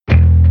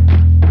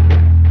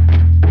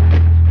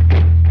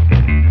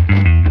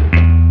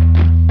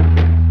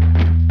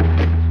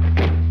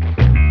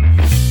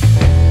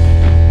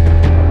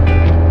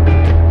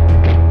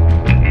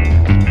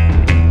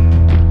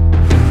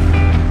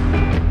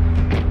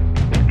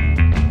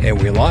And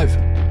we're live.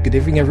 Good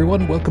evening,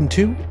 everyone. Welcome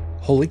to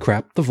Holy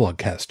Crap, the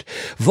Vlogcast.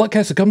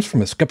 Vlogcast that comes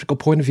from a skeptical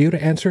point of view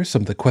to answer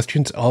some of the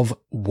questions of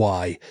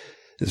why.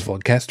 This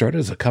Vlogcast started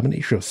as a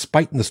combination of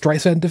spite and the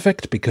Streisand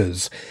effect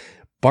because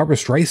Barbra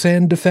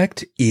Streisand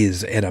effect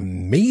is an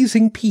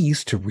amazing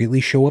piece to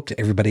really show up to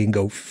everybody and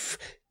go,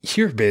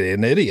 you've been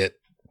an idiot.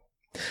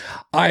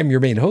 I'm your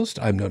main host.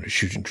 I'm known as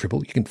Shujin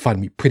Tribble. You can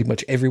find me pretty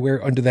much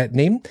everywhere under that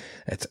name.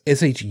 That's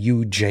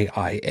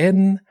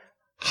Shujin.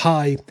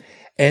 Hi.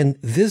 And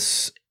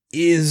this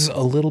is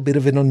a little bit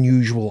of an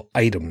unusual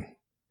item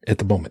at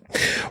the moment.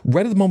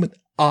 Right at the moment,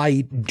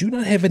 I do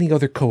not have any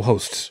other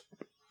co-hosts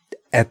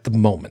at the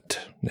moment.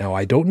 Now,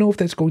 I don't know if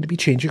that's going to be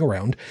changing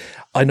around.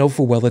 I know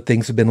for well that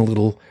things have been a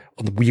little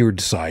on the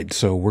weird side,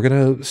 so we're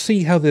going to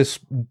see how this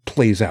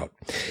plays out.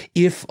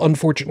 If,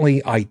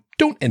 unfortunately, I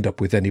don't end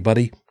up with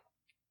anybody,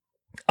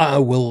 I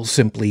will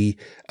simply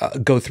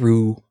go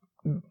through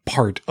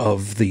part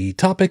of the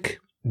topic,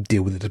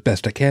 deal with it as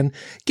best I can,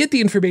 get the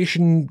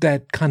information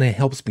that kind of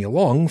helps me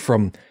along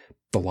from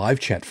the live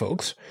chat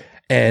folks,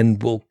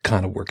 and we'll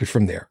kind of work it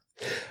from there.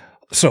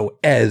 So,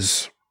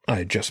 as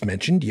I just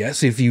mentioned,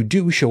 yes, if you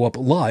do show up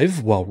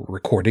live while we're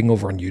recording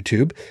over on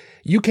YouTube,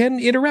 you can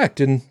interact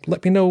and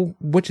let me know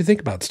what you think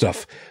about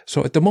stuff.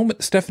 So at the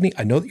moment, Stephanie,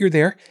 I know that you're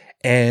there,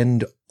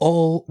 and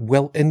all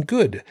well and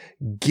good.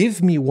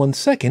 Give me 1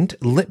 second.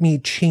 Let me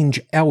change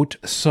out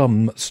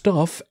some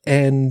stuff,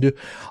 and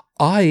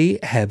I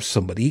have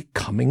somebody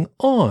coming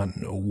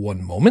on.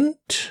 1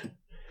 moment.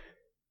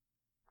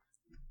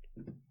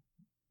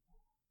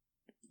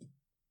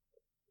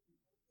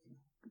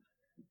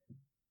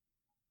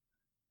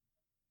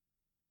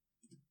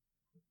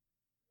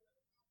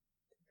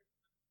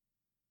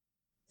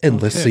 And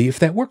let's see if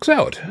that works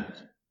out.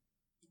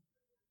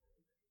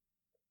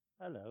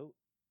 Hello.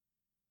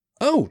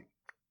 Oh,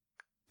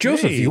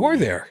 Joseph, hey. You are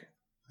there.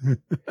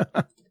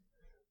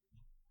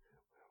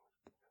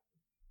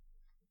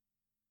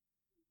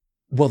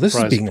 Well, this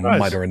is being a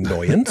minor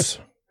annoyance.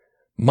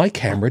 My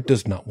camera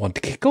does not want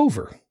to kick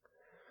over.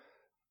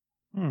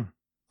 All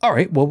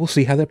right, well, we'll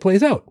see how that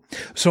plays out.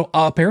 So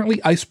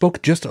apparently I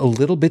spoke just a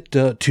little bit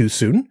too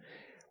soon.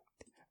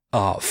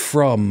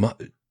 From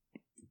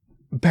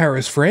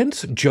Paris,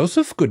 France,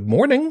 Joseph, good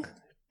morning.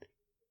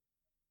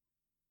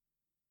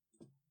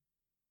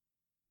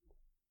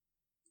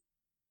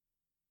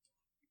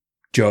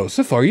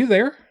 Joseph, are you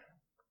there?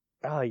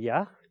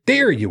 Yeah.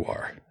 There you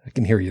are. I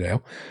can hear you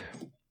now.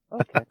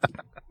 Okay.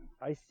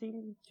 I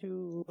seem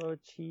to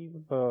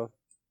achieve, I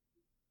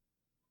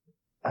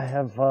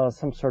have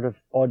some sort of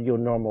audio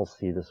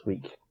normalcy this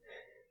week.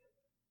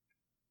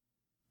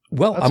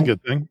 Well, that's a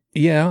good thing.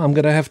 Yeah, I'm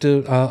gonna have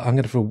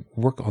to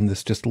work on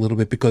this just a little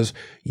bit because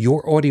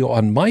your audio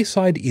on my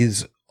side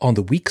is on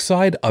the weak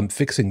side. I'm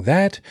fixing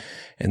that,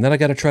 and then I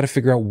got to try to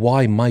figure out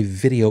why my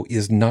video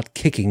is not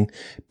kicking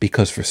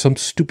because for some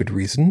stupid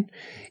reason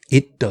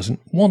it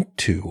doesn't want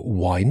to.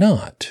 Why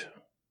not?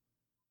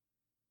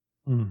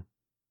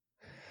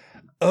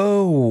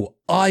 Oh,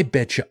 I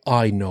bet you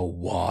I know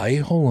why.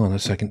 Hold on a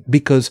second,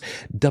 because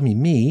dummy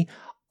me,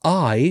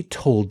 I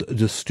told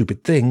the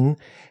stupid thing,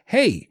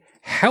 hey,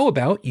 how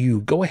about you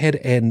go ahead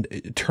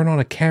and turn on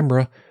a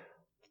camera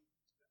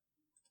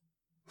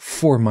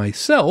for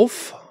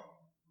myself?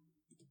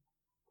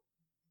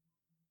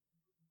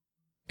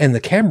 And the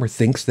camera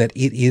thinks that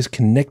it is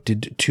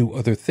connected to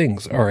other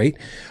things. All right.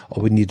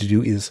 All we need to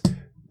do is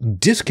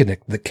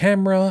disconnect the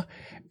camera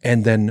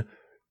and then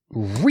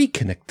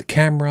reconnect the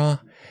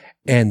camera.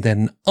 And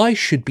then I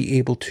should be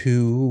able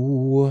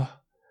to,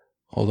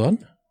 hold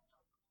on.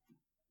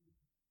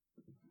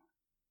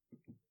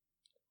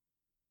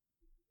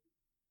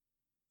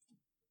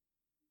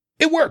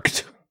 It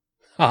worked.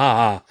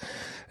 My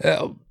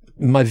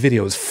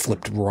video is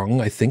flipped wrong,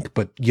 I think,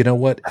 but you know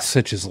what?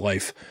 Such is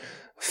life.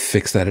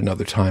 Fix that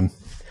another time.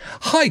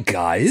 Hi,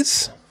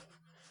 guys.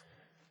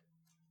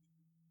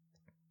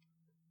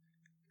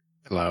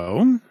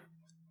 Hello.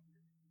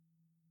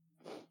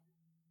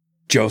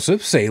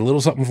 Joseph, say a little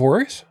something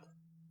for us.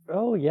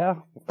 Oh, yeah.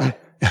 I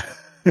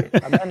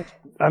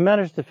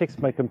managed to fix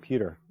my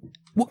computer.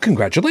 Well,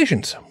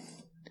 congratulations.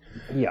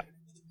 Yeah.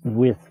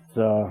 With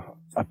a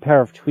pair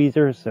of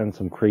tweezers and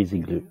some crazy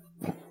glue.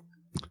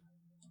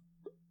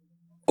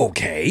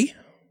 Okay.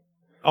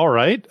 All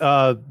right.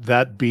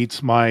 That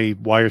beats my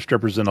wire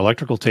strippers and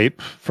electrical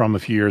tape from a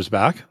few years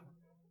back.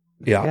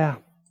 Yeah. Yeah.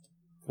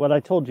 What I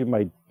told you,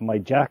 my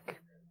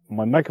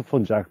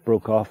microphone jack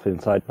broke off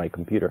inside my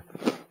computer.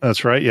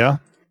 That's right, yeah.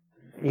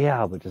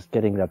 Yeah, but just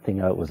getting that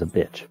thing out was a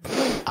bitch.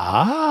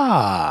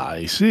 Ah,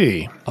 I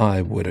see.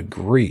 I would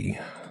agree.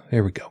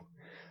 There we go.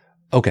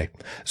 Okay.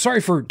 Sorry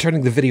for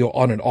turning the video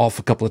on and off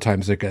a couple of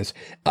times there, guys.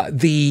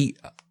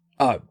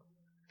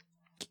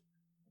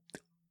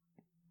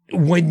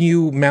 When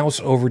you mouse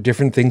over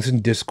different things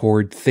in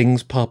Discord,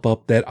 things pop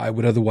up that I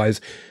would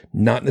otherwise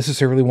not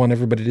necessarily want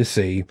everybody to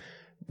see.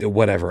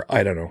 Whatever.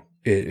 I don't know.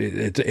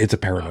 It's a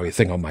paranoia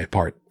thing on my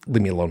part.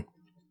 Leave me alone.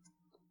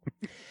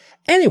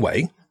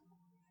 Anyway,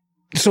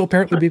 so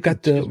apparently we've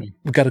got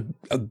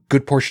a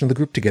good portion of the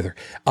group together.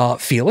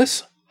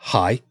 Fearless,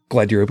 Hi,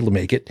 glad you're able to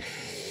make it.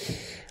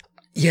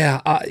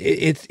 Yeah,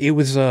 it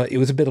was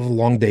a bit of a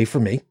long day for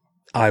me.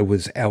 I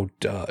was out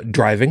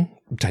driving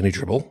Tiny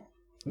Dribble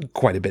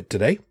quite a bit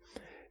today,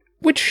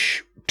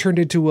 which turned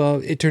into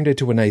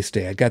a nice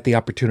day. I got the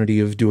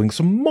opportunity of doing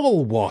some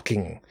mall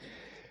walking.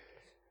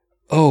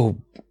 Oh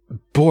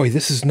boy,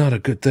 this is not a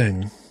good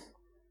thing.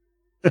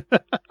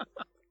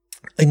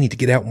 I need to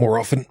get out more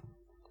often.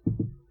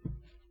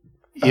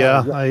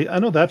 Yeah, I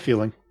know that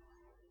feeling.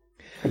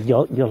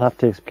 You'll have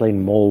to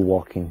explain mole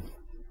walking.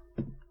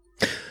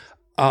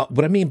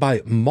 What I mean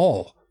by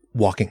mall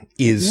walking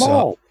is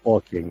Mall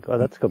walking. Oh,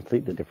 that's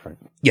completely different.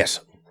 yes.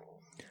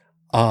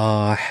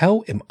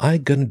 How am I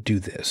gonna do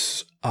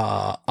this?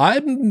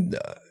 I'm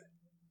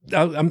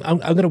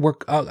gonna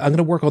work. I'm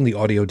gonna work on the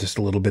audio just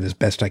a little bit as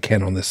best I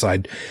can on this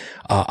side.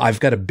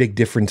 I've got a big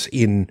difference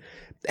in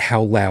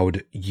how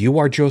loud you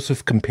are,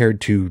 Joseph,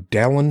 compared to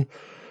Dallin.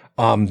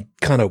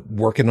 Kind of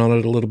working on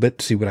it a little bit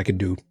to see what I can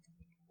do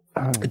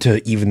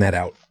to even that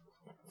out.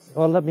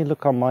 Well, let me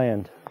look on my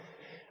end.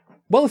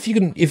 Well, if you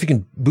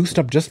can boost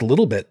up just a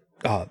little bit,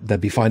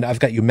 that'd be fine. I've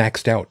got you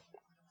maxed out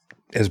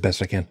as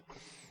best I can.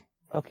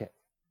 Okay.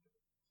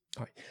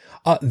 All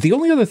right. The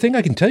only other thing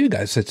I can tell you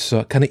guys that's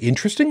kind of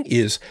interesting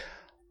is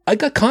I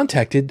got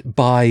contacted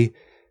by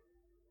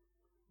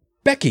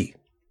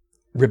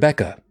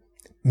Rebecca,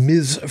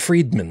 Ms.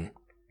 Friedman,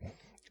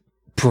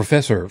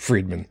 Professor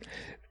Friedman,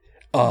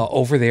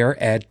 over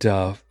there at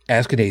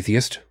Ask an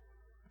Atheist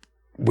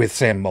with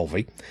Sam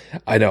Mulvey.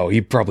 I know he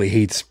probably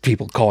hates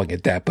people calling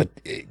it that, but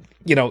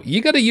you know,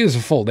 you got to use a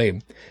full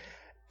name.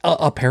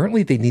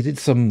 Apparently, they needed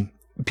some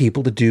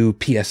people to do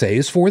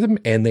PSAs for them,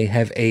 and they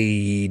have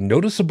a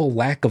noticeable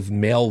lack of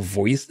male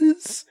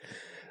voices.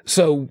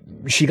 So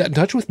she got in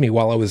touch with me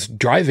while I was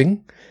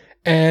driving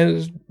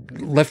and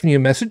left me a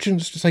message,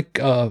 and it's just like,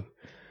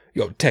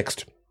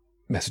 text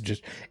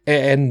messages,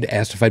 and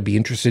asked if I'd be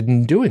interested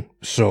in doing.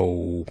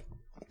 So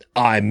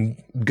I'm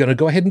going to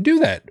go ahead and do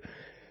that.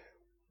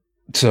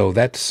 So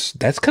that's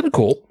kind of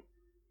cool.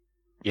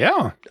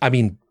 Yeah. I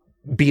mean,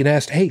 being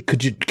asked, hey,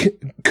 could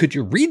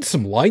you read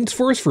some lines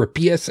for us for a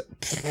PS?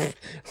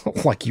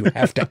 Like you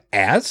have to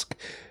ask.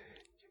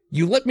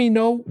 You let me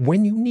know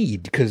when you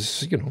need,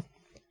 because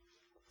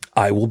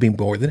I will be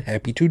more than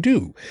happy to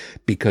do.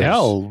 Because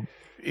hell,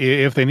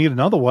 if they need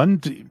another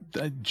one,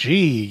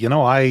 gee,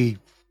 I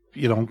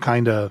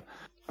kind of.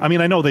 I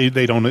mean, I know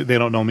they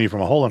don't know me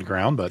from a hole in the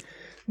ground, but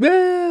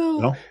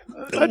well,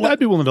 I'd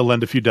be willing to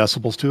lend a few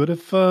decibels to it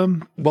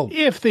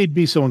if they'd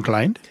be so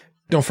inclined.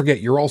 Don't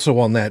forget, you're also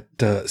on that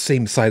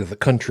same side of the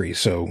country,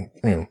 so,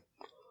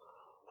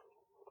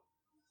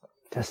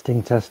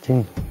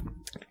 Testing.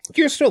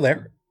 You're still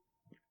there.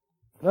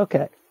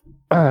 Okay.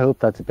 I hope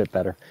that's a bit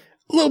better.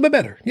 A little bit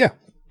better, yeah.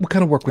 We'll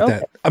kind of work with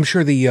that. I'm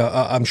sure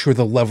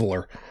the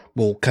leveler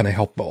will kind of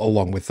help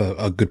along with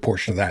a good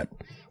portion of that.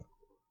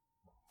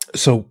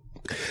 So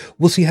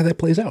we'll see how that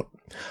plays out.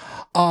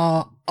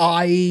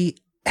 I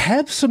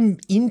have some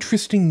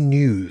interesting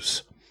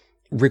news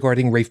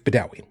regarding Rafe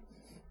Badawi.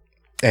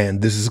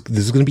 And this is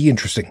going to be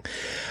interesting.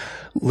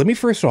 Let me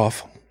first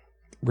off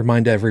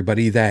remind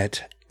everybody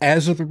that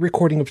as of the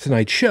recording of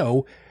tonight's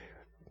show,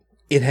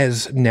 it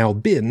has now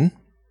been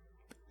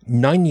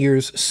 9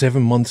 years,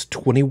 7 months,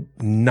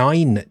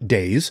 29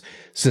 days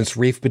since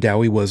Rafe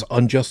Badawi was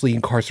unjustly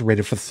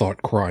incarcerated for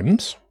thought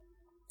crimes.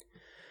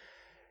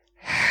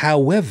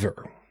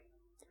 However,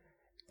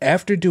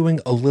 after doing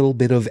a little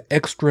bit of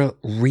extra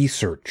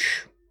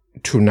research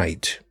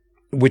tonight,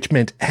 which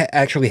meant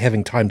actually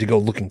having time to go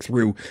looking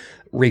through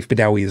Rafe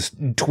Badawi's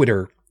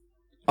Twitter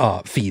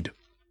feed,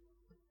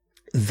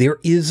 there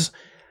is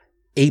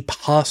a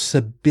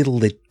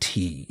possibility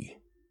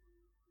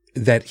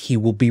that he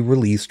will be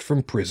released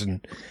from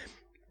prison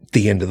at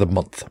the end of the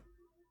month.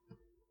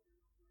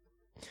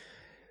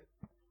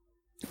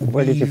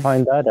 Where did you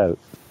find that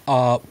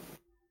out?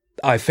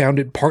 I found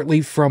it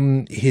partly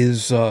from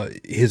his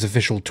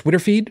official Twitter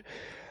feed,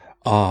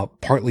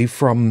 partly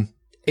from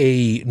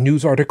a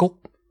news article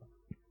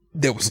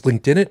that was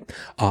linked in it.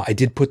 I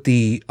did put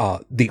the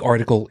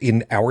article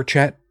in our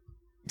chat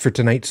for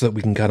tonight so that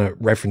we can kind of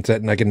reference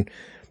that, and I can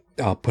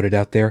put it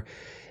out there.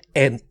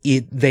 And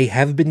they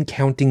have been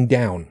counting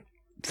down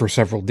for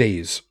several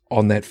days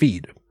on that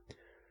feed.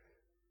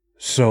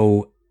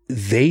 So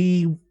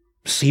they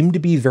seem to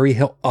be very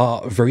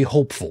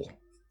hopeful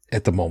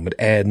at the moment.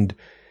 And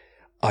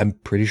I'm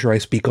pretty sure I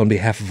speak on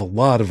behalf of a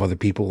lot of other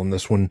people on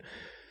this one.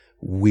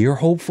 We're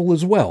hopeful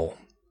as well.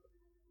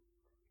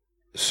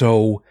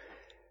 So,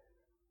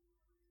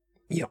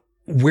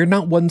 we're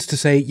not ones to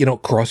say,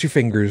 cross your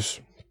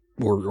fingers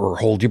or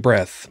hold your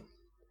breath.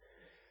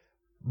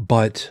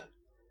 But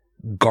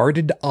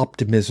guarded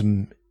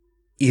optimism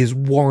is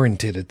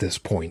warranted at this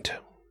point.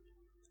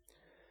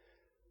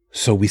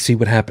 So we see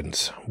what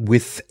happens.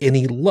 With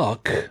any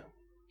luck,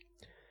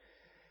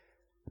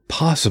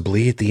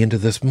 possibly at the end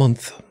of this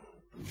month,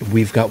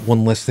 we've got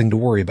one less thing to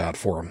worry about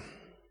for him.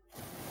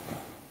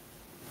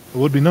 It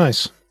would be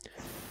nice.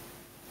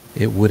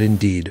 It would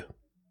indeed.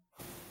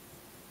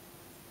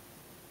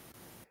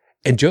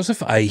 And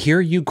Joseph, I hear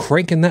you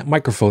cranking that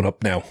microphone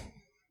up now.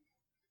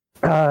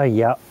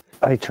 Yeah.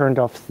 I turned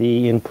off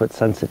the input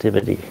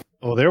sensitivity.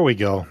 Oh, there we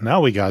go.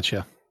 Now we got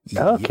you.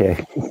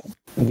 Okay.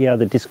 Yeah,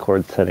 the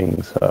Discord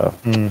settings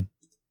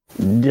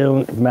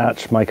don't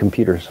match my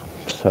computers,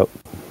 so...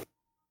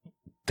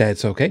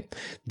 That's okay.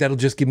 That'll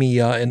just give me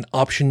an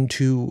option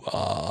to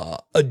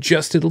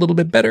adjust it a little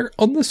bit better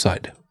on this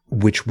side,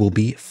 which will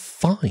be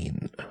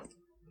fine.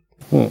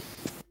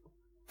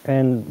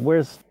 And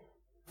where's...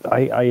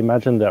 I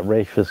imagine that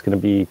Rafe is going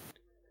to be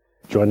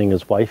joining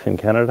his wife in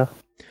Canada?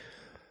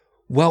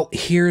 Well,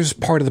 here's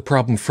part of the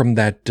problem from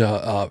that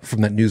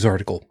news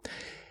article.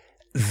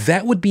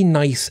 That would be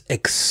nice,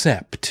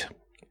 except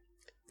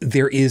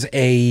there is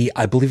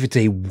I believe it's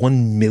a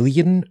 1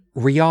 million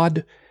real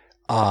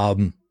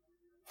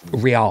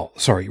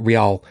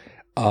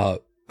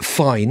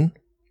fine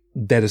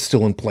that is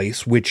still in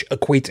place, which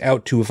equates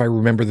out to, if I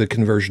remember the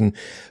conversion,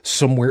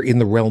 somewhere in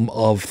the realm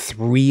of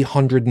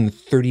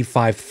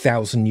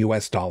 $335,000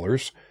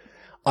 US.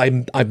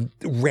 I'm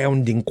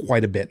rounding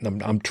quite a bit,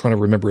 and I'm trying to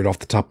remember it off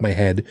the top of my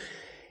head.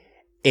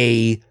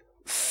 A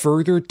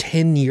further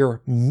 10-year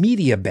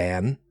media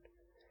ban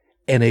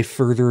and a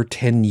further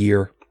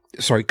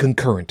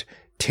concurrent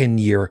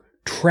 10-year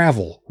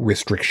travel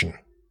restriction.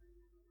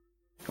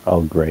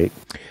 Oh, great.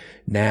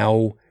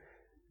 Now,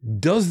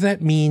 does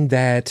that mean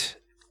that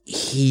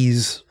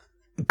he's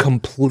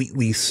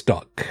completely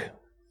stuck?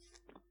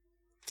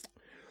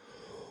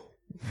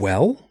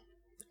 Well,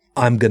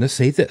 I'm going to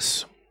say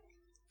this.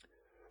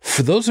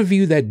 For those of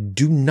you that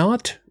do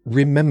not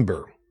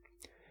remember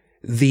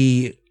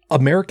the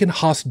American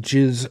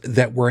hostages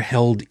that were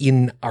held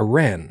in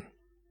Iran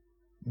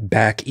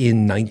back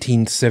in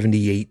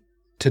 1978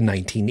 to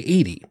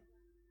 1980,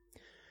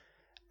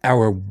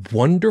 our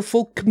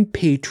wonderful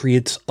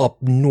compatriots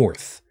up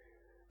north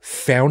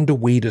found a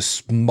way to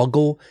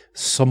smuggle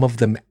some of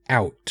them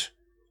out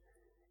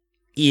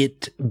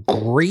at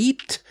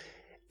great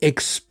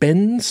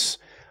expense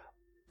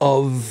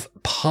of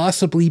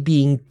possibly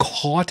being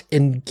caught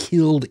and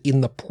killed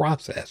in the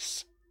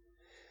process,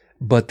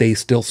 but they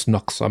still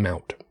snuck some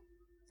out.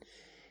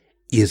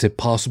 Is it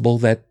possible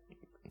that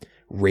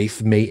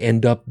Rafe may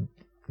end up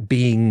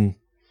being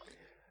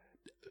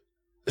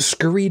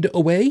scurried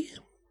away?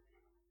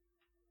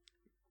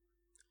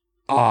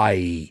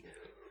 I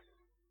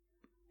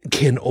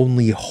can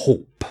only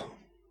hope,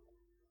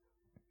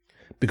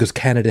 because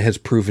Canada has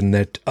proven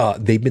that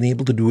they've been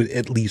able to do it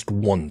at least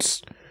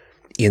once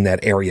in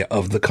that area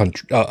of the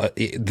country,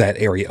 that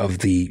area of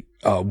the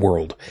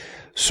world.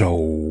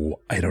 So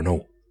I don't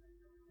know.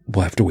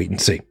 We'll have to wait and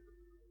see.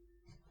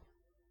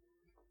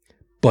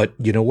 But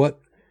you know what?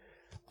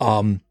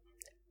 Out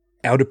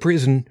of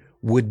prison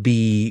would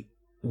be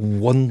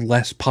one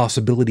less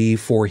possibility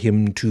for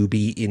him to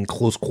be in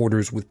close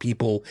quarters with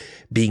people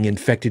being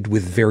infected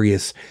with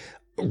various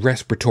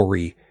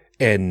respiratory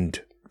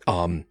and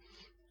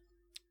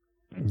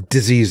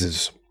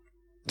diseases.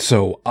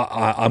 So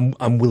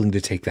I'm willing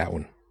to take that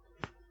one.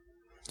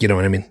 You know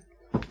what I mean?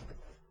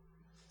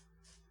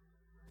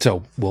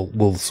 So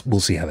we'll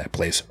see how that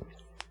plays.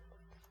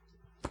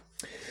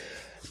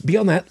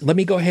 Beyond that, let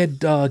me go ahead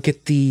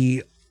get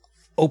the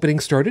opening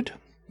started.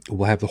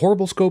 We'll have the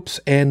horrible scopes,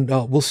 and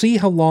we'll see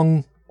how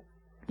long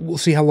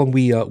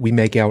we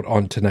make out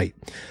on tonight.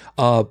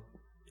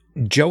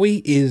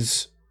 Joey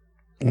is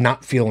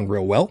not feeling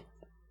real well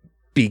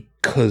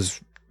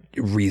because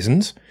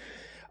reasons.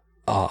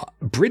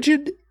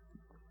 Bridget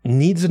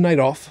needs a night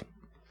off.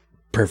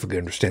 Perfectly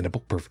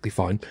understandable, perfectly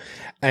fine.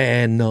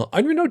 And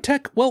Unreno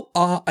Tech, well,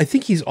 I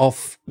think he's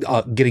off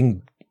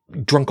getting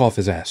drunk off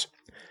his ass.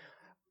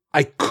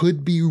 I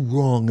could be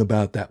wrong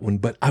about that one,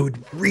 but I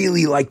would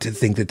really like to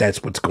think that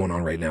that's what's going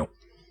on right now.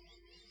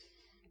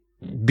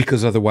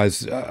 Because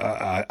otherwise,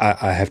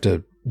 I have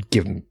to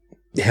give him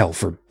hell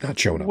for not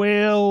showing up.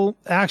 Well,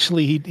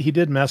 actually, he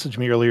did message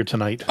me earlier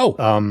tonight. Oh,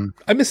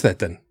 I missed that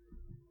then.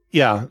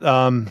 Yeah.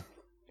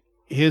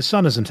 His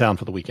son is in town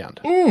for the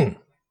weekend.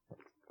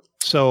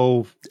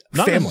 So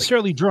not family.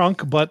 Necessarily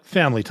drunk, but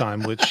family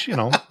time, which, you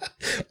know.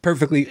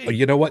 Perfectly.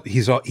 You know what?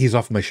 He's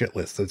off my shit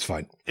list. That's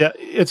fine. Yeah,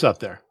 it's up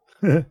there.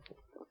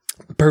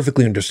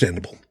 Perfectly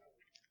understandable.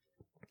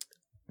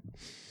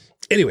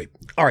 Anyway,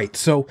 all right.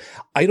 So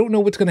I don't know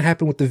what's going to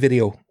happen with the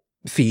video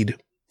feed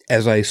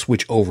as I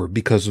switch over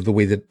because of the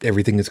way that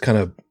everything is kind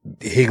of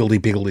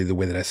higgledy-piggledy the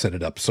way that I set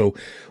it up. So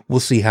we'll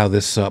see how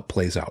this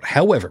plays out.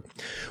 However,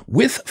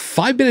 with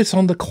 5 minutes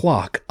on the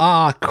clock,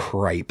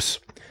 cripes.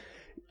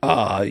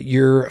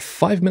 Your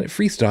 5-minute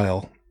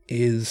freestyle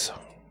is,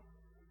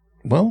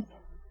 well,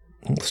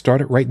 we'll start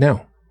it right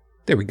now.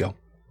 There we go.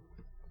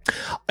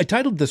 I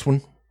titled this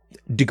one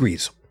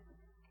Degrees.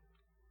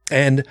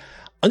 And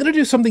I'm going to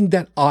do something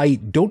that I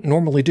don't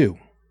normally do.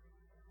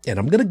 And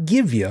I'm going to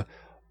give you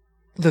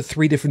the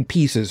 3 different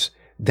pieces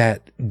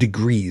that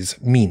degrees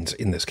means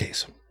in this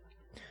case.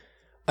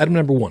 Item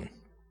number 1,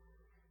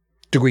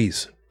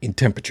 degrees in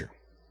temperature.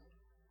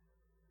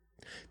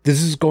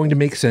 This is going to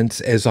make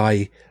sense as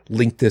I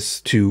link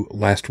this to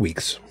last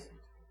week's.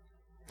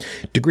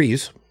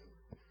 Degrees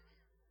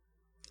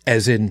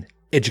as in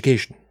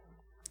education,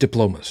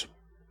 diplomas.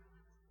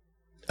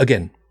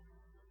 Again,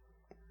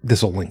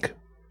 this will link.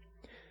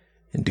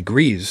 And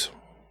degrees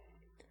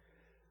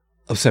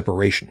of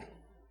separation.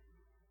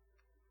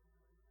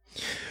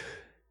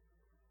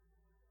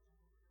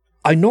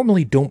 I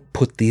normally don't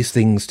put these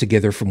things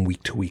together from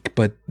week to week,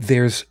 but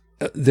there's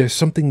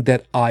something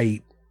that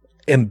I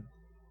am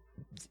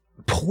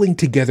pulling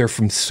together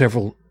from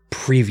several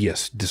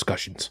previous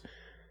discussions.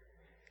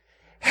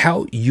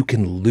 How you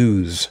can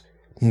lose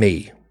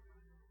me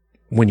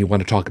when you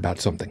want to talk about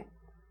something.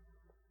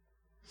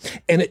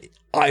 And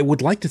I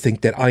would like to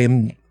think that I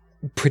am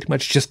pretty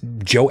much just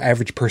Joe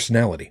Average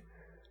personality.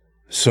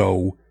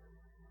 So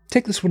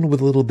take this one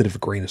with a little bit of a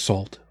grain of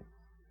salt.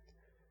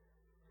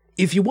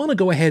 If you want to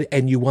go ahead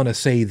and you want to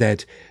say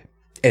that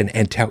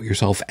and tout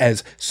yourself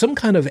as some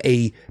kind of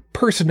a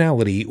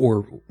personality,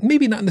 or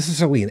maybe not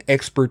necessarily an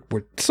expert,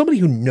 but somebody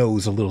who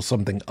knows a little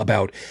something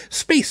about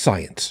space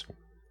science,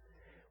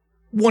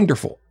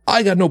 wonderful.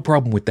 I got no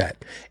problem with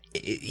that.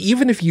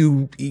 Even if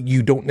you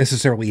don't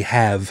necessarily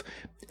have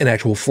an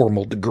actual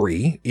formal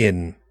degree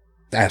in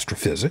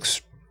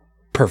astrophysics,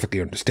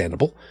 perfectly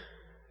understandable.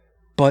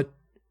 But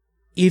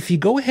if you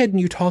go ahead and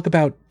you talk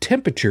about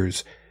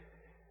temperatures,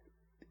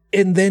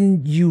 and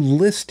then you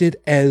list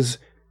it as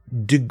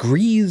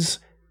degrees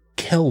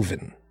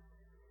Kelvin,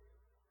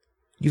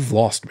 you've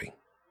lost me.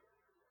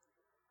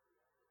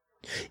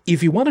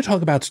 If you want to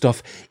talk about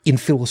stuff in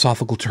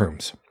philosophical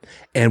terms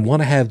and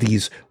want to have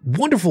these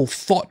wonderful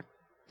thought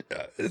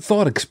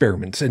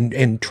experiments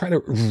and try to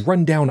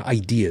run down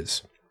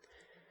ideas,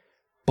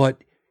 but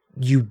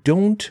you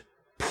don't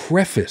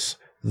preface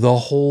the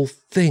whole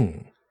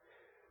thing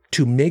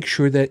to make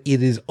sure that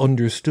it is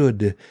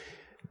understood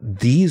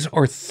these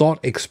are thought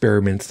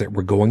experiments that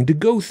we're going to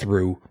go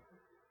through,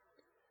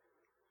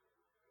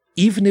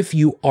 even if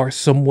you are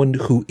someone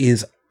who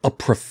is a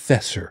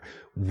professor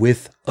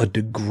with a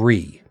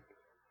degree,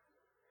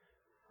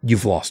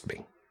 you've lost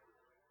me.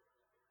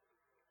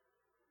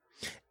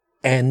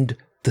 And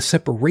the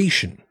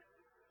separation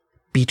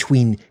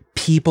between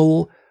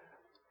people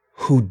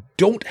who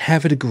don't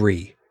have a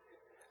degree,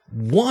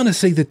 want to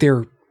say that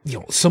they're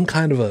some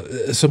kind of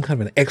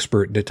an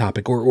expert in a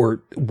topic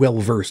or well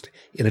versed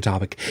in a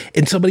topic,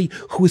 and somebody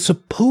who is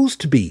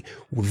supposed to be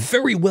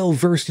very well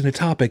versed in a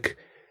topic,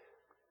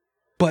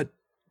 but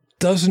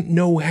doesn't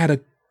know how to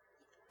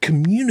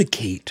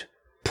communicate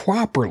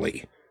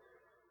properly.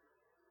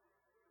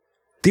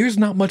 There's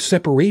not much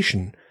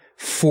separation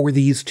for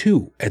these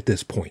two at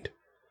this point.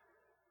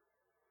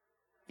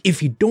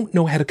 If you don't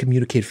know how to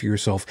communicate for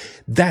yourself,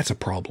 that's a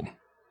problem.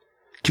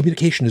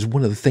 Communication is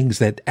one of the things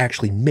that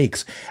actually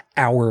makes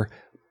our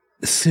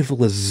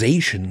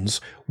civilizations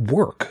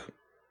work.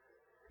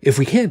 If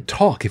we can't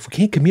talk, if we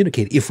can't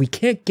communicate, if we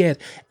can't get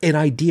an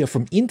idea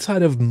from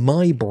inside of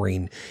my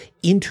brain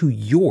into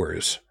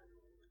yours,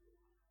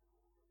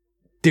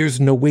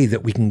 there's no way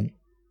that we can,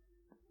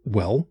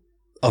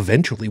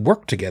 eventually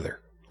work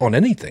together on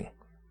anything.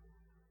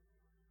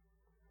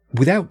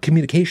 Without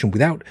communication,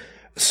 without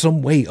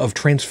some way of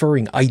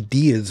transferring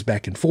ideas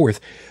back and forth,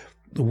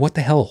 what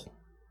the hell?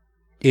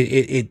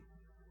 It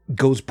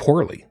goes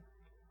poorly.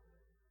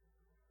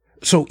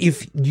 So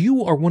if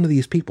you are one of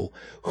these people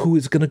who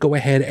is going to go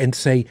ahead and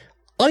say,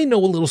 I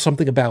know a little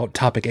something about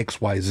topic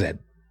XYZ.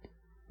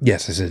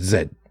 Yes, I said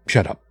Z.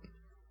 Shut up.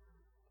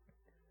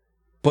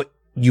 But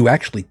you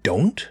actually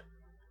don't?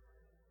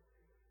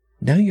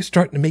 Now you're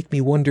starting to make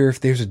me wonder if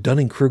there's a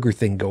Dunning-Kruger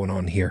thing going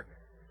on here.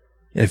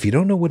 And if you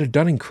don't know what a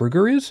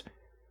Dunning-Kruger is,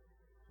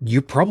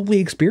 you probably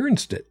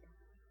experienced it.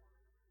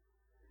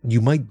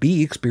 You might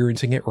be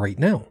experiencing it right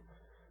now.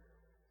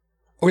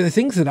 Or the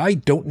things that I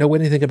don't know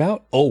anything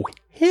about? Oh,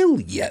 hell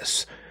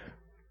yes.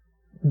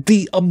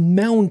 The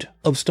amount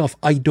of stuff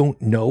I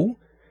don't know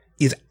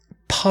is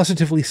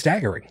positively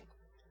staggering.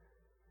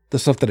 The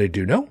stuff that I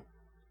do know,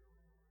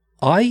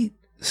 I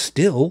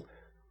still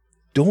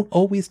don't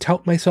always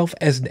tout myself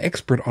as an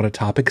expert on a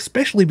topic,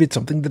 especially if it's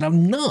something that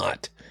I'm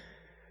not.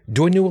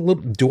 Do I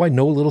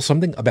know a little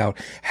something about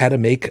how to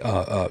make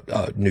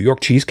a New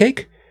York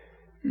cheesecake?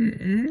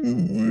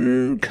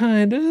 Kinda,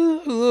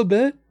 a little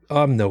bit.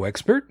 I'm no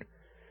expert.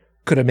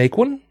 Could I make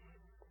one?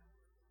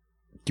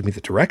 Give me the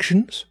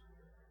directions.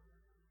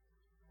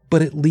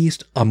 But at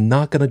least I'm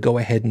not going to go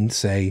ahead and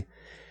say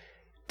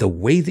the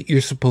way that you're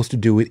supposed to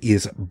do it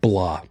is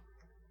blah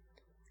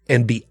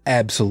and be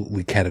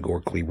absolutely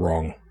categorically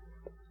wrong.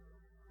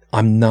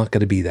 I'm not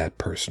going to be that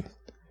person.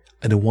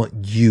 I don't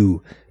want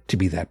you to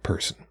be that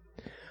person.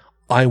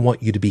 I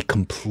want you to be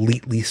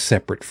completely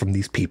separate from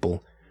these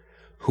people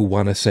who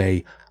want to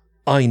say,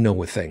 I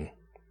know a thing,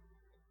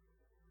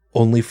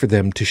 only for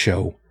them to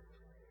show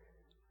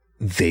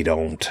they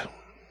don't.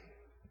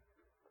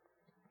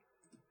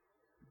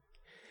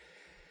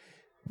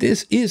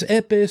 This is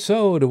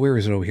episode, where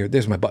is it over here?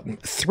 There's my button.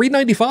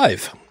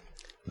 395.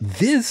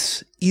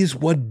 This is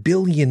what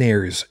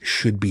billionaires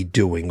should be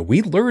doing.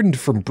 We learned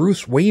from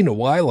Bruce Wayne a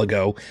while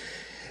ago,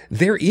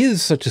 there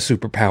is such a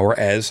superpower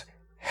as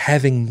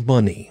having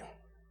money.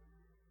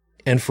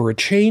 And for a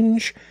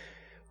change,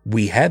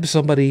 we have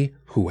somebody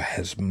who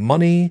has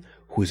money,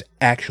 who's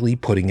actually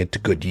putting it to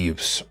good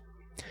use.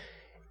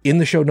 In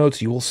the show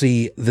notes, you will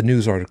see the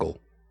news article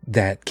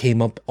that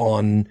came up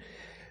on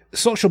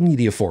social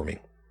media for me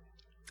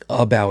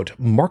about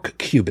Mark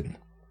Cuban,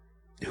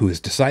 who has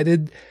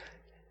decided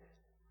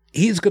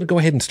he's going to go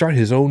ahead and start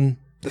his own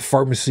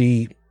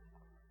pharmacy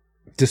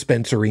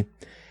dispensary,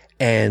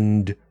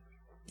 and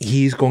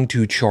he's going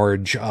to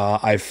charge,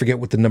 I forget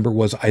what the number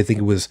was, I think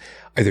it was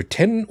either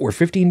 10 or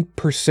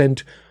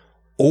 15%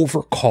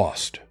 over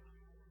cost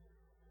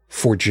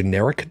for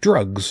generic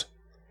drugs,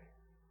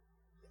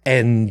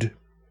 and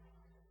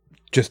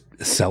just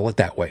sell it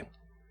that way.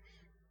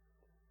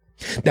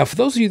 Now, for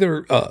those of you that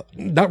are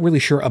not really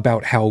sure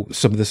about how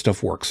some of this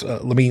stuff works,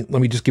 let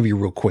me just give you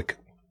real quick.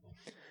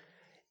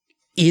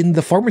 In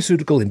the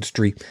pharmaceutical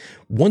industry,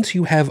 once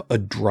you have a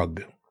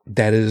drug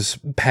that is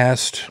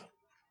past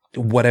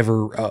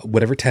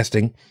whatever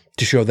testing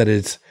to show that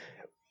it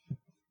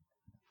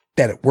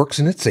works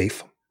and it's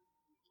safe,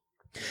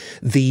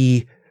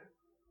 the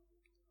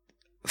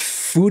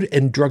Food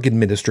and Drug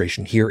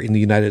Administration here in the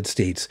United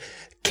States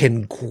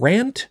can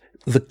grant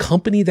the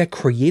company that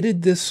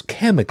created this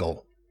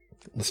chemical,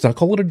 let's not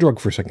call it a drug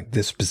for a second,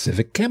 this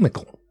specific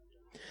chemical,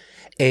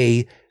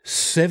 a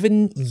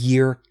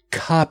 7-year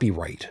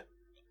copyright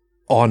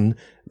on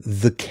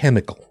the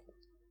chemical,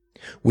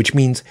 which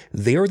means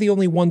they are the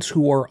only ones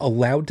who are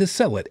allowed to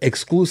sell it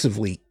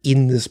exclusively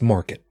in this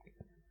market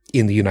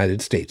in the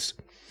United States.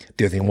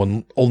 They're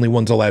the only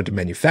ones allowed to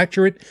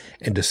manufacture it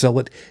and to sell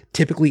it,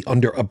 typically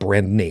under a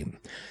brand name.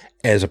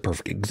 As a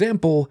perfect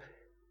example,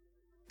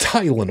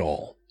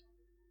 Tylenol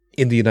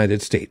in the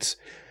United States,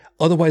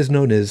 otherwise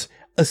known as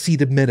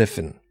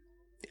acetaminophen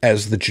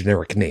as the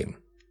generic name.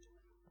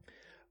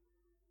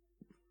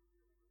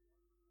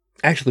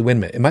 Actually, wait a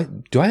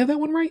minute. Do I have that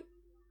one right?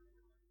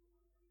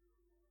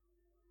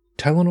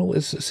 Tylenol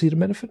is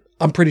acetaminophen?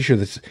 I'm pretty sure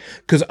that's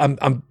because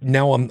I'm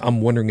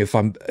wondering if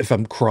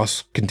I'm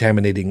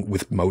cross-contaminating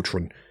with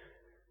Motrin.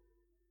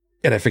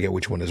 And I forget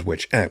which one is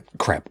which.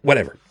 Crap.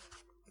 Whatever.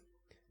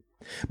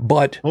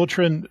 But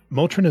Motrin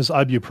is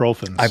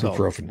ibuprofen.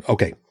 Ibuprofen. So.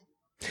 Okay.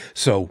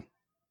 So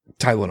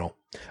Tylenol.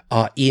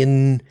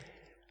 In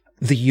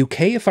the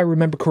UK, if I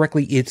remember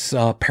correctly, it's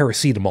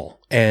paracetamol.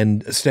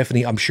 And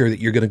Stephanie, I'm sure that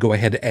you're going to go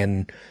ahead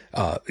and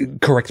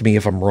correct me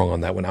if I'm wrong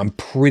on that one. I'm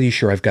pretty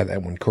sure I've got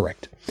that one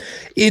correct.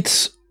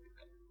 It's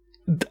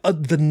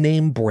the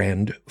name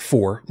brand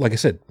for, like I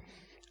said,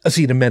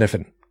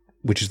 acetaminophen,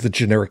 which is the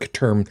generic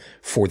term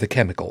for the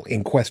chemical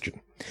in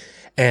question.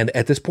 And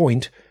at this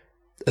point,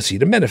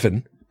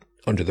 acetaminophen,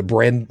 under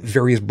the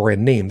various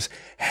brand names,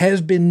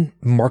 has been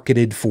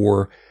marketed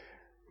for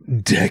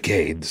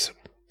decades.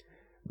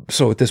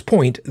 So at this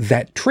point,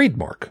 that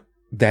trademark,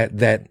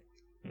 that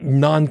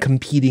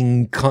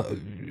non-competing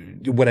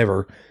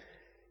whatever,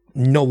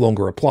 no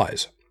longer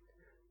applies.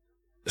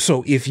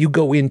 So if you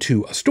go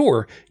into a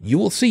store, you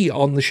will see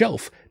on the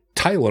shelf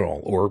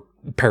Tylenol or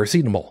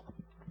paracetamol,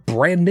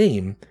 brand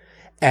name,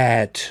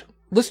 at,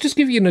 let's just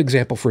give you an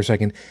example for a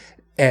second,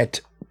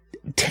 at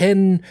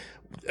 10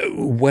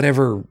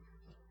 whatever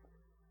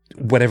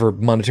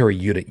monetary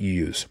unit you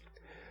use.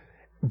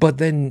 But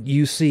then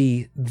you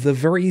see the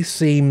very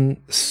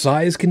same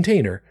size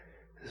container,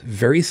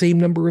 very same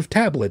number of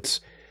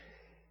tablets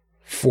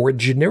for a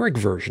generic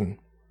version,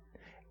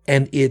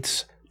 and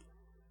it's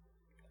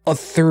a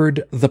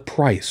third the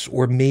price,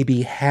 or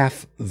maybe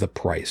half the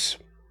price.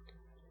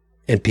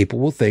 And people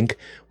will think,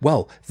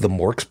 well, the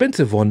more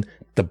expensive one,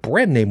 the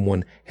brand name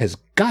one, has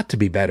got to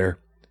be better,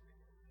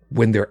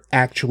 when there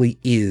actually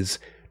is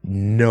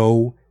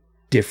no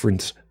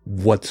difference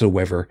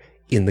whatsoever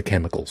in the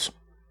chemicals.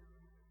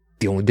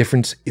 The only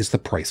difference is the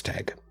price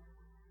tag.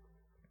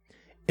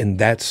 And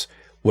that's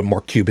what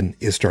Mark Cuban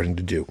is starting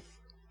to do.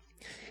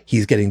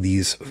 He's getting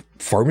these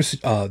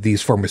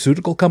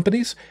pharmaceutical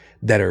companies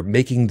that are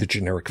making the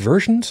generic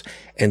versions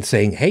and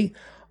saying, hey,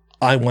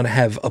 I want to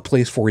have a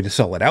place for you to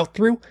sell it out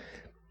through.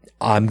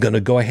 I'm going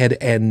to go ahead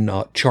and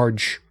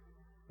charge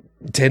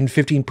 10,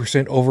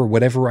 15% over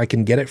whatever I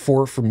can get it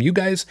for from you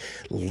guys.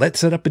 Let's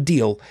set up a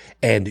deal,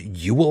 and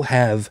you will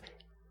have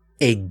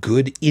a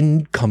good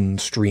income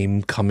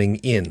stream coming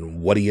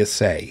in. What do you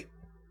say?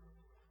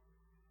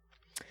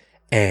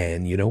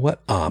 And you know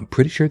what? I'm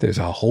pretty sure there's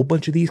a whole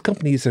bunch of these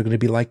companies that are going to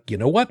be like, you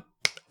know what?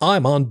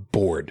 I'm on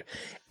board.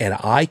 And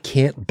I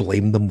can't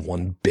blame them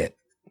one bit.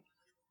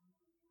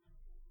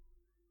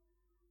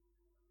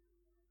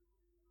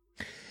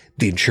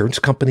 The insurance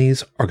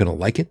companies are going to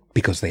like it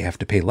because they have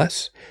to pay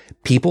less.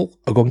 People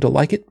are going to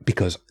like it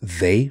because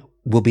they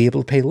will be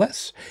able to pay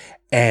less.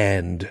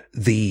 And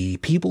the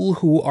people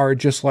who are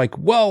just like,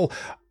 well,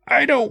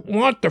 I don't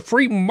want the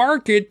free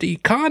market, the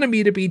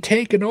economy to be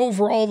taking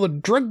over all the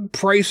drug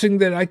pricing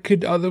that I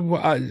could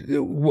otherwise.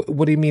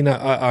 What do you mean?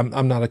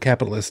 I'm not a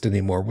capitalist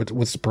anymore.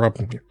 What's the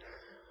problem here?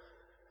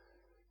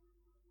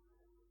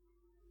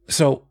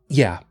 So,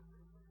 yeah.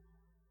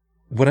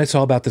 When I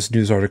saw about this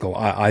news article,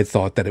 I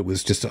thought that it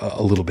was just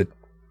a little bit,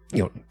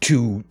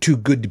 too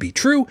good to be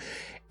true.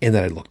 And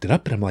then I looked it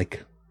up and I'm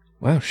like,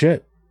 wow,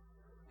 shit.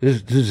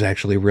 This is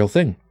actually a real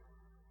thing.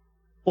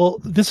 Well,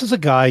 this is a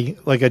guy,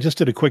 like I just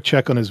did a quick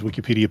check on his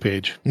Wikipedia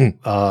page.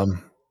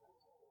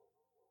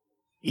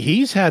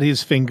 He's had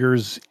his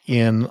fingers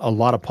in a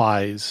lot of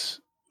pies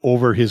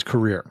over his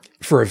career.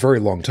 For a very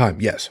long time,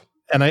 yes.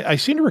 And I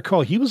seem to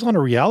recall he was on a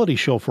reality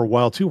show for a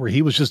while too, where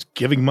he was just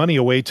giving money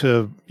away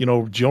to,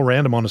 Joe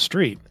Random on the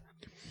street.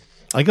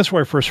 I think that's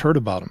where I first heard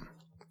about him.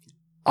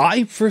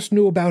 I first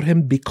knew about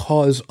him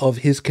because of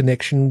his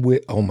connection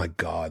with, oh my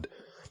God.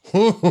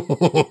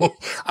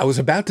 I was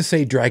about to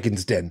say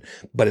Dragon's Den,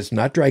 but it's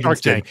not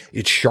Dragon's Den.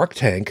 It's Shark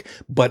Tank,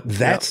 but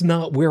that's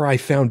not where I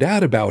found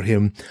out about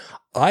him.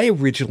 I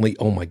originally,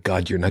 oh my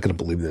God, you're not going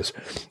to believe this.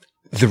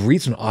 The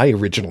reason I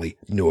originally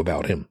knew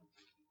about him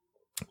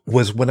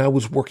was when I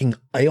was working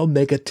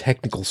iOmega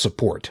technical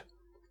support.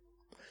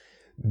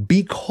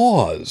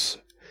 Because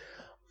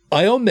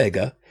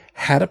iOmega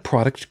had a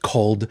product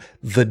called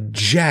the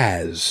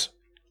Jazz.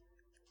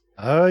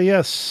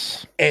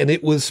 Yes. And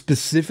it was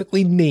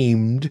specifically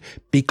named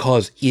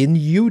because in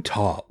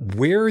Utah,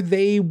 where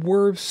they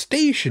were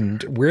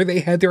stationed, where they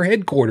had their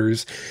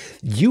headquarters,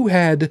 you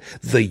had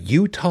the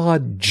Utah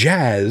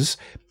Jazz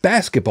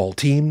basketball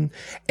team.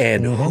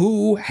 And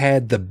who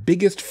had the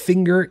biggest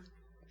finger?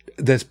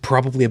 That's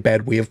probably a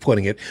bad way of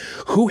putting it.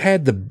 Who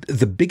had the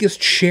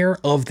biggest share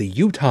of the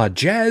Utah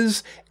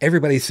Jazz?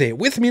 Everybody say it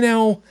with me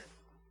now.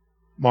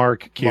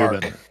 Mark Cuban.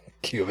 Mark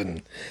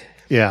Cuban.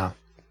 Yeah.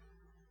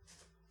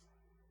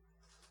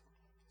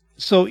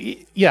 So,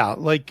 yeah,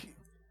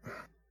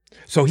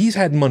 so he's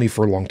had money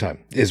for a long time,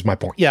 is my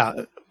point.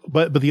 Yeah.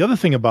 But the other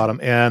thing about him,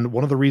 and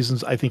one of the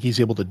reasons I think he's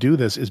able to do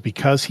this, is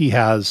because he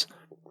has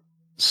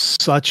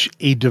such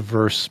a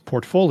diverse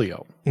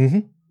portfolio,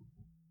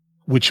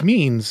 which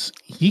means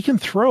he can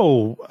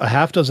throw a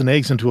half dozen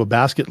eggs into a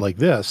basket like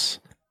this.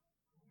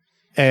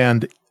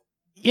 And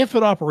if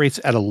it operates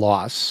at a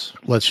loss,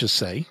 let's just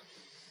say,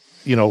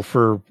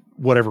 for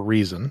whatever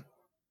reason.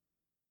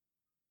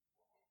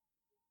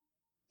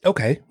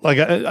 Okay. Like,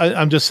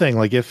 I'm just saying,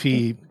 like, if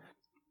he,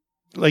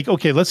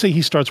 okay, let's say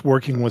he starts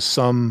working with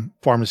some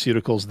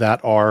pharmaceuticals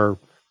that are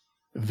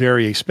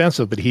very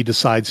expensive, but he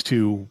decides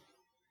to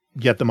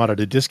get them out at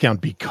a discount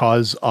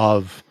because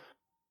of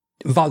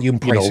volume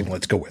pricing,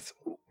 let's go with.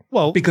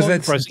 Well, because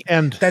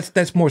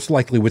that's most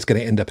likely what's going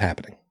to end up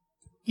happening.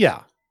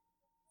 Yeah.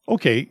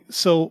 Okay.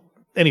 So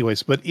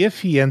anyways, but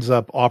if he ends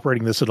up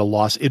operating this at a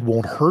loss, it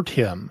won't hurt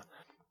him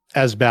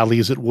as badly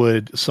as it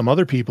would some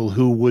other people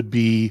who would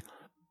be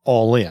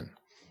all in.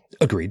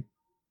 Agreed.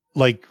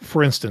 Like,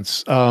 for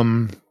instance,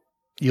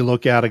 you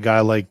look at a guy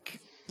like,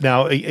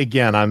 now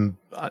again, I'm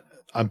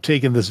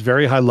taking this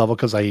very high level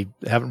because I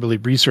haven't really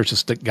researched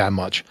this guy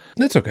much.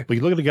 That's okay. But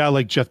you look at a guy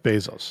like Jeff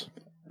Bezos,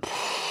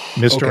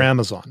 Mr.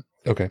 Amazon.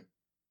 Okay.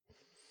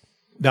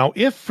 Now,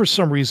 if for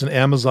some reason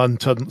Amazon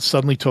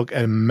suddenly took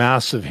a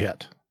massive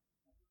hit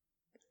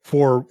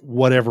for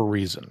whatever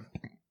reason,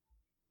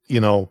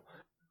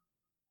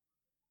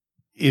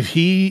 if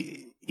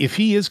he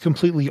is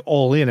completely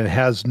all in and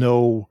has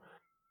no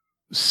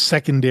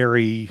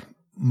secondary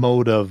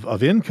mode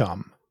of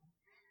income,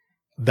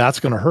 that's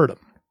going to hurt him.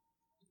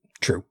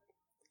 True.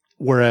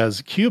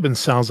 Whereas Cuban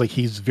sounds like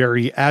he's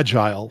very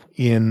agile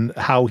in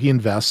how he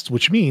invests,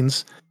 which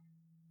means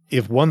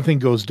if one thing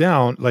goes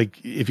down, like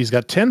if he's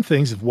got 10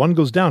 things, if one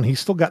goes down, he's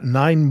still got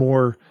 9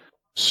 more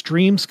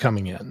streams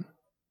coming in.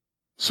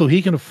 So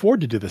he can afford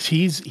to do this.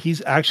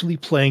 He's actually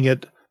playing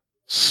it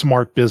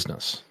smart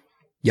business.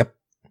 Yep.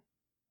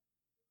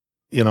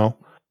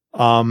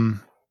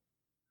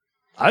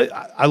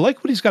 I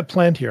like what he's got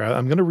planned here.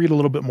 I'm going to read a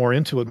little bit more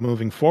into it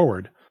moving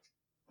forward.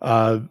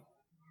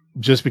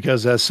 Just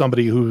because as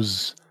somebody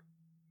who's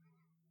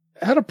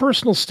had a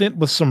personal stint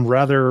with some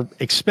rather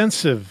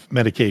expensive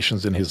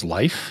medications in his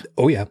life.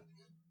 Oh yeah.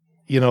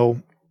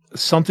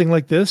 Something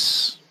like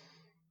this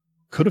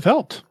could have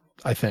helped,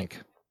 I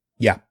think.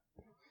 Yeah.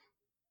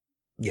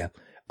 Yeah.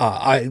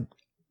 I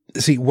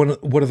see one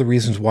of the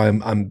reasons why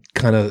I'm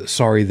kind of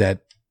sorry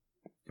that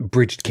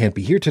Bridget can't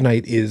be here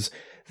tonight is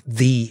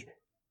the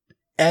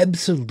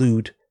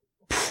absolute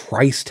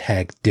price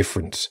tag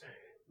difference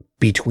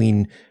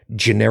between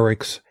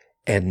generics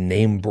and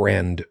name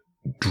brand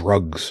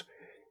drugs.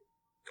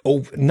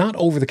 Not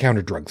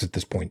over-the-counter drugs at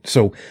this point.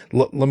 So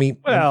let me...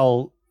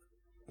 Well,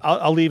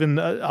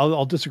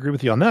 I'll disagree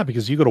with you on that,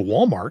 because you go to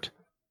Walmart,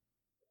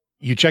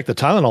 you check the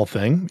Tylenol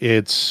thing.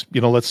 It's,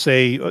 let's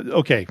say,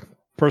 okay,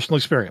 personal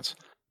experience.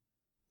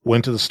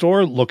 Went to the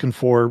store looking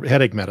for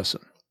headache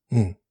medicine.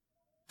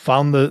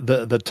 Found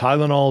the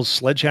Tylenol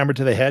sledgehammer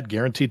to the head,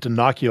 guaranteed to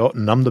knock you out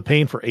and numb the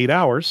pain for 8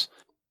 hours.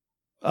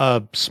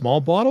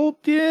 Small bottle,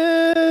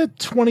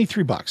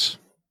 $23.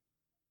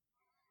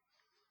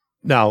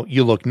 Now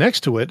you look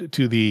next to it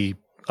to the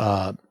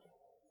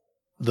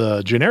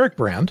generic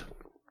brand,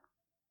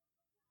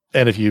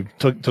 and if you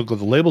took the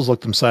labels,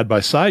 looked them side by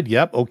side,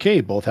 yep,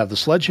 okay, both have the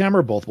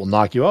sledgehammer, both will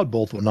knock you out,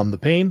 both will numb the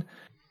pain.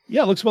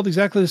 Yeah, it looks about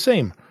exactly the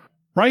same.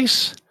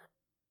 Price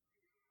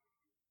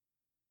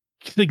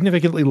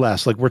significantly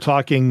less, like we're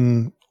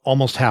talking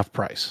almost half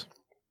price.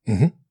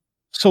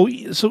 So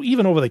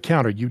even over the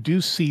counter, you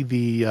do see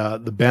the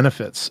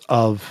benefits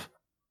of,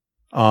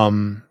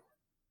 name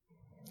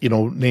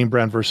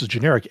brand versus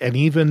generic. And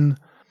even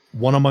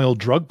one of my old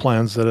drug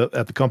plans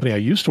at the company I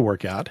used to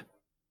work at,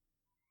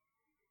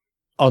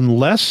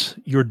 unless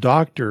your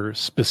doctor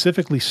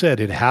specifically said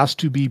it has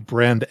to be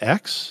brand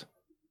X,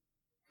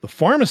 the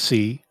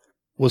pharmacy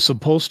was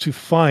supposed to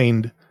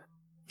find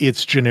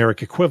its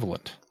generic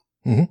equivalent.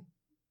 Mm-hmm.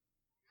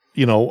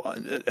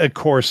 Of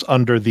course,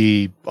 under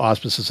the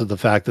auspices of the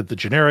fact that the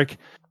generic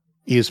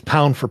is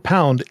pound for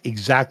pound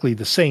exactly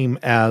the same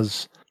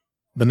as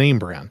the name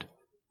brand.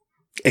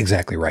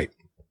 Exactly right.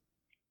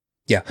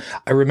 Yeah.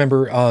 I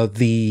remember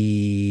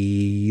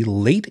the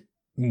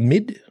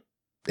mid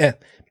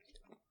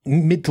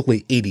to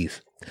late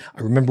 80s.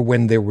 I remember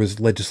when there was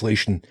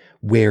legislation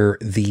where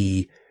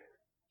the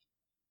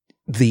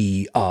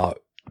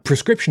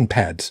prescription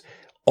pads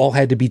all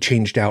had to be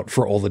changed out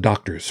for all the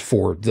doctors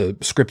for the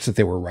scripts that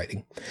they were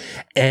writing.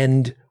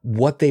 And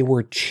what they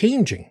were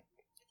changing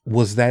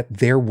was that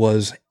there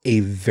was a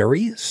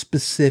very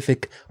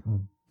specific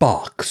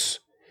box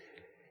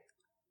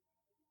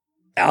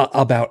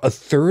about a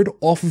third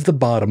off of the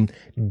bottom,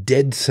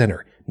 dead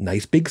center,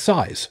 nice big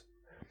size.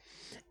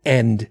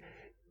 And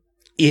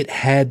it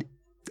had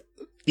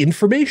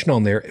information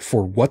on there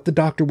for what the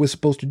doctor was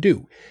supposed to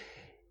do.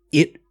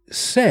 It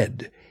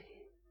said,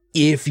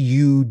 if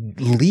you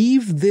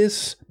leave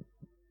this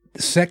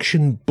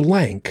section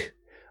blank,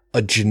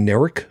 a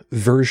generic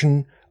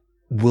version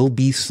will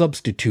be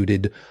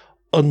substituted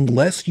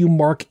unless you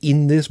mark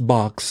in this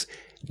box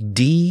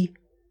DAW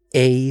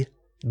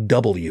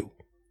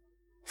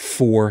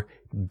for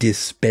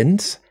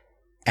dispense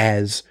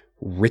as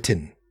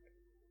written.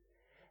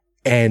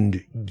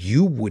 And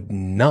you would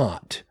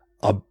not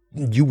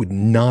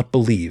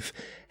believe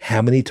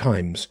how many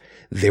times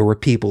there were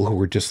people who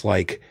were just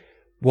like,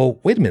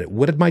 well, wait a minute,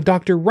 what did my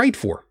doctor write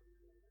for?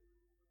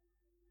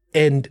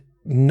 And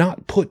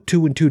not put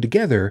two and two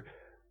together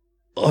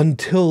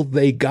until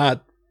they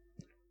got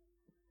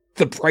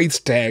the price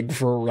tag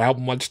for how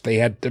much they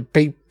had to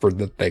pay for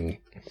the thing.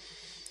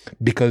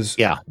 Because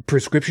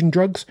prescription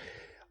drugs,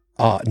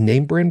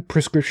 name brand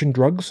prescription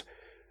drugs,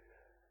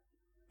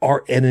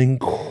 are an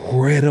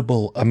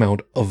incredible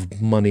amount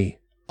of money,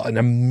 an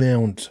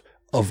amount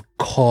of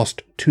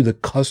cost to the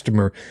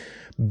customer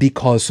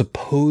because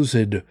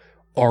supposed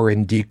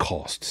R&D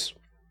costs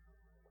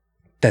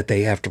that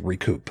they have to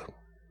recoup.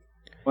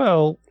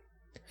 Well,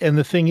 and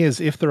the thing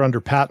is, if they're under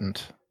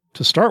patent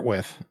to start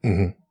with,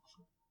 mm-hmm.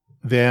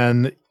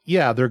 then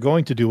they're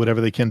going to do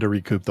whatever they can to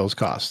recoup those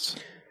costs.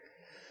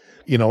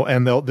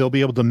 And they'll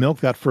be able to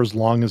milk that for as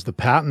long as the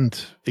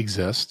patent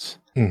exists.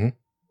 Mm-hmm.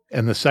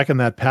 And the second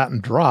that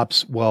patent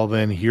drops, well,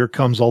 then here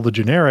comes all the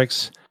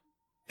generics.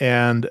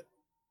 And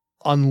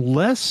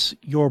unless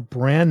your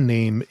brand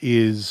name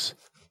is,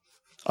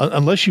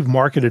 unless you've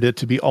marketed it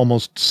to be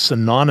almost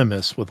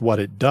synonymous with what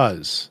it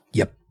does.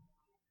 Yep.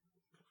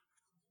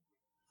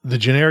 The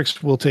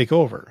generics will take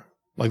over.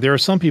 Like there are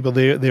some people,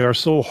 they are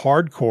so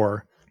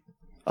hardcore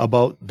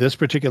about this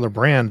particular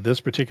brand, this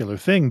particular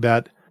thing,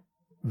 that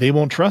they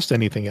won't trust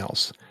anything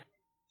else.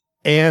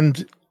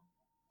 And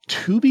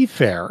to be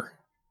fair,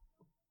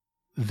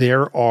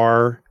 there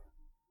are,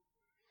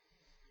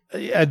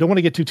 I don't want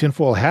to get too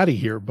tinfoil hatty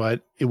here,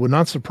 but it would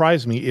not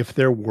surprise me if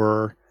there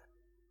were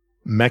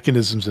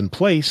mechanisms in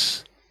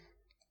place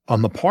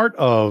on the part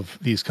of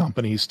these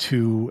companies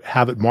to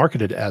have it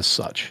marketed as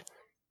such.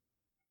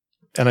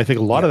 And I think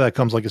a lot of that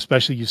comes, like,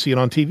 especially you see it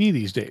on TV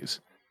these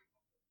days.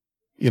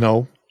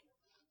 It's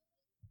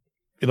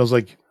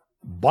like,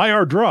 buy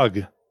our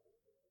drug.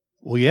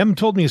 Well, you haven't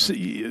told me, so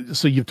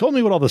you've told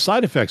me what all the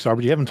side effects are,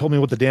 but you haven't told me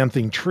what the damn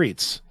thing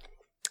treats.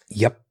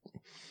 Yep.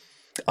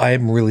 I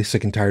am really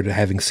sick and tired of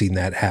having seen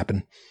that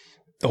happen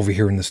over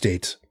here in the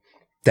States.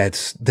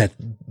 That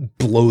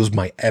blows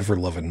my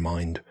ever-loving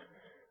mind.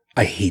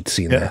 I hate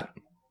seeing that.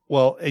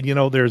 Well, and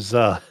there's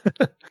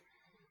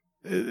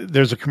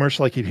there's a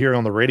commercial I keep hearing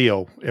on the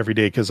radio every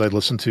day because I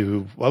listen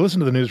to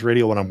the news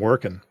radio when I'm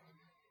working.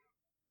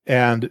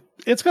 And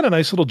it's got a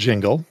nice little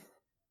jingle.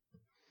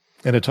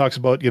 And it talks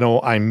about,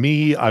 I'm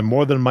me, I'm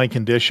more than my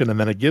condition, and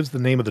then it gives the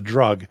name of the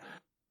drug.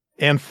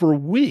 And for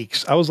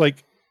weeks, I was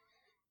like,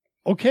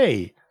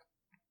 okay,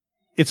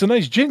 it's a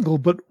nice jingle,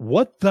 but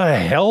what the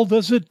hell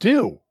does it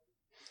do?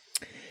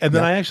 And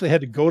then I actually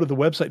had to go to the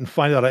website and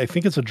find out, I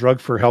think it's a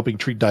drug for helping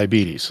treat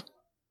diabetes.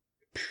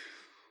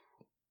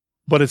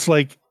 But it's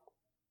like,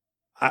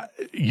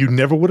 you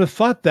never would have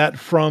thought that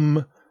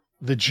from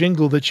the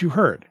jingle that you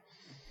heard.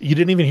 You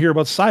didn't even hear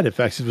about side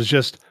effects. It was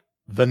just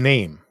the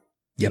name.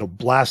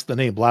 Blast the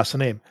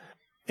name.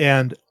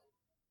 And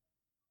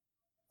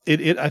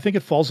I think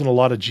it falls on a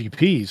lot of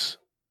GPs,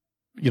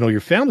 your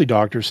family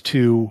doctors,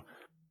 to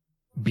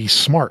be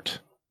smart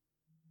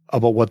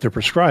about what they're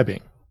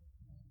prescribing.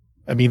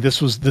 I mean,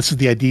 this is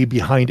the idea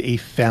behind a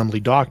family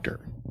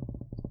doctor.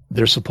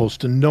 They're supposed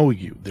to know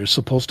you. They're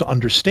supposed to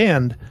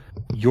understand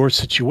your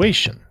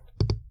situation.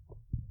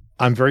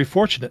 I'm very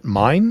fortunate.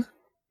 Mine,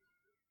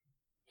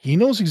 He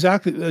knows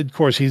exactly, of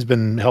course, he's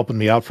been helping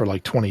me out for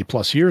like 20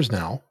 plus years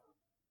now.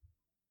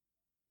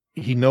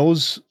 He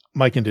knows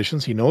my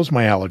conditions. He knows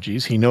my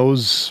allergies. He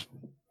knows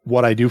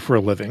what I do for a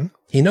living.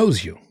 He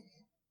knows you.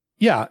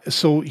 Yeah.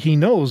 So he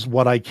knows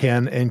what I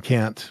can and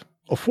can't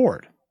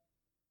afford,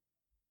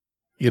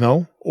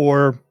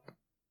 or,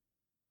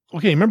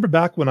 okay. Remember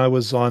back when I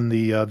was on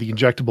the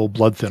injectable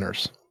blood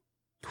thinners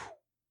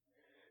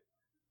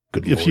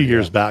a few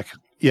years back.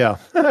 Yeah.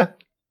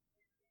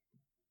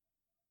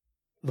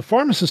 The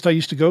pharmacist I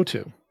used to go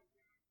to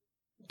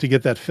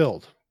get that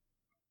filled.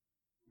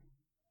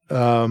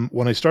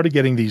 When I started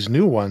getting these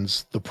new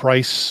ones, the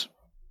price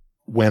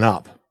went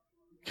up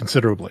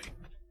considerably.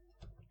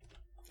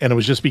 And it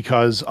was just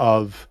because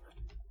I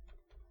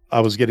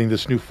was getting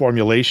this new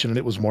formulation and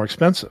it was more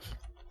expensive.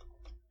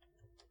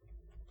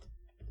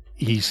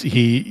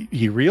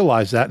 He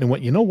realized that and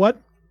went, you know what?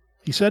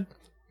 He said,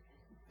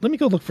 let me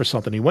go look for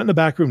something. He went in the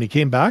back room and he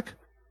came back.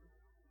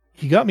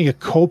 He got me a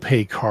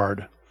copay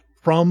card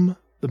from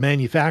the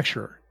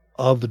manufacturer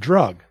of the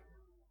drug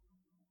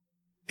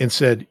and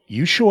said,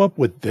 you show up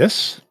with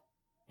this,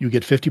 you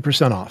get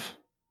 50% off.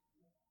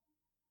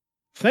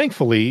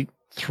 Thankfully,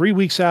 3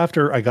 weeks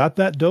after I got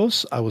that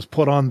dose, I was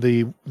put on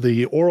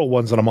the oral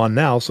ones that I'm on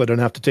now, so I don't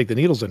have to take the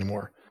needles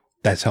anymore.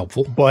 That's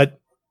helpful. But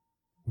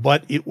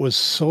it was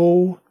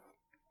so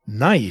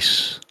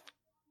nice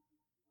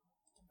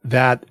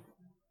that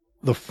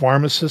the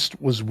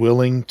pharmacist was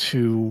willing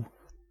to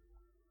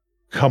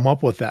come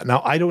up with that.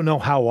 Now, I don't know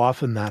how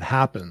often that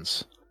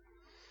happens.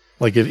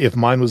 Like if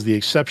mine was the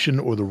exception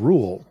or the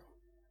rule,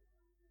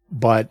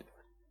 but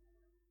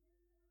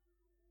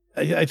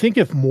I think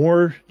if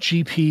more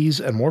GPs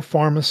and more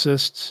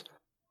pharmacists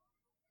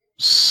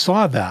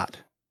saw that,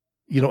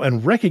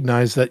 and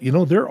recognized that,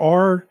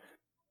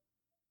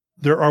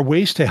 there are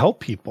ways to help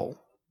people,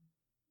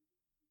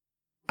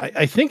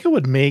 I think it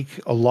would make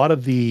a lot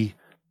of the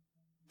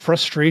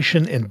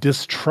frustration and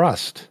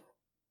distrust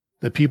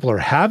that people are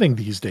having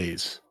these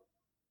days.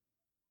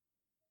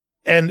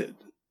 And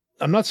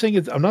I'm not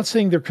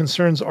saying their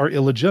concerns are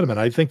illegitimate.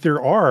 I think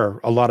there are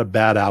a lot of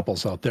bad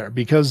apples out there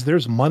because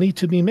there's money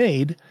to be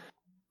made.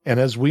 And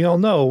as we all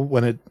know,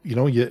 when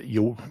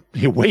you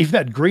wave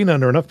that green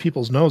under enough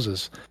people's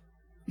noses,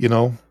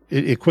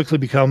 it quickly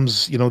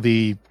becomes,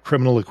 the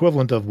criminal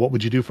equivalent of what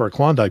would you do for a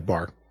Klondike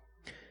bar?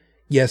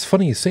 Yeah, it's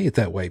funny you say it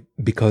that way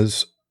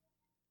because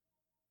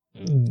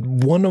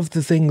one of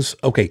the things,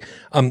 okay,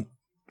 I'm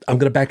going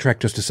to backtrack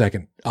just a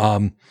second.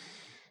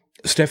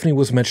 Stephanie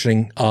was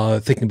mentioning,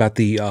 thinking about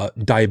the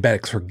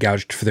diabetics who are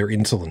gouged for their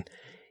insulin.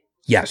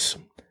 Yes,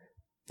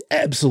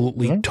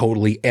 absolutely,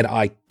 totally. And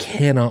I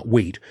cannot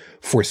wait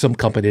for some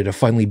company to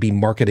finally be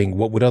marketing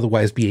what would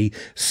otherwise be a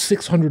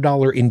 $600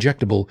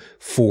 injectable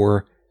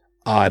for,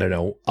 I don't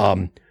know,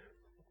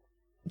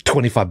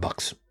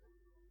 $25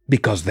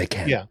 because they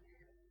can. Yeah.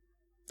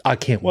 I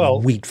can't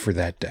wait for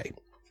that day.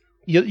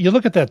 You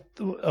look at that,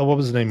 what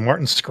was his name?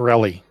 Martin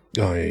Scarelli.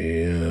 Oh,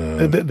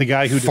 yeah. The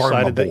guy who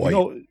decided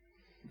that,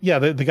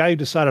 the guy who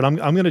decided I'm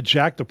going to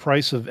jack the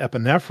price of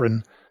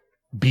epinephrine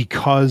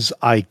because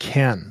I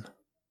can.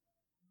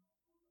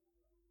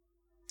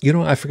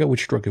 I forgot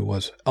which drug it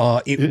was.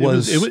 It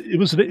was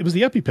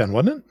the EpiPen,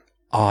 wasn't it?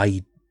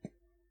 I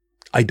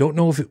don't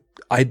know if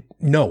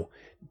no,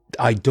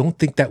 I don't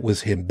think that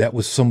was him. That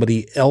was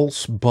somebody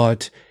else,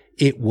 but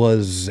it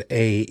was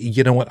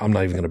you know what? I'm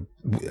not even going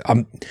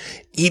to,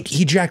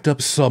 he jacked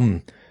up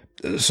some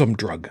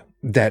drug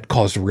that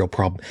caused a real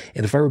problem.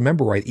 And if I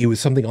remember right, it was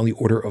something on the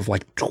order of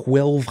like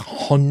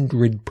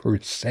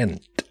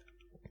 1,200%.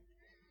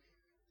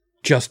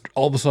 Just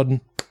all of a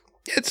sudden,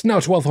 it's now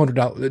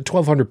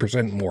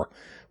 $1,200% more.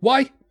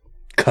 Why?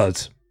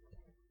 'Cause.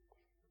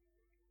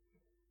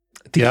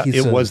 Yeah,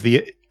 it was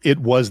the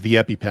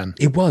EpiPen.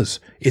 It was.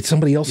 It's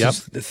somebody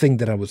else's thing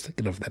that I was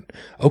thinking of then.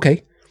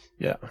 Okay.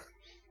 Yeah.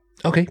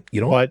 Okay.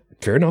 What?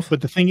 Fair enough.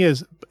 But the thing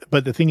is,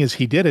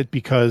 he did it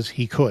because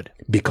he could.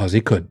 Because he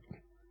could.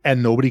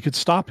 And nobody could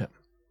stop him.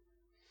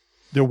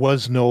 There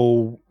was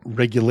no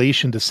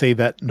regulation to say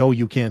that, no,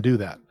 you can't do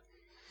that.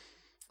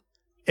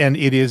 And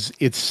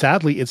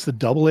sadly, it's the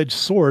double-edged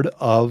sword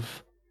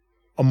of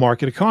a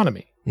market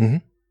economy. Mm-hmm.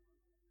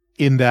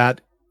 In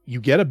that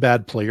you get a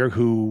bad player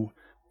who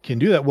can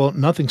do that. Well,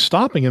 nothing's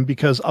stopping him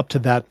because up to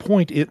that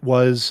point, it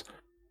was,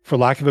 for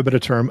lack of a better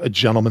term, a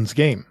gentleman's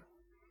game.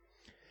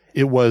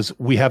 It was,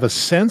 we have a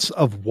sense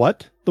of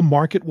what the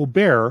market will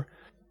bear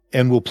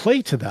and we'll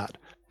play to that.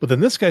 But then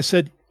this guy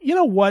said, you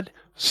know what?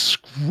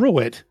 Screw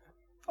it.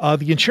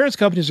 The insurance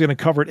companies are going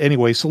to cover it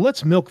anyway, so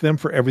let's milk them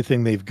for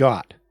everything they've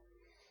got.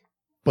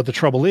 But the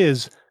trouble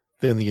is,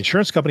 then the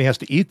insurance company has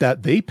to eat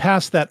that. They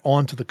pass that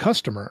on to the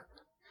customer,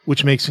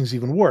 which makes things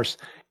even worse.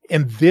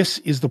 And this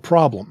is the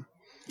problem,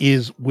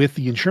 is with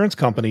the insurance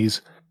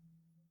companies,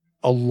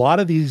 a lot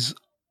of these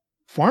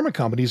pharma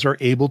companies are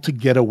able to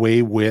get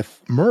away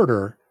with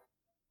murder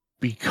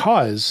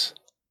because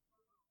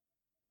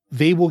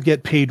they will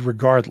get paid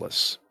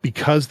regardless,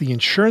 because the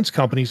insurance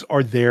companies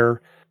are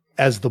there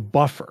as the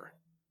buffer.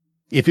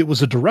 If it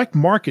was a direct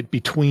market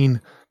between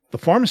the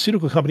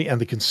pharmaceutical company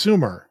and the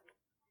consumer,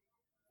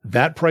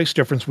 that price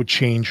difference would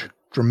change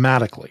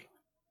dramatically.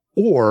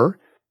 Or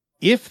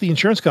if the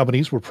insurance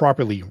companies were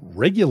properly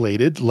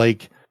regulated,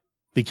 like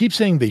they keep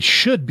saying they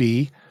should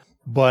be,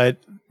 but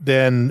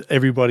then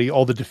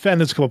all the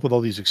defendants come up with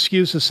all these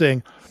excuses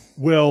saying,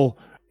 well,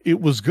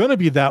 it was going to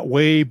be that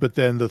way, but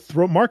then the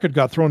market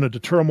got thrown into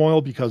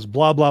turmoil because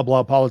blah, blah,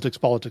 blah, politics.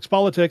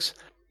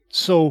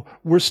 So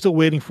we're still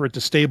waiting for it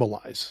to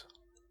stabilize.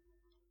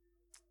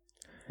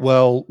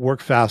 Well,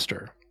 work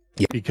faster,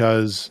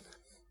 because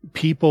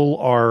people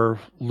are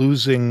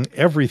losing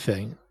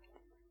everything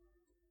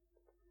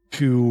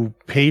to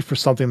pay for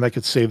something that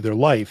could save their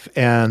life.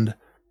 And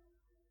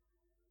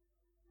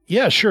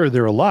yeah, sure,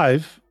 they're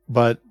alive,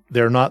 but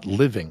they're not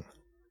living.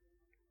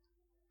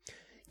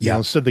 Yeah.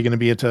 Instead, they're going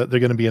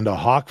to be into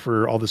hock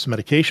for all this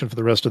medication for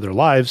the rest of their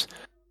lives,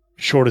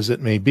 short as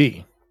it may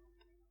be.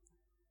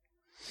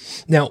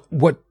 Now,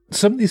 what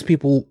some of these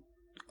people,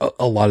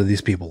 a lot of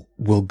these people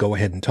will go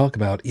ahead and talk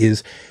about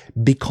is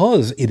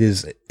because it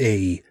is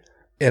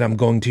and I'm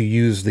going to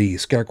use the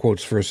scare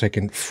quotes for a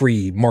second,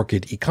 free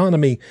market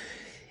economy.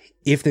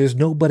 If there's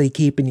nobody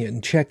keeping you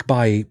in check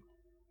by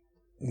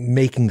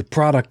making the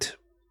product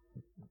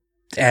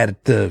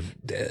at the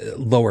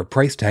lower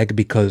price tag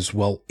because,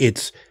 well,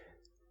 it's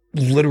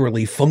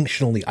literally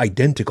functionally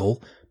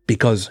identical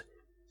because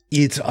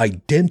it's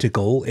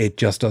identical. It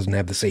just doesn't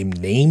have the same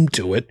name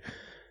to it.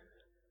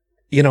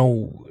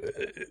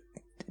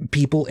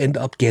 People end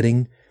up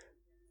getting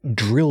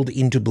drilled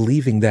into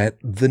believing that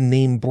the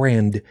name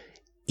brand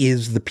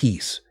is the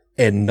piece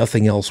and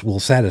nothing else will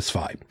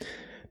satisfy.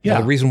 Yeah.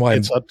 Now, the reason why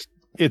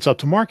it's up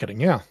to marketing.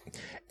 Yeah.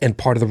 And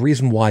part of the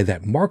reason why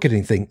that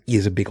marketing thing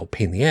is a big old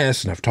pain in the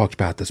ass, and I've talked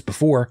about this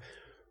before,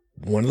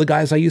 one of the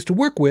guys I used to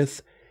work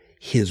with,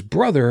 his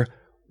brother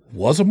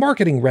was a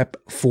marketing rep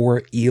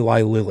for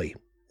Eli Lilly.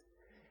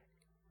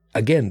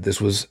 Again,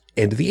 this was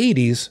end of the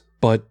 80s,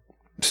 but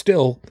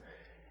still.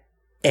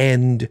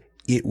 And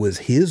it was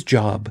his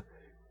job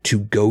to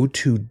go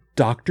to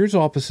doctors'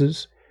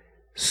 offices,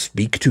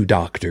 speak to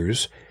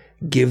doctors,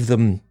 give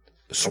them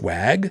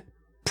swag,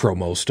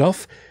 promo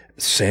stuff,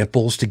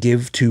 samples to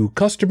give to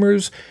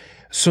customers,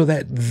 so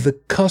that the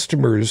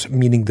customers,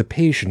 meaning the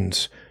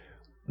patients,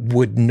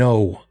 would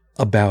know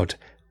about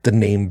the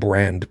name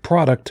brand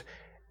product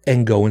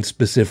and go and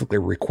specifically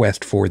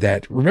request for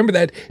that. Remember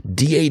that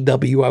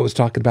DAW I was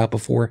talking about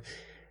before?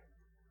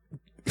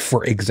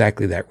 For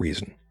exactly that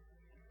reason.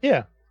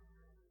 Yeah.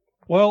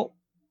 Well,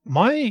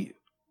 my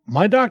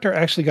doctor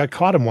actually got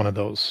caught in one of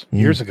those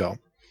years ago.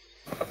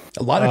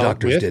 A lot of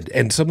doctors did,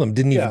 and some of them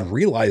didn't even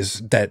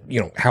realize that,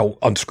 how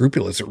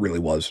unscrupulous it really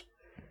was.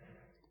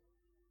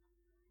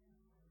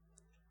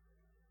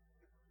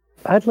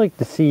 I'd like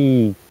to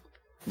see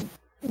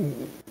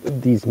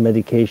these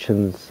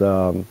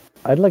medications.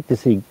 I'd like to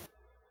see,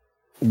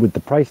 with the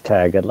price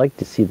tag, I'd like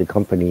to see the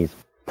company's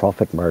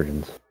profit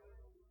margins.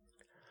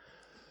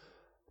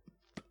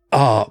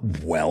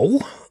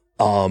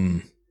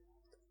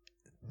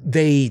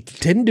 They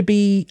tend to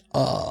be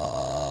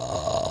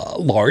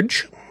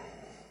large.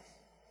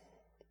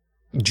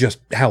 Just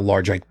how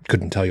large I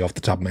couldn't tell you off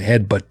the top of my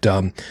head, but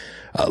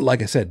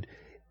like I said,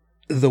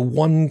 the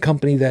one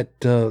company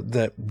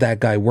that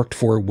guy worked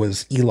for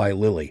was Eli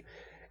Lilly,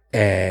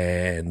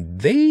 and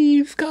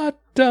they've got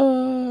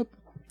a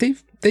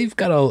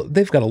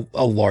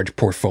large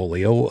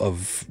portfolio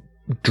of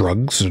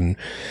drugs and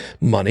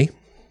money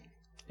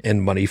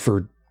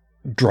for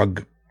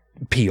drug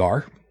PR.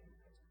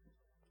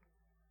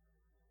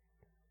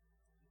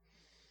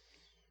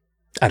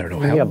 I don't know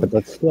how. Yeah, but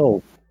that's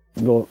still,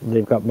 well,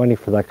 they've got money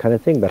for that kind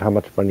of thing, but how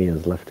much money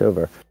is left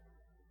over?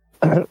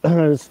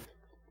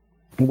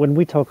 When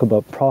we talk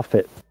about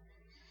profit,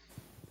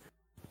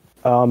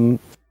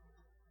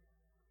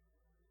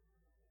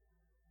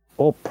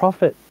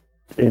 profit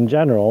in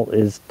general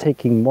is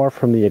taking more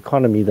from the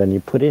economy than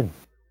you put in.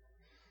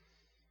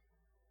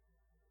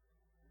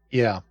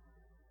 Yeah.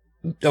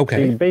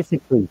 Okay. So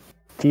basically,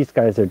 these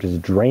guys are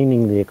just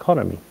draining the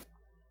economy.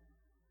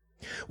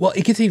 Well,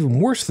 it gets even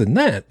worse than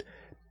that,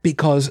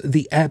 because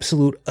the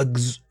absolute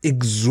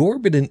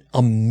exorbitant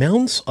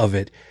amounts of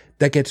it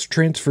that gets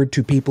transferred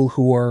to people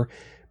who are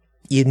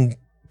in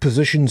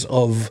positions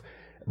of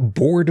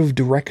board of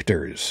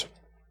directors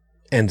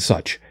and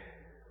such,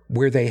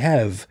 where they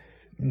have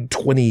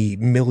 $20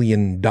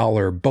 million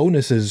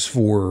bonuses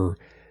for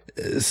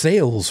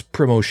sales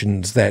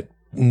promotions that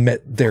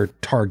met their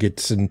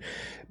targets, and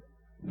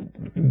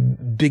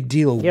big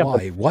deal. Yeah,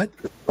 why? What?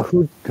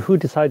 Who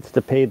decides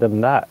to pay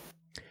them that?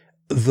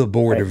 The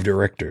board of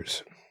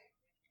directors.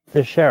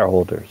 The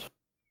shareholders.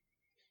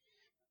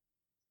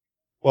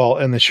 Well,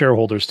 and the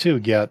shareholders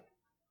too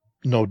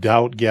no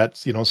doubt get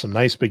some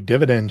nice big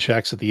dividend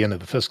checks at the end of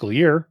the fiscal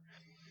year.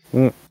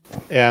 And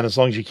as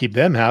long as you keep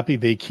them happy,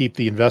 they keep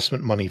the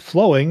investment money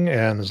flowing.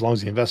 And as long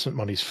as the investment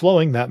money's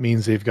flowing, that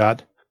means they've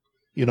got,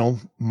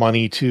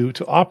 money to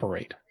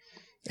operate.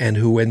 And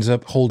who ends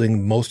up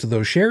holding most of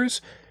those shares?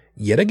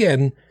 Yet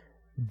again,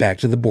 back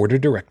to the board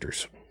of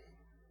directors.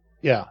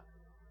 Yeah.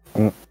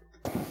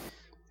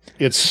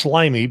 It's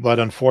slimy, but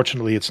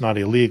unfortunately it's not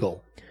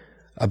illegal.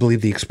 I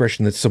believe the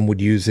expression that some would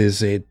use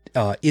is it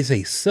is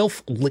a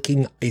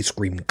self-licking ice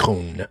cream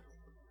cone.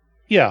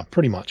 Yeah,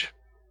 pretty much.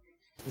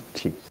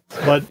 Jeez.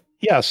 But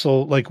yeah,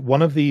 so like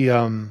one of the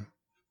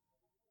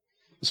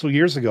so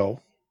years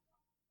ago,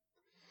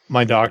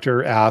 my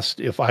doctor asked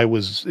if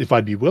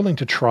I'd be willing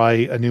to try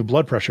a new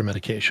blood pressure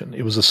medication.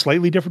 It was a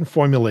slightly different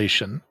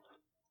formulation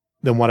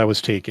than what I was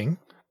taking.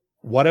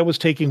 What I was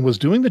taking was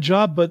doing the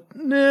job, but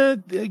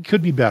it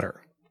could be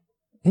better.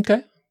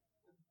 Okay.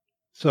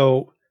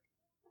 So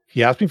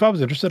he asked me if I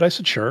was interested. I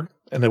said sure,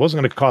 and it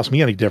wasn't going to cost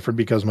me any different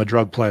because my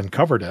drug plan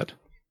covered it.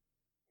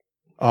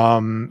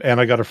 And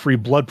I got a free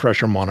blood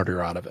pressure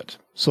monitor out of it.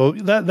 So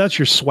that's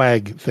your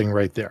swag thing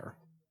right there.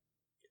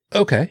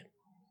 Okay.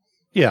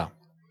 Yeah.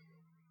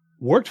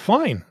 Worked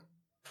fine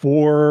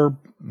for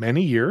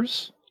many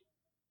years.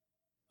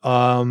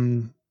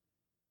 And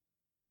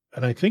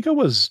I think it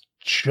was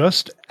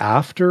just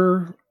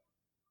after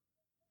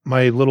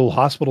my little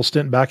hospital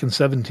stint back in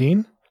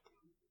 17.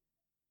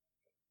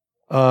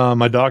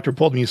 My doctor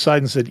pulled me aside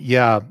and said,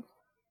 yeah,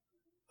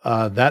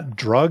 that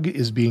drug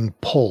is being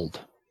pulled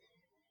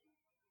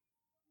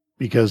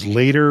because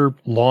later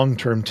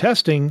long-term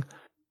testing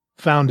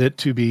found it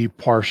to be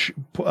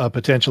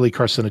potentially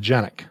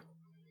carcinogenic.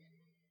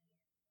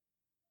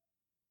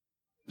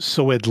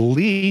 So at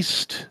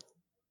least,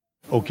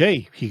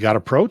 okay, he got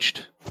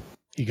approached.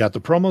 He got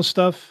the promo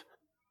stuff.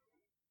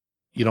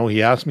 You know,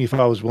 he asked me if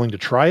I was willing to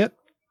try it.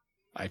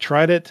 I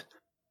tried it.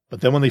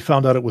 But then when they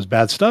found out it was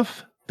bad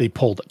stuff, they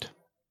pulled it.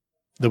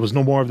 There was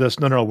no more of this.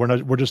 No,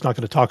 we're just not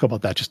going to talk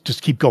about that.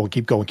 Just keep going.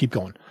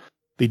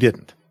 They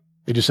didn't.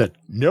 They just said,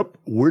 nope,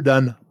 we're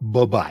done.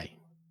 Bye-bye.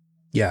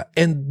 Yeah.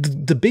 And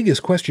the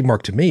biggest question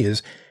mark to me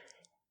is,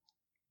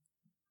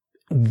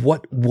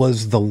 what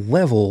was the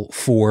level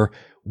for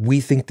we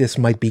think this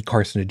might be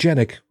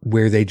carcinogenic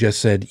where they just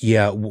said,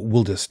 yeah,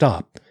 we'll just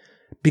stop?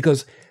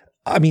 Because,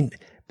 I mean,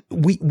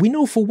 we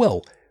know full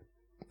well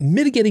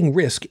mitigating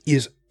risk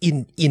is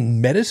in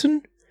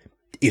medicine,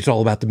 it's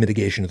all about the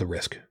mitigation of the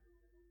risk.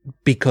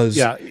 Because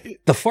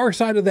the far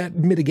side of that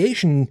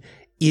mitigation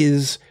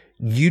is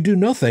you do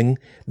nothing.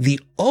 The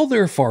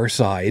other far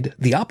side,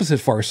 the opposite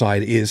far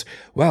side is,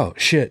 wow,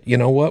 shit, you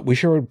know what? We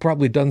sure have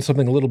probably done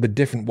something a little bit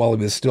different while it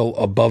was still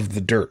above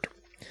the dirt.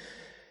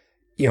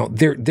 You know,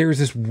 there's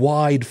this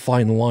wide,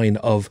 fine line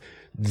of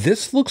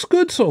this looks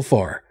good so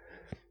far.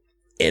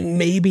 And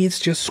maybe it's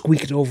just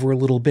squeaked over a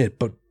little bit,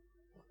 but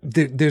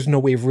there's no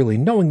way of really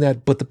knowing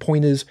that. But the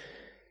point is,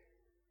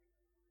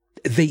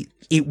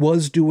 it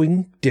was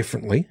doing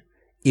differently.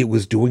 It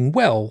was doing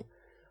well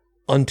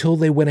until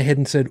they went ahead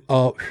and said,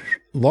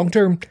 long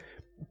term,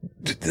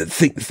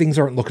 things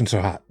aren't looking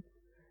so hot.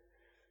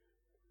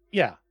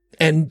 Yeah.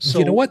 And so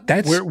you know what?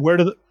 That's where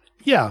do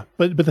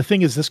but the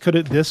thing is,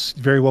 this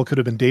very well could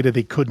have been data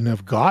they couldn't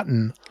have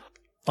gotten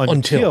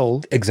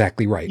until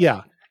exactly right.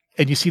 Yeah.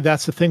 And you see,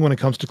 that's the thing when it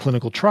comes to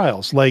clinical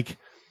trials. Like,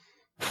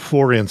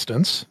 for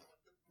instance,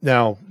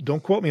 now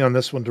don't quote me on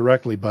this one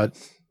directly, but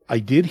I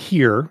did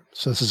hear,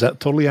 so this is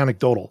totally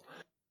anecdotal,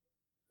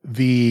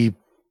 the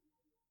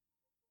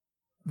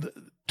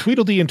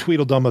Tweedledee and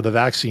Tweedledum of the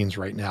vaccines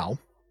right now,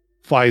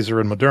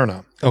 Pfizer and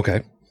Moderna.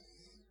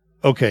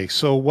 Okay,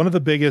 so one of the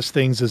biggest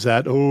things is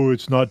that,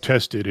 it's not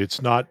tested.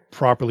 It's not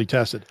properly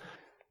tested.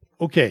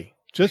 Okay,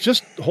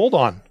 just hold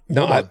on.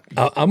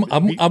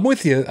 I'm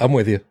with you. I'm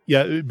with you.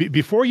 Yeah,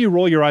 before you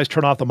roll your eyes,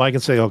 turn off the mic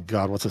and say, oh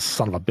God, what's this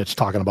son of a bitch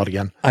talking about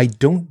again? I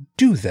don't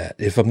do that.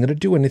 If I'm going to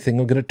do anything,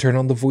 I'm going to turn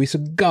on the voice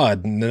of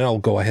God, and then I'll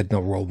go ahead and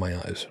I'll roll my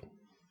eyes.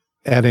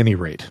 At any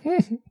rate,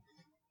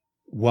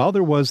 while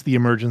there was the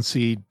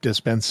emergency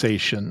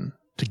dispensation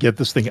to get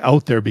this thing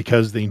out there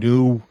because they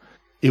knew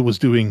it was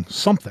doing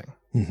something,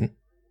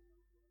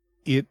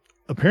 it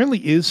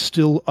apparently is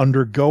still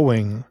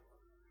undergoing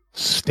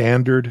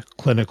standard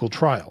clinical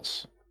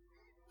trials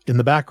in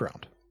the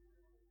background.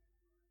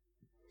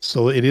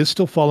 So it is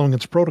still following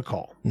its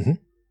protocol.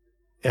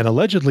 And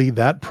allegedly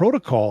that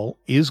protocol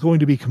is going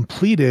to be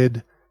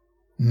completed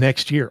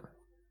next year.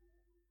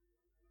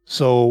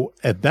 So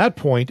at that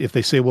point, if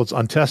they say, well, it's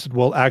untested,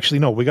 well, actually,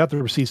 no, we got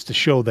the receipts to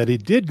show that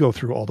it did go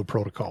through all the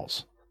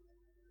protocols.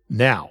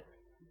 Now,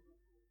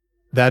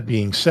 that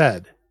being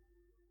said,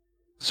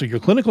 so your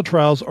clinical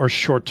trials are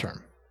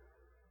short-term.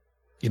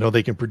 You know,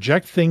 they can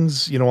project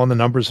things, you know, on the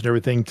numbers and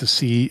everything to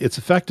see its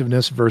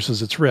effectiveness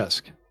versus its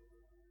risk.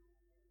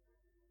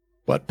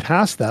 But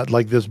past that,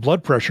 like this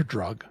blood pressure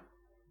drug,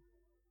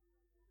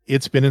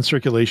 it had been in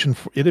circulation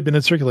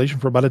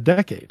for about a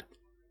decade.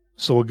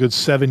 So a good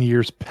 7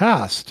 years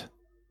past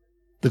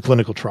the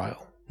clinical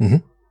trial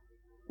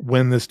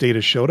when this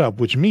data showed up,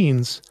 which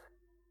means,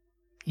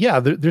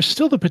 there's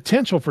still the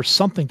potential for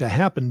something to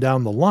happen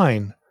down the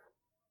line.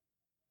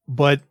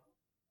 But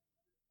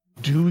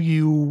do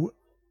you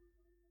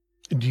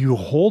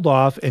hold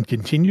off and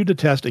continue to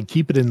test and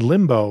keep it in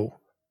limbo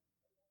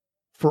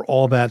for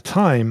all that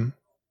time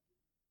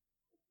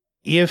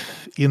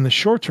if in the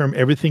short term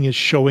everything is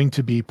showing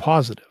to be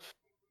positive?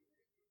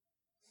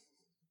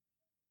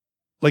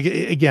 Like,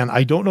 again,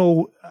 I don't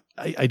know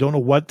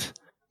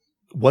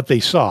what they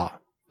saw.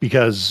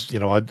 because,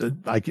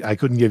 I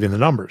couldn't give you the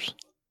numbers.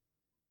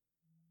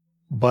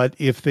 But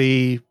if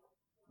they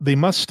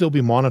must still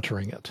be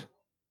monitoring it.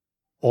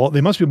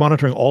 They must be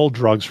monitoring all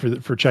drugs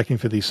for checking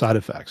for these side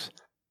effects.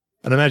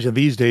 And imagine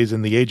these days,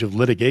 in the age of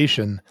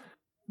litigation,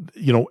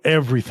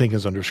 everything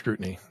is under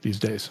scrutiny these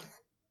days.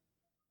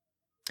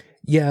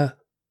 Yeah.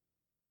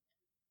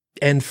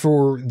 And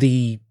for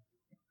the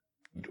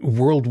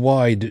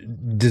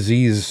worldwide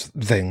disease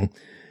thing,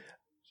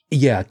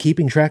 yeah,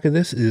 keeping track of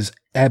this is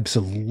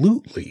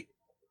absolutely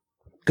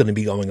going to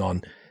be going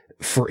on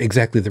for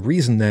exactly the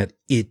reason that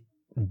it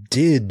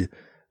did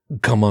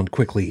come on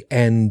quickly,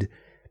 and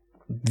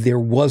there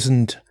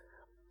wasn't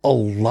a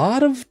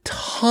lot of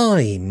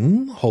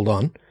time,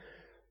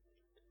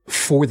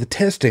 for the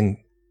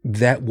testing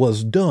that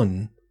was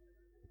done,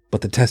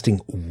 but the testing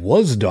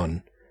was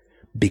done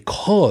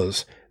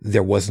because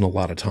there wasn't a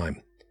lot of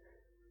time.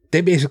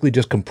 They basically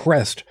just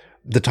compressed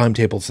the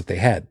timetables that they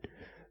had.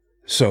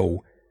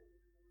 So,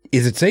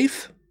 is it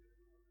safe?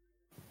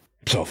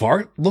 So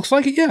far, looks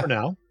like it, yeah. For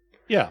now,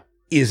 yeah.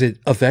 Is it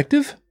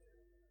effective?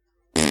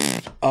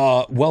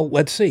 Well,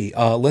 let's see.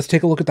 Let's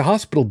take a look at the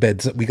hospital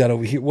beds that we got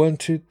over here. 1,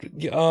 2,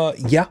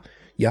 yeah.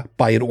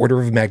 By an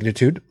order of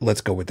magnitude. Let's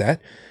go with that.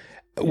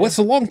 Yeah. What's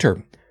the long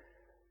term?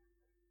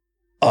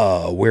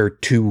 We're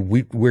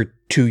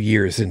 2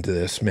 years into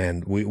this,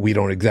 man. We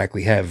don't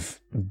exactly have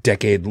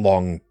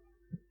decade-long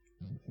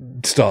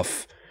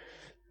stuff.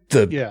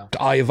 The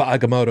Eye of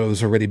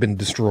Agamotto's already been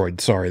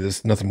destroyed. Sorry,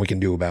 there's nothing we can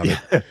do about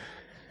it.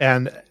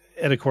 And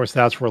of course,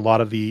 that's where a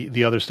lot of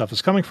the other stuff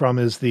is coming from,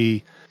 is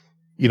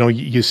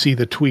you see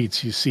the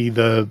tweets, you see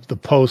the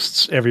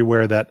posts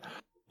everywhere that,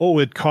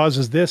 it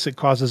causes this, it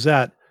causes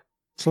that.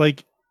 It's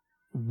like,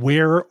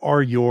 where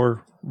are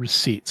your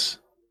receipts?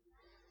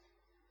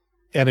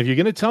 And if you're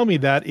going to tell me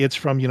that it's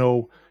from,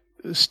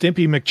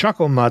 Stimpy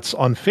McChucklenuts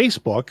on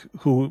Facebook,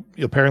 who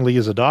apparently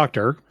is a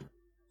doctor,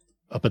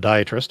 a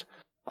podiatrist,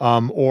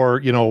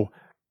 or,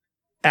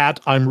 at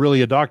I'm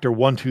really a doctor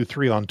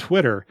 123 on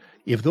Twitter,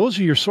 if those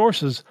are your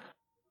sources,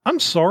 I'm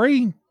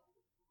sorry,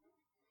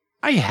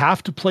 I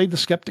have to play the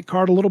skeptic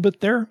card a little bit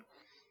there,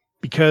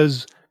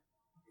 because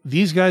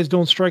these guys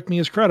don't strike me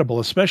as credible,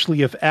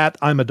 especially if at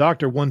I'm a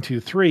doctor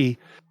 123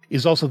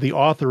 is also the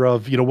author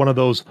of, one of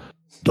those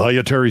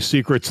dietary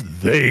secrets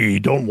they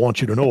don't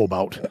want you to know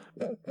about.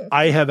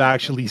 I have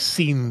actually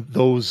seen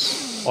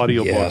those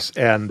audiobooks,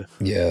 and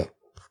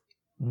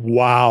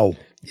wow.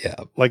 Yeah.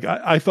 Like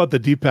I thought the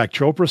Deepak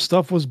Chopra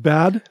stuff was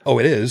bad. Oh,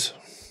 it is.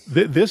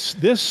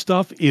 This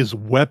stuff is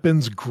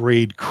weapons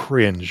grade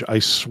cringe, I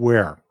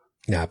swear.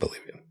 Yeah, I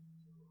believe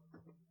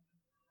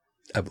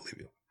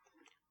you.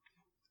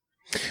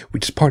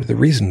 Which is part of the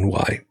reason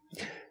why.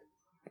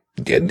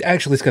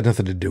 Actually, it's got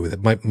nothing to do with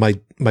it.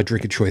 My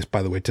drink of choice,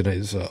 by the way, tonight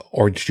is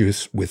orange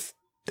juice with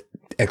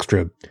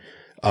extra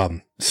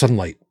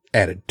sunlight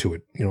added to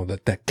it.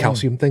 That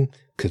calcium thing,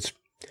 because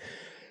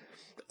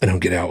I don't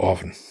get out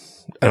often.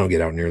 I don't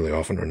get out nearly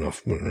often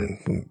enough.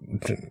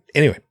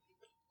 Anyway.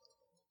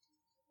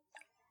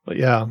 But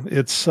yeah,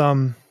 it's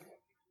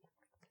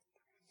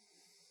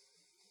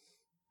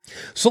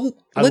So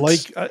I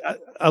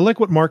like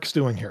what Mark's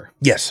doing here.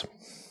 Yes.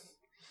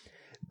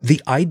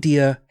 The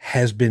idea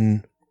has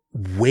been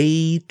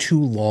way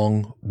too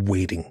long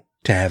waiting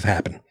to have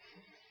happen.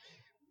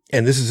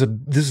 And this is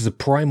a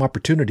prime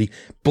opportunity.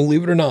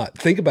 Believe it or not,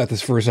 think about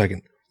this for a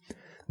second.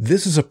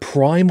 This is a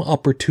prime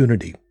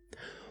opportunity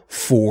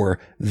for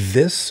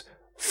this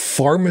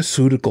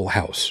pharmaceutical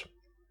house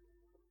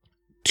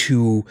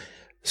to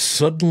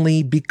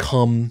suddenly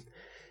become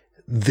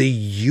the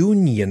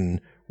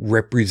union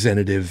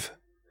representative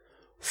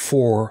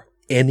for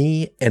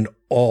any and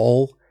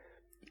all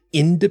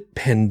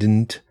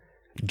independent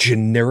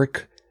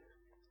generic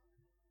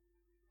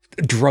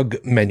drug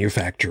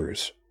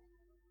manufacturers.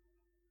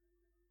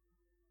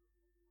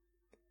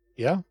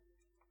 Yeah.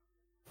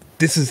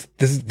 This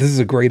is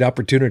a great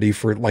opportunity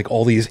for like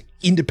all these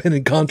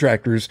independent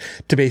contractors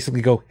to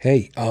basically go,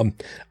 hey, I'm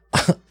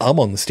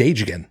on the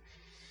stage again.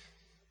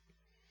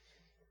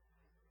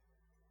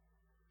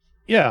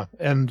 Yeah,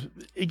 and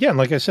again,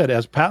 like I said,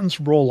 as patents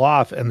roll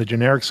off and the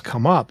generics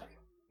come up,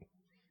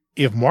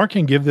 if Mark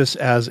can give this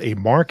as a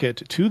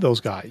market to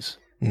those guys,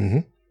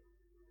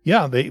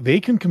 yeah, they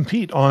can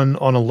compete on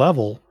a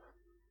level.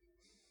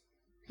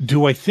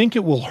 Do I think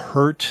it will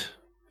hurt,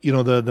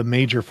 the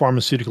major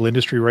pharmaceutical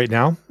industry right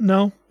now?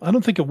 No, I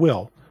don't think it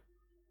will.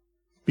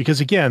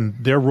 Because again,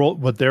 they're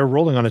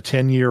rolling on a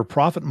 10-year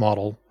profit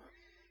model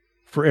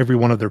for every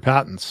one of their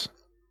patents.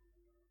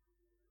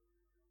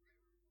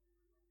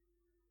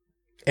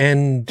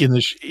 And in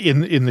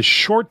the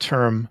short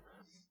term,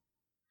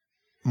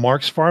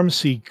 Mark's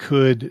Pharmacy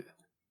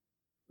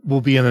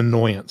will be an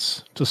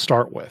annoyance to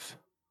start with.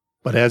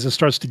 But as it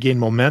starts to gain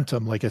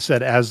momentum, like I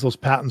said, as those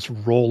patents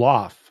roll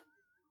off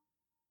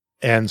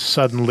and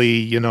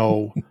suddenly,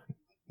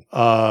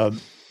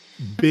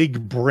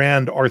 big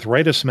brand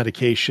arthritis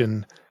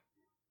medication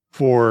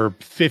for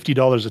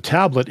 $50 a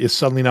tablet is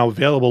suddenly now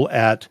available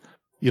at,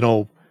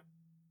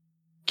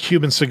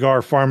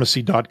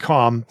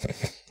 CubanCigarPharmacy.com.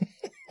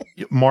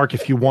 Mark,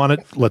 if you want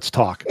it, let's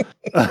talk.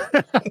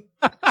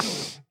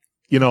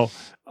 You know,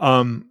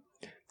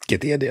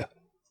 Get the idea.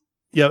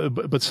 yeah,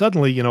 but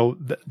suddenly, you know,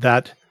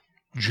 that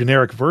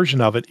generic version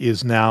of it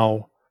is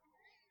now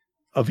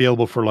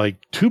available for like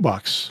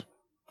 $2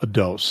 a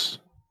dose.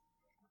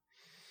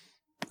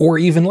 Or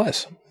even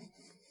less.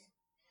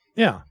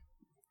 Yeah.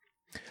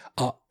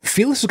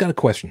 Felix has got a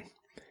question.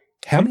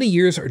 How many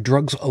years are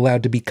drugs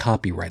allowed to be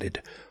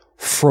copyrighted?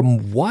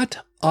 From what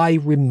I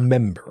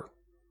remember,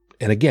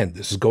 and again,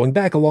 this is going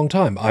back a long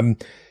time. I'm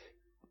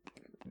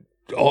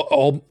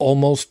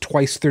almost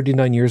twice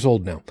 39 years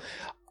old now.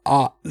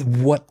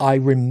 What I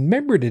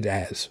remembered it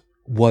as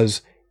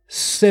was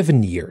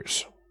 7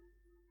 years.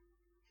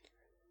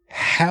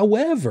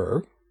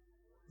 However,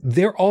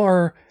 there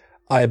are,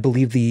 I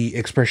believe the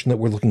expression that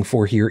we're looking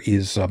for here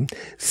is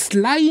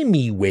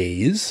slimy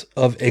ways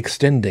of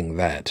extending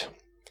that.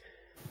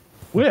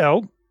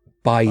 Well,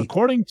 by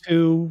according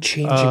to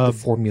changing the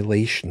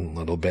formulation a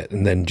little bit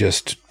and then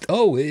just,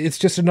 it's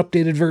just an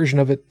updated version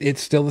of it.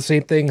 It's still the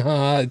same thing.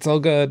 It's all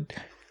good.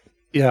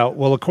 Yeah.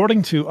 Well,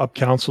 according to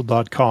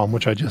upcouncil.com,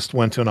 which I just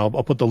went to, and I'll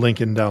put the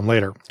link in down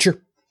later. Sure.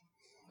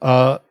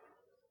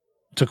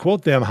 To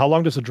quote them, how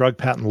long does a drug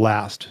patent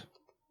last?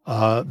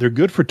 They're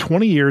good for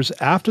 20 years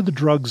after the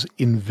drug's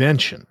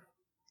invention.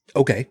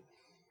 Okay.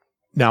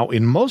 Now,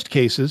 in most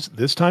cases,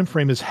 this time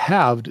frame is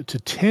halved to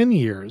 10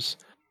 years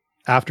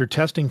after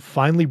testing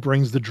finally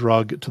brings the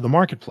drug to the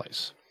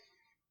marketplace.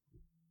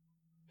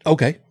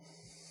 Okay.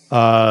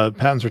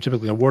 Patents are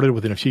typically awarded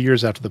within a few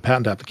years after the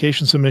patent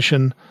application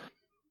submission.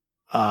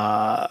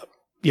 A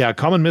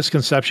common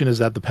misconception is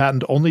that the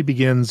patent only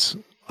begins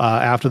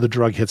after the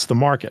drug hits the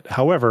market.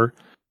 However,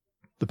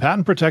 the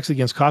patent protects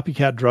against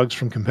copycat drugs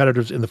from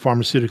competitors in the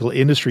pharmaceutical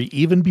industry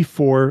even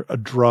before a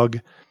drug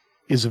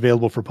is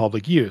available for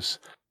public use.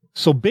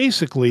 So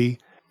basically,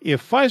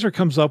 if Pfizer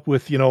comes up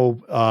with,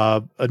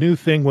 a new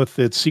thing with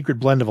its secret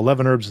blend of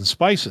 11 herbs and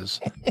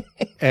spices,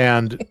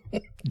 and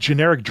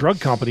generic drug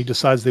company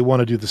decides they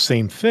want to do the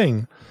same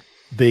thing,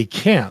 they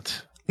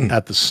can't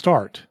at the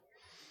start,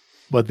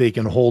 but they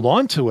can hold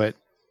on to it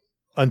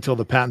until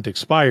the patent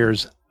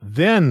expires,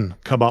 then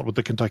come out with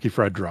the Kentucky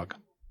Fried Drug,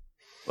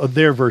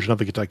 their version of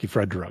the Kentucky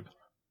Fried Drug.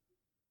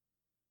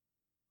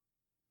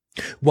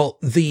 Well,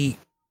 the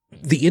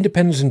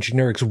independents and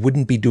generics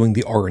wouldn't be doing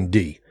the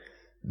R&D.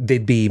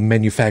 They'd be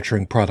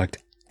manufacturing product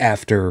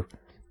after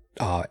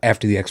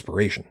the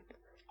expiration,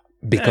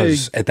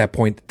 because at that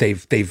point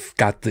they've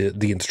got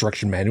the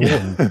instruction manual,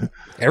 and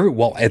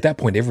at that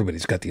point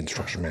everybody's got the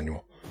instruction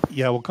manual.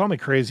 Yeah, well, call me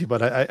crazy,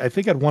 but I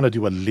think I'd want to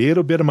do a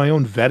little bit of my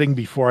own vetting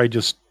before I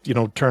just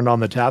turned on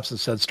the taps and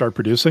said start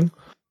producing.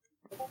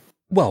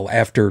 Well,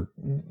 after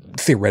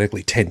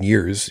theoretically 10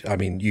 years, I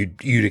mean,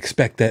 you'd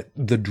expect that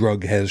the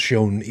drug has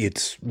shown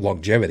its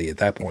longevity at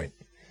that point.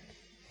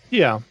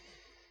 Yeah.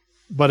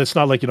 But it's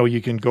not like,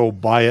 you can go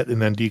buy it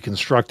and then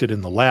deconstruct it in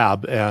the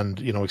lab and,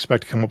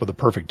 expect to come up with a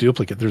perfect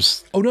duplicate.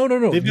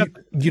 No.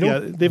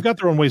 They've got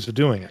their own ways of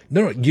doing it.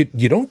 No,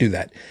 you don't do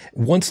that.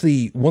 Once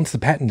the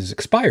patent is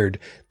expired,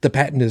 the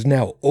patent is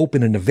now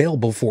open and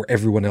available for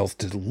everyone else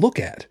to look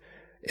at.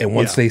 And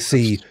once they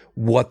see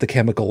what the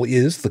chemical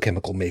is, the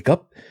chemical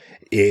makeup,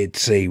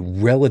 it's a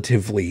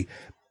relatively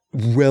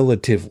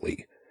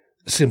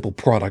simple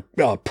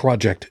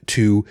project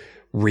to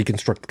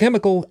reconstruct the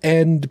chemical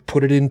and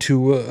put it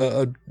into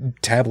a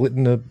tablet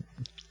in a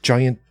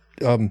giant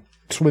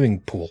swimming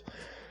pool.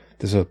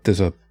 There's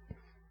a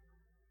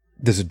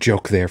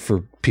joke there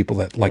for people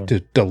that like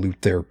to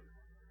dilute their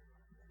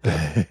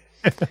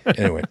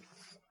anyway.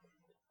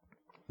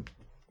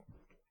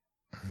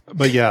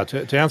 But yeah,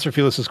 to answer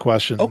Felix's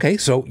question. Okay,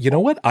 so you know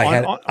what?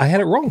 I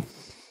had it wrong.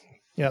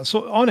 Yeah,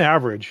 so on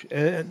average,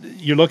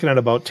 you're looking at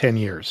about 10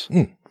 years.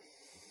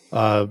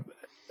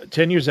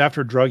 10 years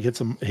after a drug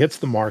hits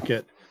the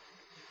market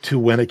to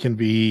when it can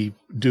be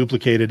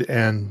duplicated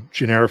and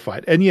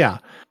generified. And yeah,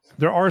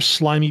 there are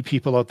slimy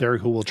people out there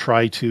who will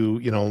try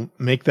to,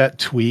 make that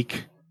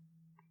tweak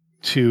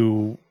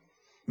to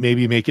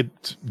maybe make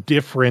it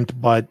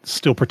different, but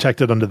still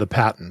protected under the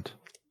patent.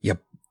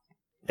 Yep.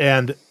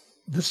 And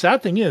the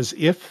sad thing is,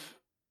 if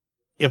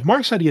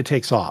Mark's idea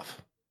takes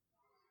off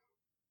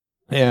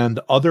and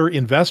other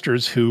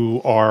investors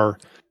who are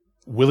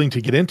willing to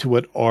get into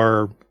it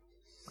are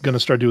going to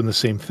start doing the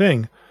same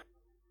thing,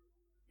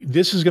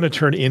 this is going to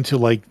turn into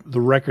like the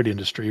record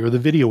industry or the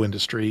video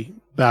industry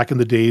back in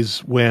the days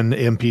when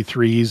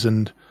MP3s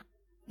and,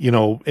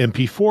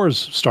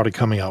 MP4s started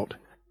coming out,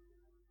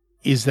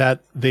 is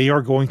that they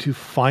are going to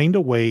find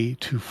a way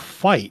to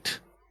fight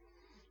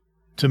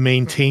to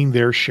maintain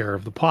their share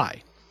of the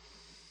pie.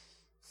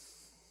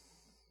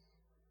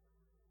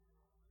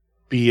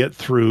 Be it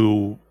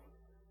through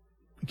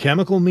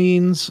chemical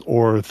means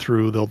or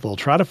through, they'll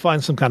try to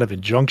find some kind of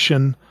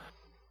injunction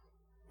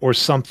or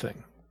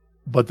something.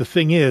 But the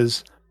thing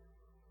is,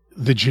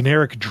 the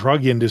generic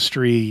drug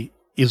industry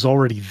is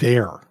already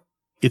there.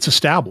 It's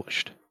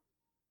established.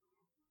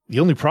 The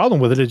only problem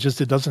with it is just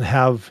it doesn't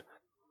have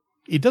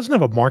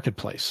a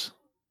marketplace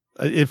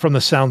from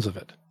the sounds of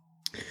it.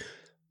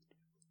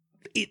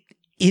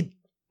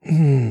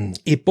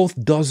 It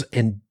both does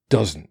and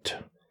doesn't.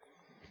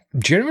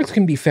 Generics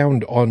can be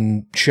found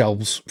on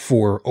shelves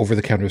for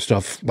over-the-counter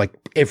stuff like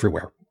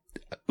everywhere.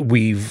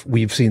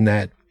 We've seen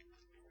that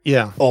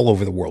all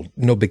over the world.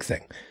 No big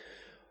thing.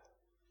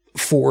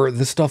 For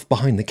the stuff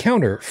behind the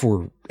counter,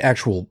 for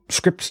actual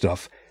script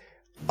stuff,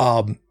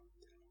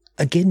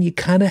 again, you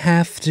kind of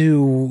have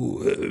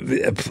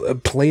to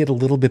play it a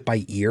little bit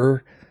by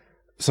ear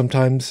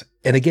sometimes.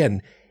 And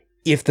again,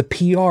 if the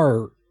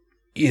PR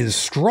is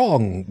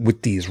strong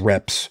with these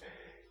reps,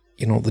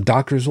 the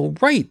doctors will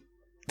write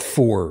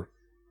for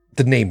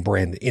the name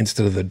brand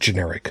instead of the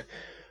generic.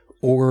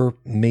 Or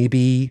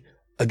maybe,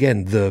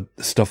 again, the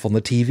stuff on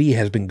the TV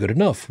has been good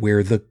enough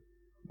where the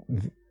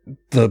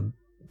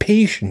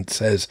patient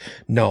says,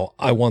 no,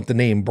 I want the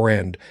name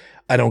brand.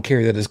 I don't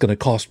care that it's going to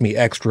cost me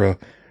extra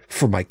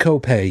for my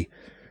copay.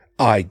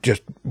 I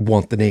just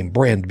want the name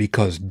brand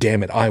because,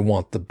 damn it, I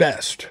want the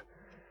best.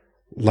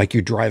 Like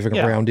you're driving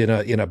around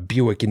in a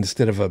Buick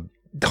instead of a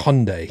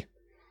Hyundai.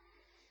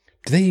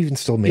 Do they even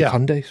still make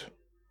Hyundais?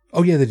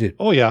 Oh, yeah, they did.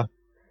 Oh, yeah.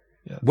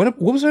 What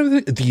was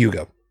that? The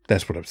Yugo.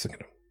 That's what I was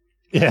thinking of.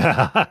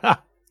 Yeah.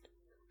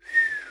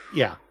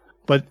 Yeah.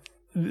 But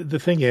the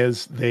thing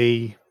is,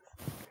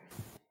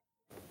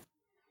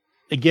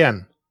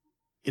 again,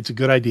 it's a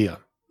good idea.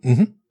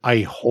 Mm-hmm.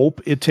 I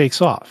hope it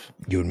takes off.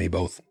 You and me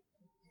both.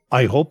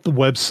 I hope the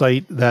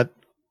website that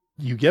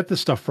you get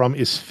this stuff from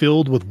is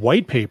filled with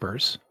white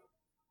papers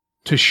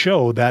to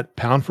show that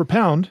pound for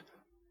pound,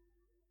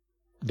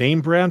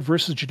 name brand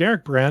versus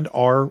generic brand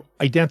are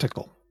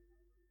identical.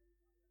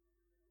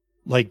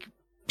 Like,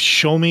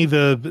 show me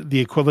the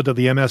equivalent of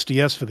the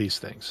MSDS for these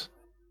things.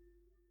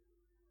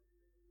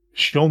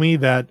 Show me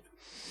that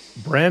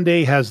brand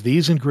A has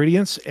these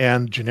ingredients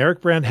and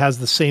generic brand has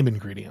the same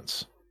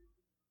ingredients.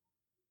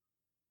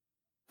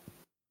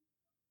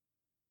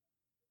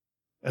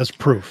 As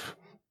proof.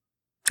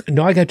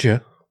 No, I got you.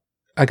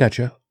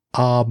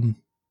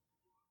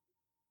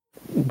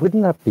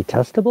 Wouldn't that be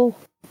testable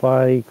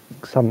by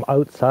some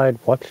outside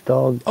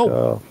watchdog?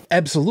 Oh,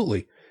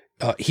 absolutely.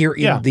 Here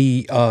in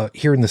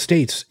the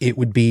States, it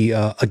would be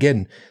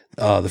again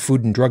the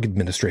Food and Drug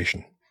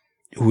Administration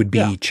who would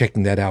be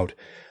checking that out.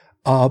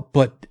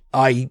 But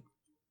I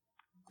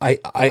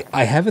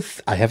have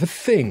a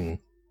thing.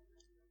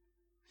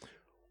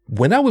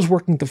 When I was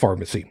working at the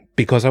pharmacy,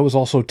 because I was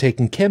also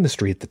taking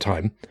chemistry at the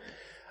time,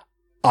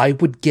 I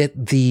would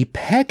get the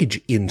package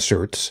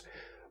inserts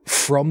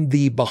from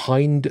the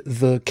behind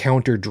the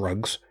counter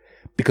drugs,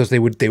 because they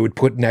would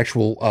put an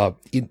actual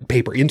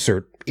paper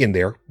insert in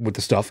there with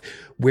the stuff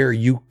where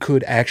you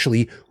could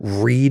actually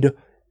read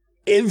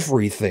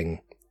everything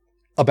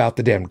about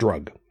the damn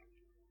drug.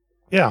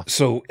 Yeah.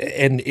 So,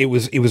 and it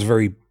was a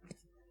very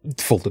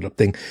folded up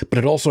thing, but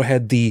it also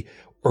had the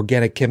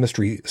organic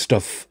chemistry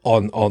stuff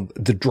on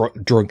the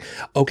drug.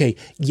 Okay.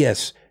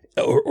 Yes.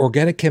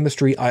 Organic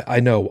chemistry. I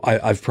know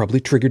I've probably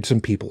triggered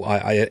some people.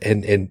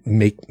 And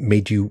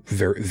made you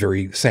very,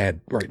 very sad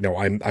right now.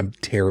 I'm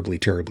terribly,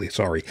 terribly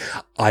sorry.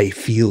 I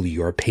feel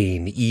your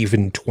pain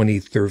even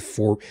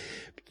 24,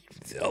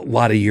 a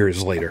lot of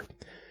years later.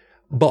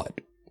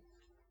 But,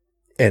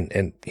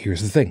 and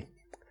here's the thing.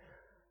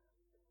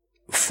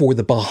 For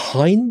the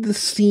behind the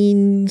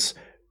scenes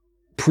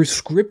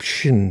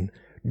prescription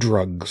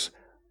drugs,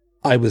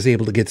 I was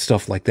able to get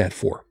stuff like that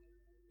for.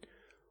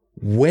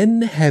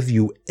 When have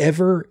you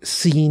ever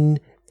seen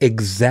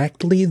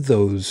exactly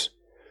those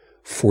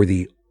for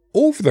the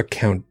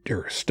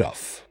over-the-counter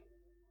stuff?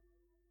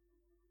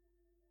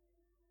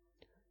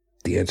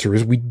 The answer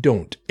is we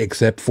don't,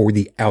 except for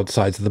the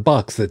outsides of the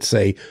box that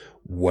say,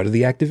 what are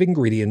the active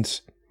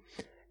ingredients?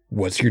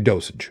 What's your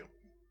dosage?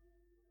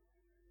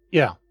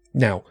 Yeah.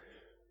 Now,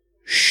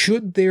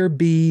 should there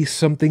be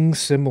something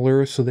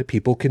similar so that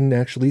people can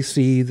actually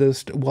see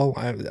this? Well,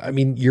 I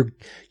mean, you're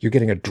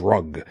getting a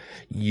drug.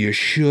 You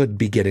should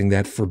be getting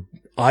that for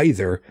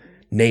either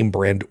name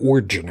brand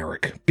or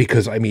generic,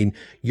 because, I mean,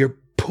 you're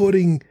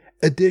putting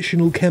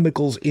additional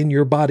chemicals in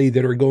your body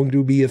that are going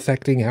to be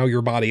affecting how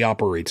your body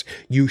operates.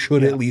 You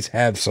should at least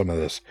have some of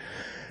this.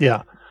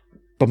 Yeah.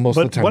 But most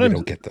of the time, we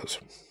don't get those.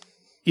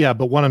 Yeah,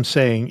 but what I'm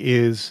saying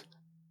is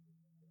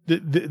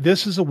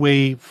this is a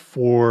way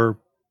for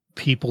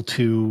people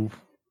to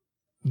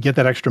get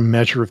that extra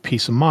measure of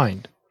peace of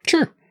mind.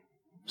 Sure.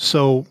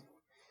 So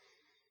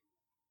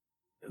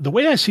the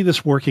way I see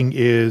this working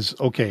is,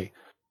 okay,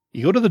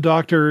 you go to the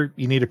doctor,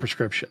 you need a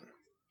prescription.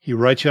 He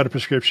writes you out a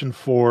prescription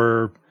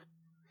for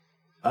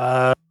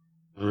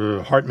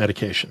heart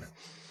medication.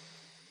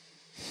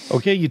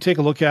 Okay, you take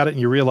a look at it and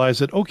you realize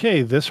that,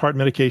 okay, this heart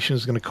medication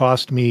is going to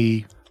cost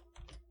me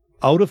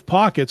out of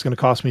pocket. It's going to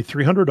cost me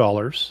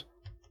 $300.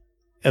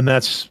 And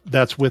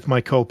that's with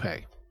my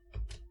copay,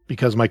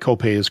 because my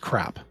copay is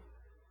crap.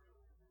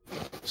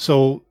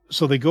 So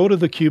they go to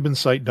the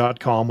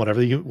cubansite.com,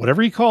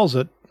 whatever he calls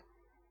it,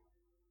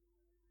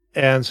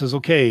 and says,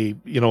 okay,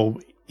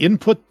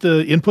 input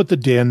the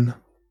DIN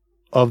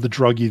of the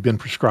drug you've been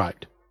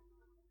prescribed,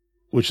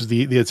 which is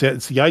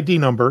it's the ID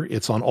number.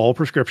 It's on all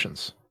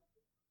prescriptions.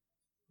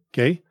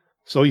 Okay.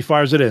 So he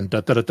fires it in. Da,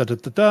 da, da, da, da,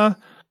 da, da.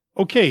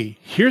 Okay,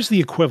 here's the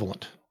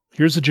equivalent.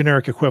 Here's the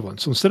generic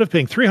equivalent. So instead of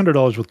paying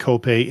 $300 with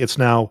copay, it's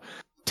now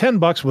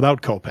 $10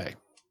 without copay.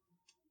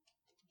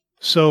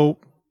 So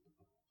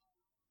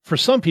for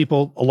some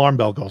people, alarm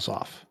bell goes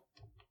off.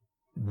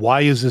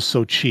 Why is this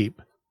so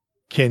cheap?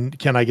 Can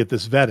I get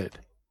this vetted?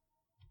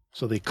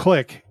 So they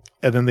click,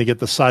 and then they get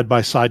the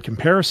side-by-side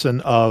comparison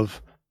of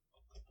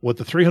what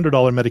the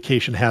 $300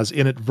 medication has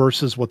in it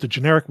versus what the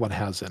generic one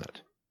has in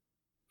it.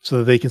 So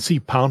that they can see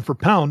pound for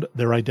pound,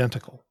 they're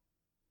identical.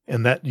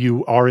 And that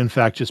you are, in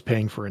fact, just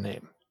paying for a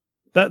name.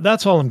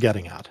 That's all I'm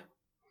getting at.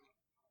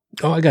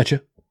 Oh, I got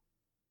you.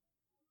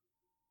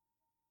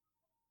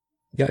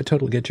 Yeah, I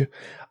totally get you.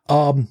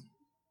 I'm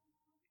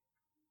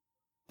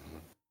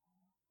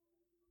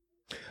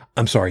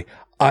sorry.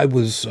 I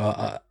was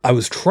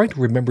trying to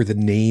remember the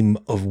name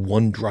of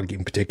one drug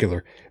in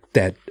particular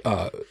that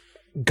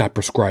got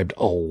prescribed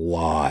a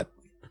lot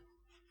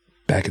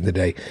back in the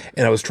day,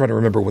 and I was trying to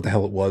remember what the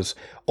hell it was.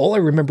 All I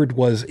remembered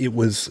was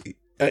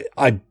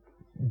I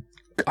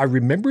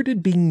remembered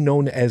it being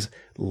known as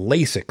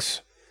Lasix,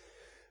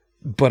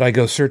 but I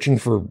go searching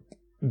for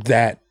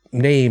that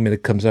name and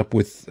it comes up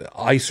with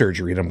eye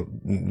surgery, and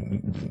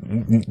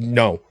I'm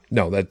no,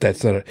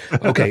 that's not it.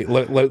 Okay,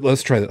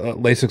 let's try that.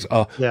 Lasix.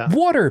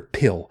 Water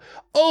pill.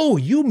 Oh,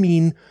 you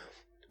mean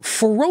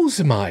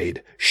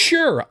furosemide?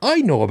 Sure,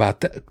 I know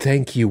about that.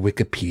 Thank you,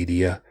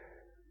 Wikipedia.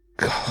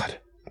 God.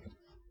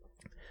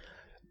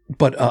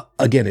 But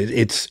again,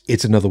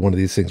 it's another one of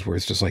these things where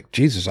it's just like,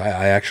 Jesus,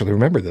 I actually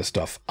remember this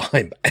stuff.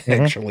 I'm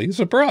actually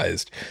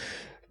surprised.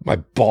 My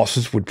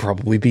bosses would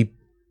probably be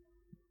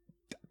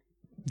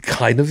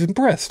kind of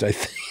impressed, I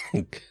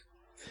think.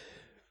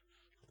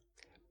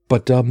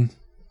 But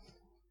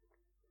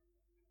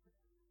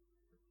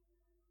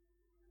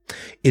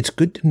it's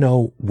good to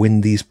know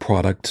when these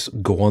products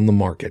go on the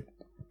market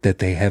that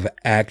they have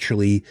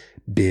actually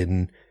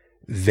been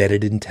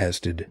vetted and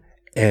tested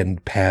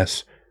and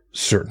pass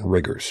certain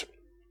rigors.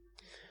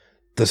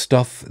 The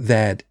stuff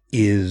that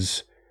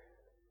is,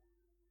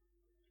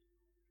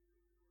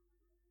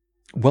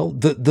 well,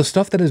 the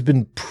stuff that has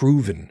been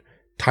proven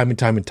time and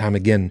time and time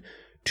again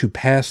to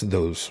pass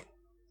those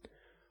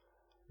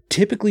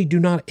typically do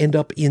not end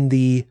up in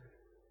the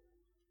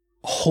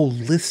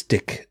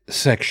holistic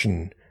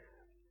section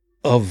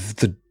of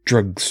the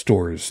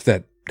drugstores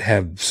that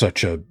have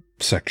such a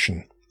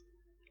section.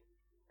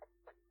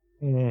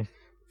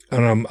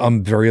 And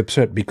I'm very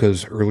upset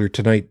because earlier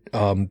tonight,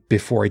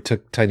 before I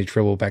took Tiny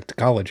Treble back to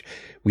college,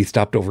 we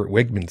stopped over at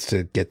Wegmans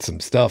to get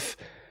some stuff.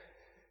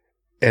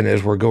 And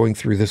as we're going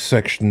through this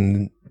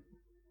section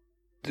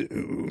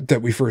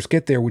that we first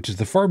get there, which is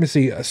the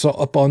pharmacy, I saw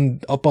up on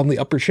the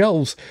upper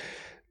shelves,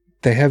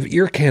 they have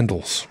ear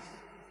candles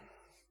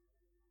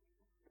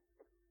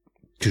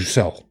to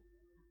sell.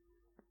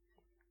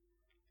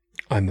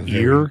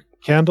 Ear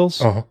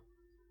candles? Uh-huh.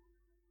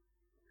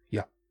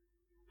 Yeah.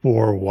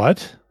 For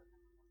what?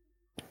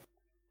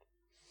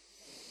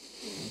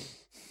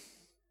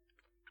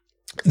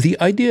 The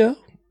idea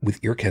with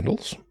ear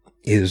candles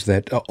is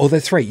that, oh,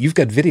 that's right. You've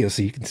got video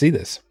so you can see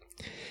this.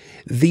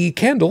 The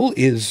candle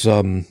is,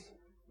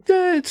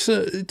 it's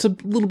a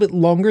little bit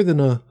longer than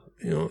a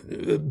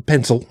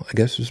pencil, I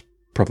guess is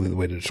probably the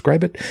way to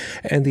describe it.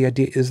 And the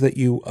idea is that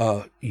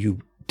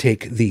you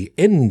take the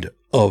end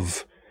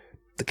of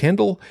the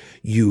candle,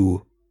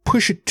 you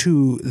push it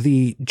to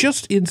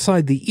just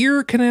inside the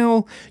ear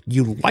canal,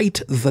 you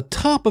light the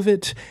top of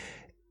it,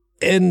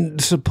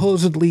 and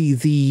supposedly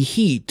the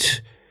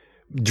heat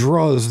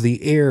draws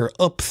the air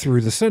up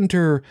through the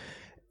center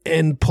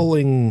and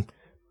pulling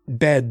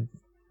bad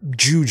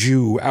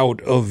juju out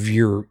of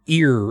your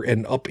ear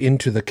and up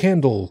into the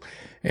candle.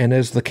 And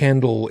as the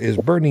candle is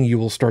burning, you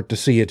will start to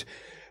see it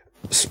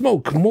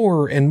smoke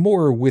more and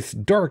more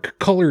with dark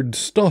colored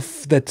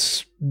stuff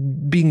that's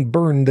being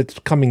burned that's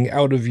coming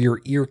out of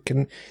your ear.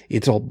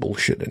 It's all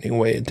bullshit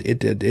anyway.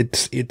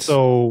 It's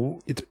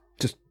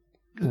just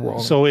wrong.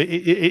 So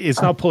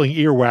it's not pulling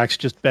earwax,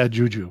 just bad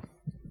juju.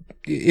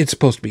 It's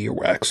supposed to be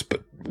earwax,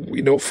 but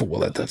we know full well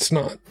that that's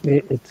not.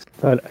 It's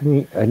not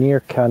an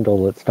ear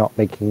candle. It's not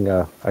making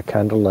a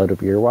candle out of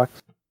earwax.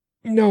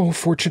 No,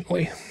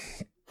 fortunately.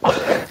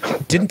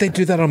 Didn't they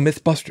do that on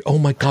Mythbuster? Oh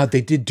my God,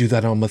 they did do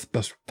that on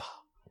Mythbuster.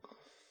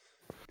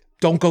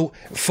 Don't go,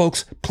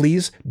 folks,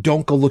 please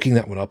don't go looking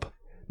that one up.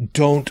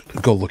 Don't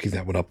go looking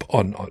that one up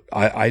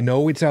I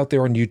know it's out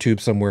there on YouTube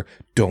somewhere.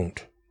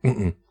 Don't.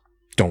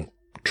 Don't.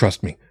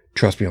 Trust me.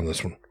 Trust me on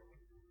this one.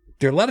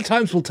 There are a lot of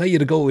times we'll tell you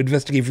to go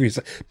investigate for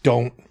yourself.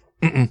 Don't.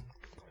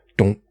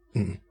 Don't.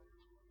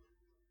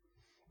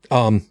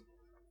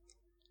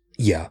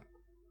 Yeah.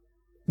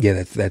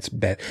 Yeah, that's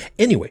bad.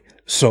 Anyway,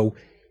 so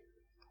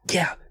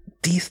yeah,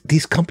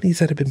 these companies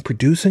that have been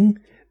producing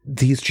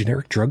these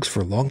generic drugs for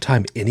a long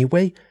time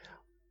anyway,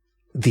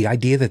 the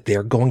idea that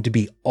they're going to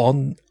be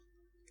on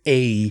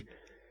a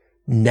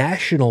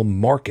national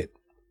market,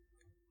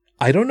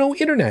 I don't know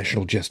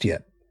international just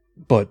yet,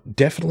 but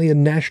definitely a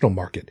national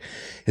market,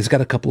 has got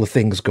a couple of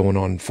things going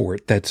on for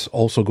it that's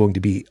also going to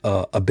be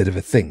a bit of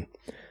a thing.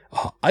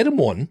 Item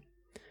one,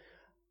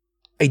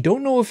 I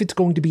don't know if it's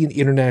going to be an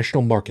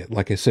international market.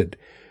 Like I said,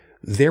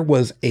 there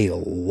was a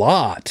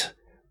lot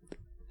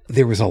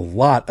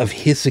of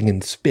hissing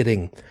and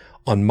spitting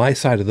on my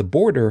side of the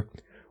border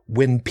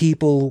when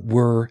people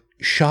were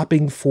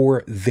shopping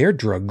for their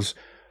drugs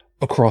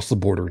across the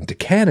border into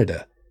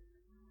Canada,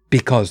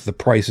 because the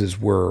prices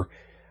were,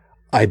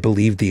 I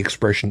believe the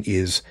expression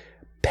is,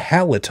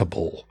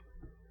 palatable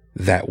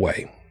that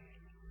way.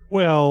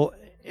 Well,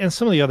 and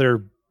some of the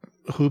other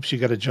hoops you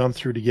got to jump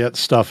through to get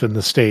stuff in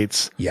the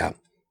States. Yeah.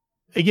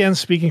 Again,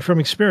 speaking from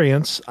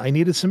experience, I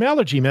needed some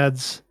allergy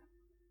meds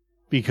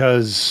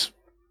because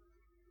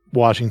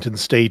Washington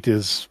State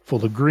is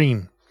full of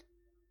green.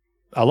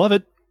 I love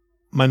it.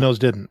 My nose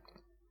didn't.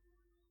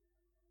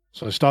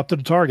 So I stopped at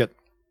a Target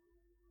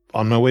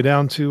on my way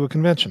down to a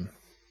convention.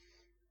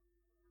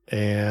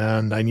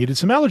 And I needed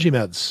some allergy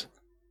meds.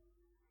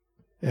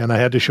 And I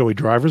had to show a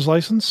driver's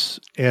license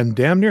and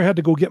damn near had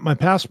to go get my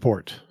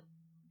passport.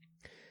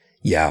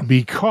 Yeah.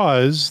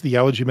 Because the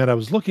allergy med I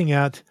was looking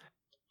at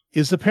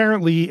is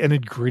apparently an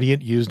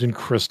ingredient used in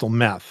crystal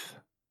meth.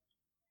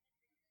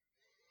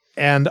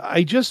 And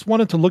I just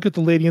wanted to look at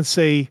the lady and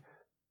say,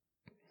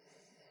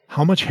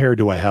 how much hair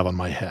do I have on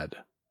my head?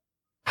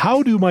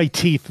 How do my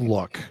teeth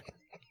look?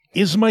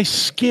 Is my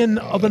skin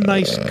of a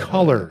nice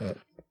color?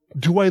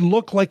 Do I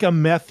look like a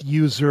meth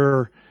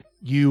user,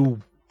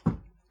 you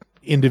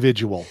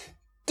individual?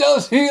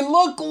 Does he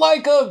look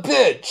like a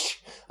bitch?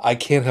 I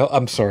can't help.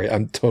 I'm sorry.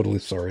 I'm totally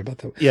sorry about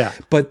that. Yeah.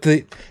 But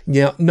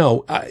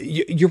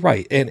you're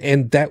right.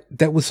 And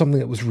that was something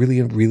that was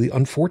really, really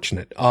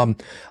unfortunate. No,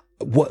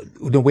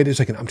 wait a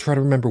second. I'm trying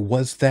to remember.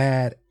 Was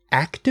that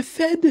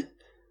Actifed?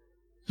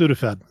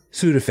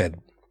 Sudafed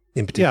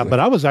in particular.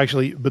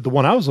 Yeah, but the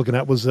one I was looking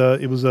at was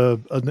it was a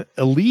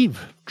Aleve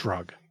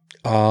drug.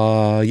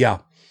 Yeah.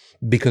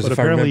 Because but if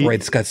I remember right,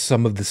 it's got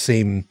some of the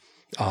same,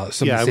 it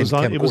was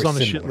on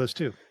the shit list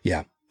too.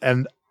 Yeah.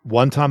 And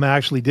one time I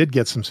actually did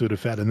get some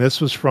Sudafed, and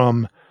this was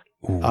from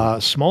a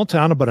small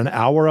town about an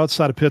hour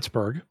outside of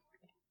Pittsburgh,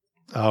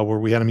 where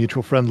we had a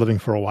mutual friend living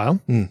for a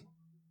while. Mm.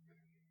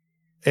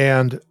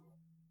 And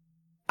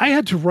I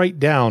had to write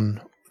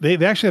down, they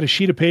actually had a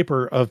sheet of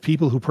paper of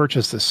people who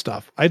purchased this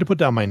stuff. I had to put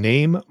down my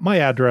name, my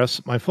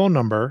address, my phone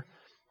number,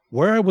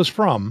 where I was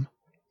from,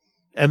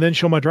 and then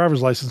show my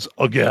driver's license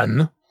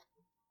again.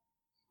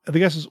 And the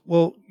guy says,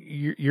 well,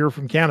 you're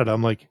from Canada.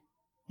 I'm like,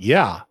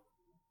 yeah.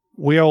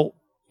 Well,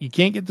 you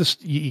can't get this.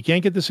 You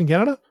can't get this in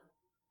Canada?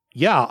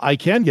 Yeah, I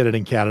can get it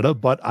in Canada,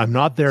 but I'm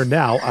not there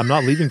now. I'm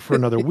not leaving for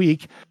another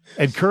week.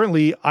 And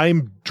currently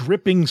I'm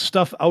dripping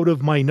stuff out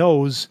of my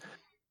nose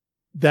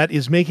that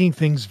is making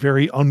things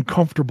very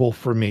uncomfortable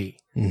for me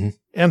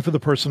and for the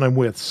person I'm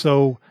with.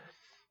 So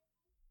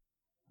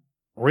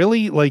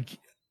really,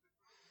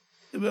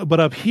 but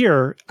up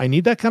here, I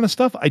need that kind of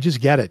stuff. I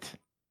just get it.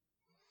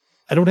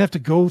 I don't have to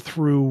go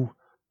through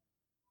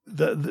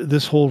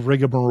this whole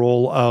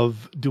rigmarole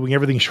of doing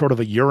everything short of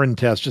a urine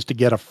test just to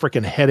get a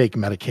freaking headache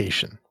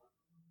medication.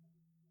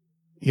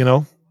 You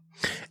know?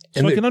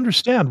 So I can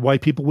understand why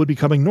people would be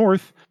coming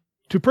north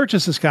to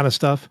purchase this kind of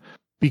stuff,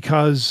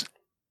 because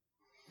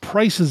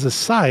prices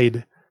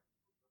aside,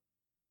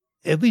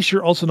 at least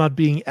you're also not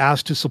being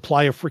asked to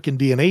supply a freaking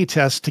DNA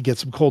test to get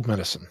some cold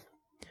medicine.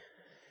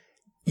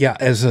 Yeah,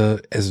 as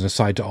an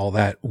aside to all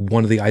that,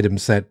 one of the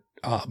items that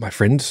my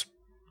friends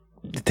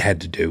had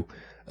to do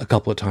a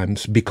couple of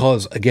times,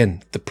 because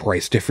again, the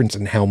price difference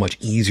and how much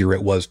easier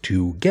it was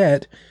to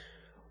get,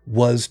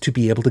 was to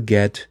be able to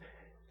get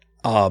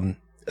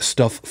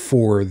stuff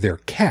for their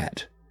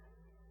cat,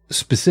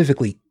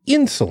 specifically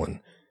insulin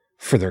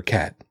for their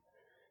cat,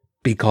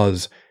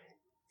 because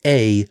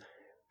A,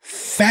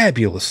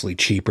 fabulously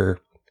cheaper,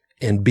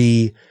 and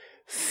B,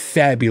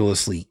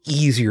 fabulously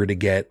easier to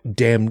get.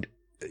 Damned,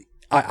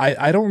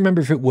 I don't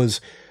remember if it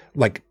was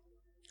like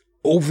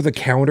over the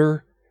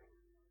counter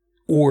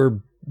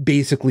or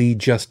basically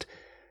just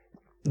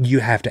you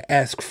have to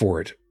ask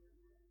for it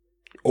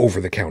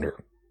over the counter.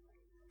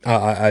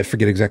 I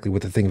forget exactly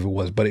what the thing of it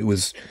was, but it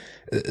was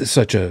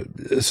such a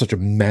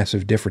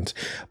massive difference.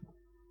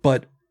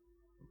 But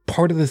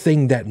part of the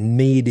thing that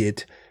made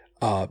it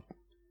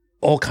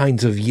all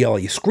kinds of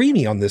yelly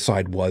screamy on this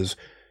side was,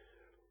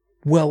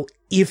 well,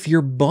 if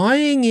you're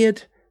buying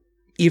it,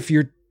 if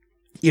you're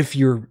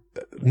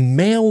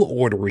mail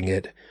ordering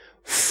it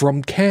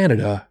from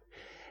Canada,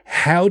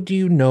 how do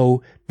you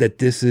know that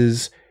this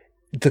is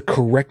the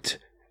correct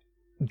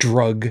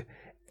drug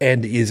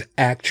and is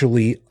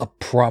actually a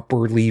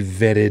properly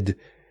vetted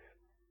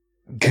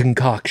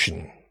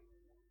concoction?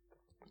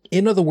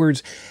 In other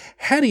words,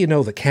 how do you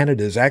know that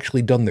Canada has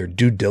actually done their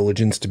due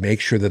diligence to make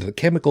sure that the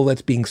chemical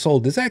that's being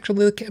sold is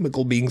actually the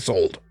chemical being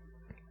sold?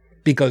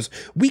 Because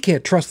we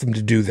can't trust them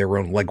to do their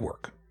own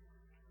legwork.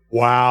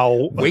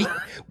 Wow.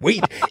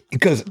 Wait,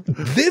 because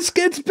this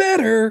gets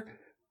better.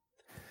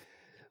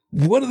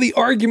 One of the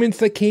arguments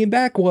that came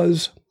back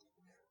was,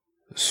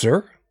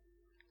 sir,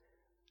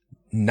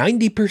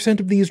 90%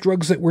 of these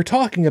drugs that we're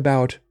talking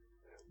about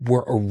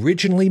were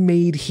originally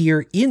made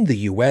here in the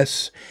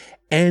US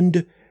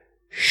and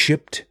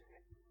shipped,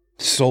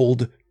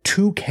 sold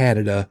to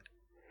Canada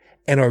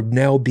and are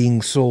now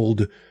being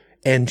sold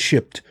and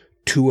shipped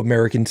to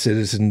American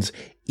citizens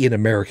in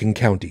American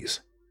counties.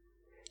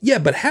 Yeah,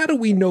 but how do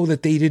we know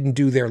that they didn't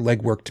do their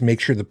legwork to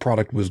make sure the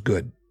product was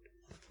good?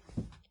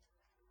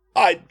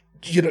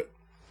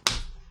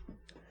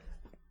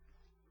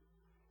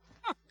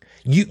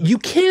 You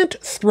can't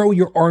throw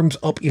your arms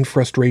up in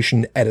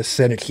frustration at a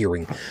Senate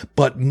hearing,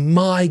 but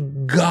my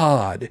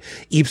God,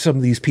 if some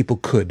of these people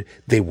could,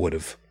 they would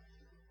have.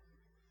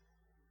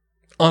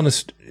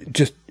 Honest,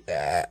 just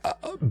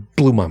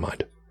blew my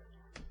mind.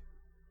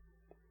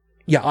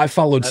 Yeah, I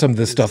followed some of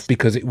this stuff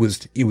because it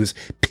was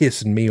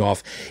pissing me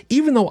off.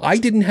 Even though I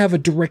didn't have a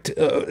direct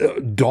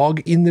dog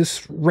in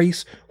this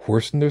race,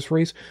 horse in this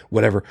race,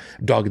 whatever,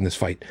 dog in this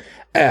fight.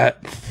 I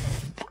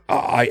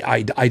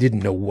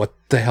didn't know what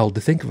the hell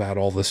to think about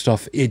all this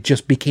stuff. It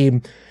just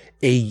became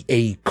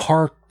a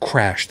car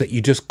crash that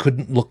you just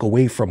couldn't look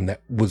away from,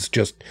 that was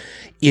just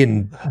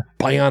in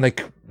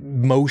bionic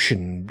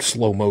motion,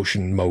 slow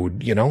motion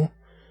mode, you know?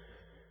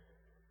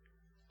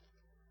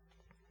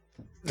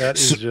 That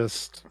is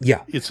just,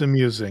 yeah, it's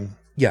amusing.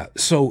 Yeah.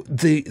 So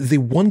the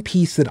one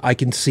piece that I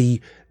can see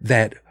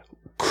that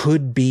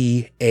could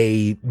be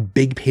a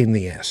big pain in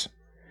the ass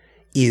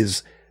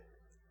is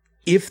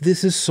if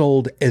this is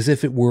sold as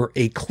if it were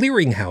a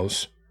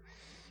clearinghouse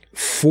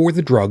for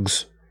the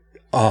drugs,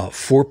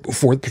 for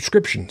the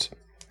prescriptions.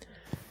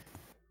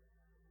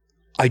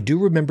 I do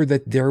remember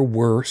that there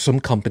were some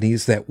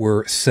companies that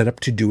were set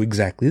up to do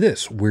exactly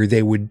this, where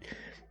they would,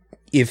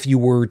 if you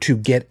were to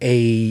get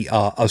a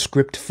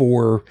script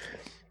for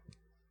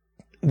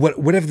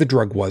whatever the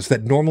drug was,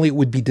 that normally it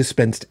would be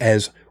dispensed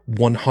as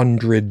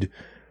 100,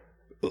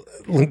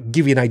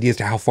 give you an idea as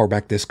to how far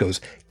back this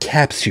goes,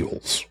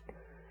 capsules.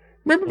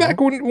 Remember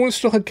back when we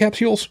still had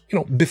capsules? You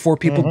know, before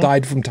people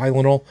died from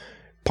Tylenol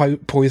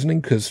poisoning,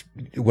 because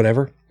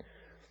whatever.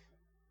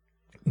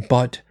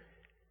 But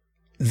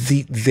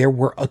there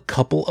were a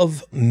couple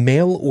of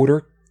mail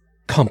order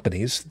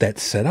companies that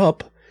set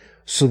up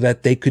so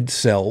that they could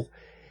sell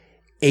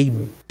a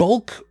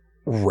bulk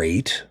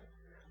rate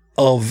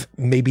of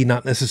maybe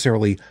not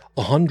necessarily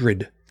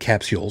 100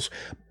 capsules,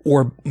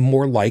 or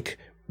more like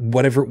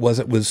whatever it was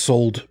that was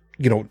sold,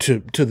 you know, to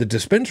the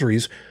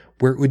dispensaries,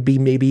 where it would be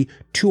maybe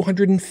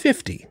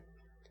 250.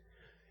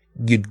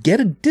 You'd get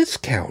a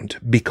discount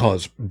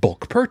because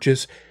bulk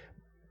purchase,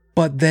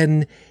 but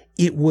then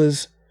it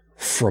was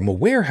from a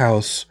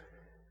warehouse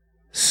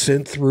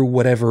sent through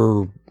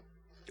whatever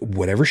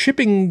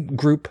shipping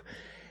group,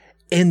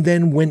 and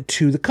then went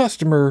to the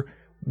customer,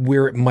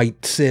 where it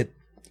might sit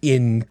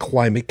in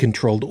climate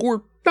controlled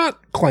or not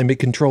climate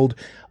controlled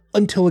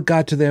until it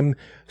got to them.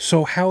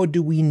 So how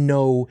do we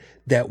know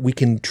that we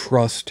can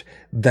trust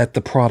that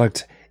the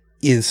product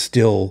is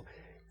still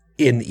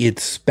in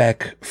its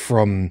spec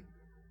from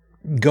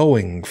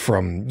going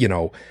from, you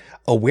know,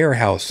 a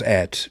warehouse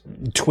at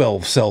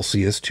 12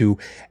 Celsius to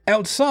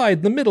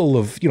outside the middle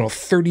of, you know,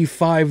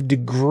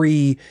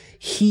 35-degree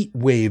heat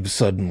wave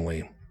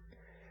suddenly?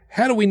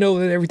 How do we know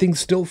that everything's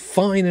still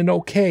fine and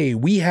okay?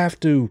 We have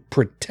to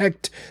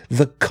protect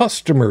the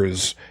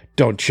customers,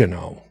 don't you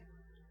know?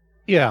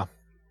 Yeah.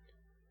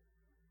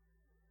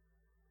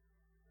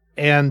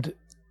 And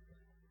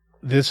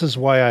this is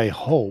why I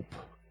hope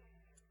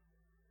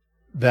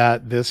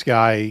that this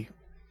guy,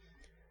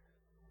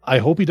 I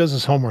hope he does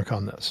his homework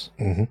on this.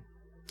 Mm-hmm.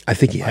 I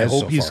think he has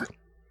so far.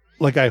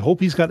 Like, I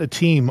hope he's got a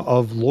team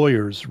of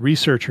lawyers,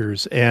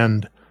 researchers,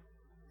 and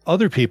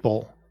other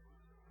people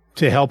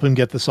to help him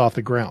get this off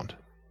the ground,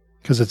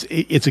 because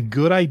it's a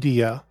good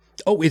idea.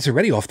 Oh, it's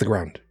already off the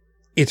ground.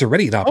 It's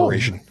already in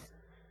operation.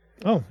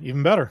 Oh,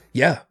 even better.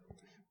 Yeah.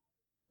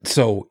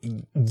 So,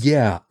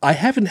 yeah, I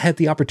haven't had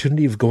the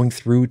opportunity of going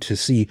through to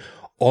see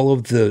all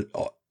the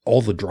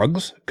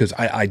drugs, because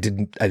I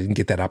didn't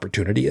get that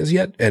opportunity as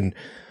yet, and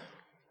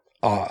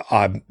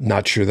I'm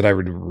not sure that I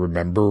would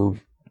remember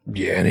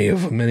any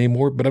of them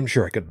anymore, but I'm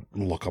sure I could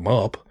look them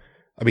up.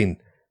 I mean,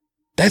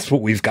 that's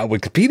what we've got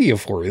Wikipedia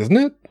for, isn't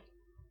it?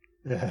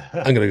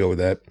 I'm going to go with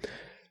that.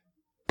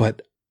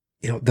 But,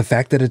 you know, the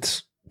fact that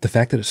it's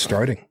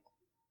starting,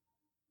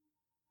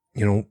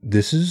 you know,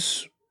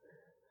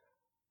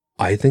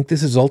 I think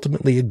this is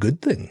ultimately a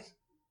good thing.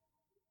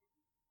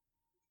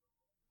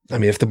 I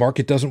mean, if the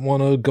market doesn't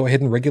want to go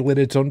ahead and regulate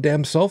its own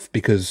damn self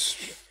because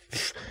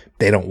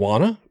they don't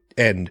want to,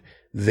 and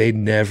they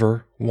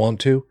never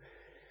want to,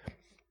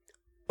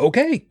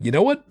 okay, you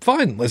know what?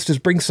 Fine. Let's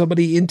just bring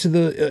somebody into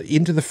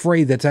the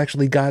fray that's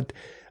actually got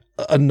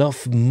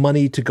enough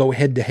money to go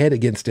head to head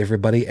against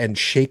everybody and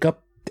shake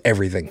up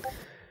everything.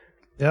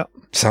 Yeah.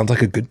 Sounds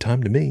like a good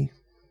time to me.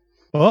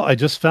 Well, I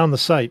just found the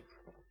site.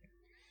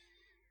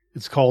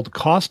 It's called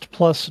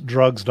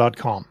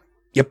costplusdrugs.com.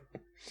 Yep.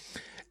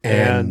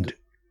 And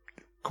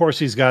of course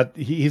he's got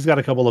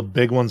a couple of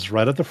big ones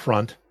right at the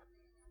front.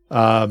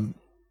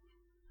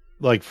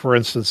 Like, for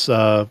instance,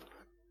 God,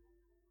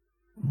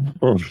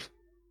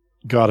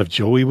 if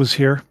Joey was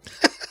here,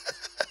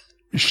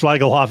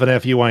 Schleigelhoff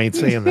and FU, I ain't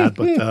saying that,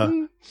 but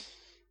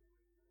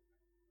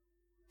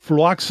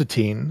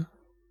fluoxetine,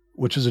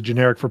 which is a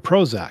generic for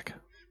Prozac.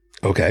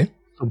 Okay.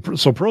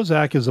 So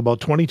Prozac is about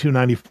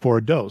 $22.94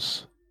 a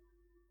dose.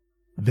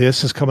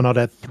 This is coming out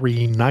at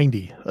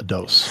 $3.90 a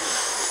dose.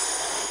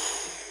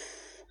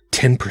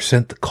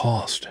 10% the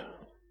cost.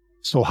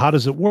 So how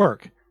does it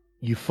work?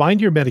 You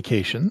find your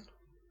medication.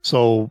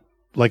 So,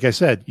 like I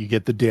said, you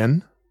get the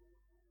DIN.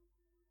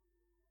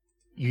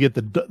 You get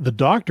the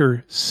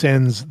doctor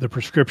sends the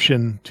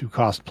prescription to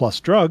Cost Plus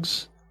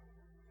Drugs,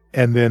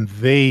 and then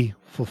they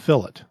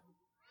fulfill it.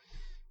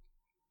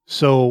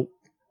 So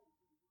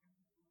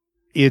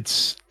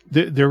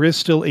there is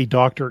still a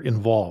doctor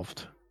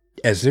involved.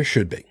 As there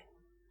should be.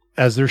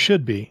 As there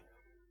should be.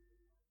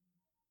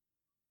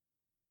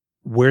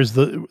 Where's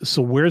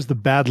the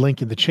bad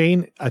link in the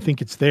chain? I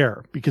think it's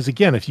there. Because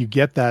again, if you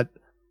get that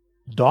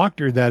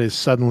doctor that is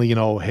suddenly,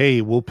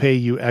 hey, we'll pay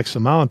you X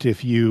amount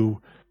if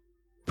you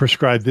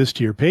prescribe this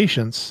to your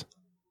patients,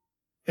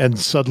 and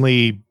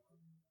suddenly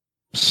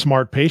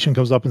smart patient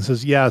comes up and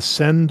says, yeah,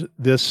 send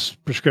this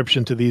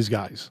prescription to these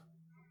guys.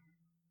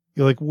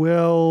 You're like,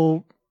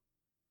 well,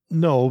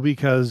 no,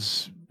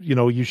 because,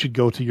 you should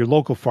go to your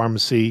local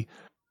pharmacy.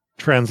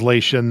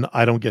 Translation,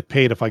 I don't get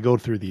paid if I go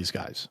through these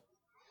guys.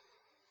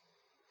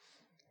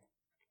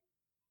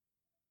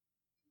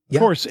 Yeah.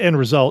 Of course, end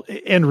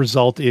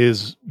result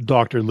is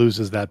doctor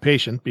loses that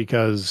patient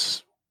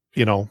because,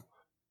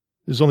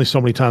 there's only so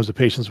many times the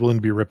patient's willing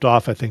to be ripped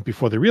off, I think,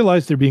 before they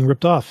realize they're being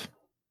ripped off.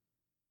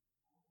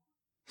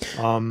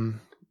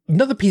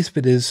 Another piece of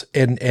it is,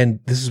 and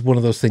this is one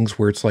of those things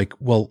where it's like,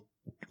 well,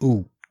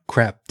 ooh,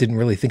 crap, didn't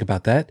really think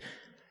about that.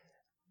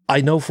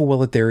 I know full well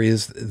that there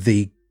is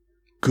the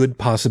good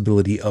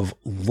possibility of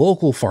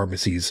local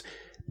pharmacies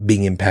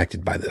being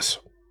impacted by this.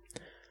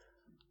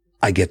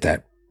 I get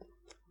that.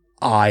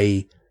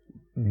 I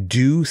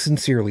do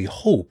sincerely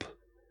hope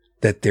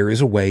that there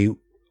is a way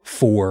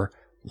for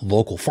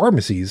local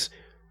pharmacies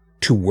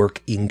to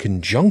work in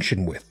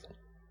conjunction with.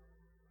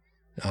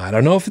 I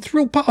don't know if it's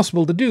real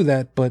possible to do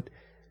that, but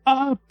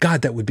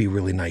God, that would be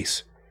really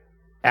nice.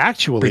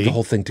 Actually, bring the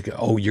whole thing to go.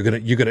 Oh, you're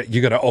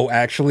gonna oh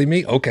actually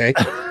me? Okay.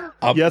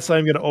 Yes,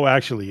 I'm gonna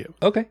actually you.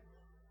 Okay.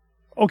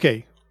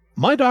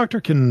 My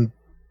doctor can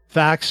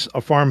fax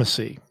a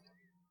pharmacy.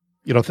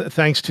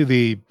 Thanks to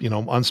the,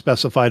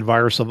 unspecified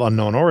virus of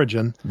unknown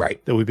origin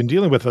right. that we've been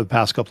dealing with for the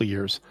past couple of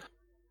years.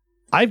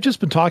 I've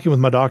just been talking with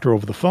my doctor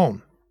over the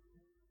phone.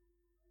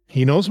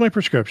 He knows my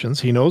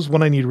prescriptions. He knows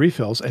when I need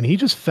refills, and he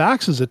just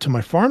faxes it to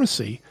my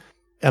pharmacy,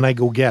 and I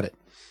go get it.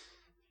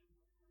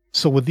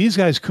 So what these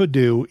guys could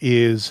do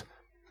is,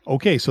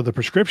 okay, so the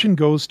prescription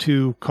goes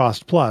to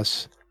Cost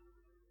Plus.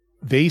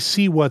 They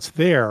see what's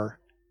there.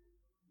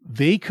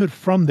 They could,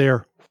 from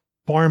there,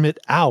 farm it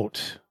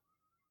out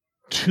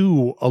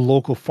to a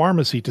local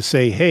pharmacy to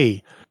say,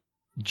 hey,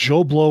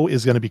 Joe Blow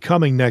is going to be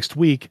coming next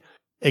week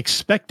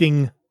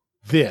expecting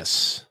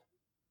this.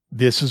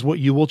 This is what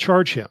you will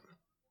charge him.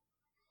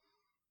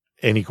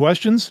 Any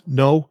questions?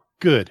 No?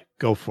 Good.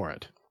 Go for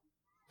it.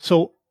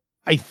 So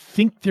I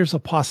think there's a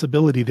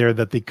possibility there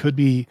that they could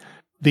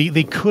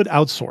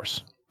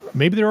outsource.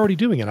 Maybe they're already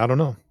doing it. I don't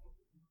know.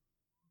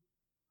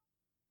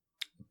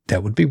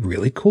 That would be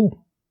really cool.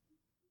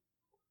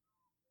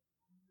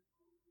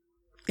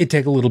 It'd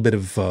take a little bit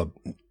of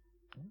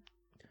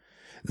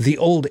the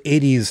old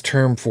 80s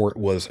term for it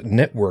was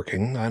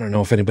networking. I don't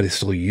know if anybody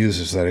still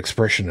uses that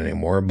expression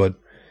anymore, but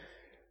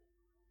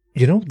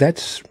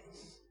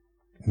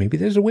maybe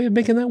there's a way of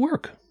making that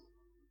work.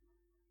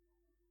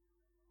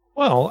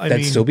 Well,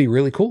 that'd still be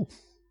really cool.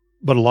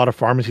 But a lot of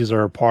pharmacies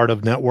are a part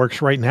of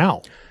networks right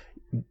now.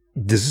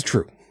 This is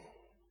true.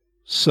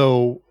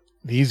 So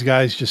these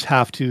guys just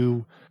have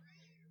to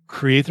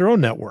create their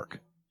own network.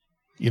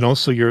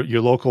 So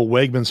your local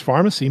Wegmans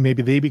pharmacy,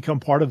 maybe they become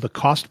part of the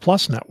Cost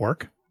Plus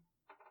network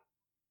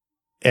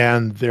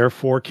and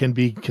therefore can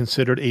be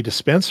considered a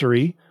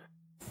dispensary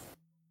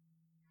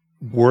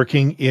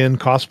working in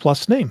Cost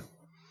Plus name.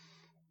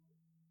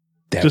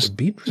 That would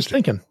be interesting. Just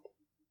thinking,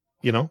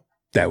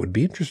 That would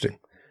be interesting.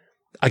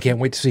 I can't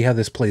wait to see how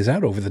this plays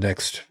out over the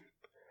next,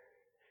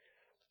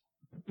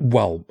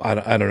 well, I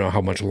don't know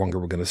how much longer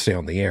we're going to stay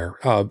on the air.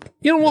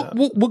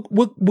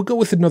 We'll go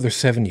with another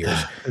 7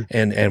 years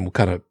and we'll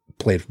kind of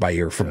play it by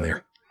ear from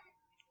there.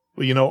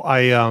 Well,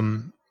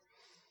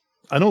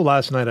 I know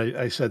last night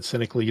I said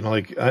cynically,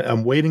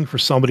 I'm waiting for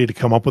somebody to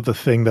come up with a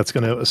thing that's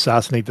going to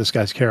assassinate this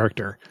guy's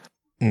character.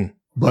 Mm.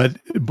 But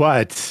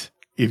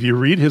if you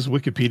read his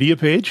Wikipedia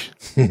page,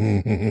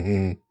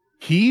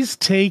 he's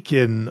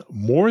taken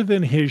more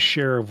than his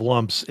share of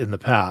lumps in the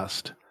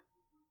past.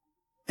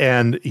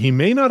 And he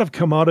may not have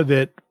come out of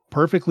it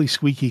perfectly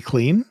squeaky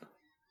clean,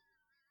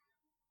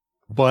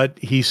 but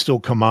he's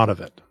still come out of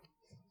it.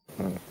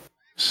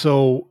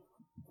 So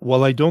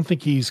while I don't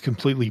think he's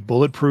completely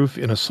bulletproof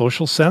in a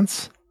social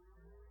sense,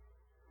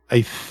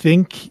 I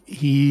think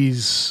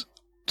he's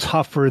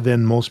tougher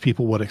than most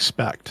people would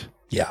expect.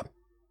 Yeah.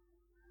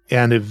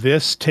 And if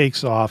this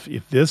takes off,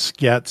 if this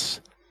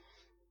gets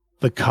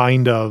the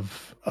kind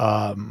of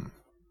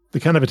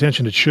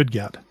attention it should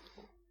get,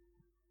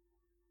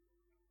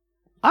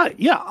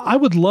 I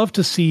would love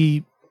to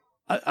see.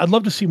 I'd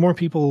love to see more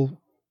people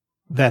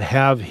that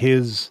have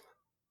his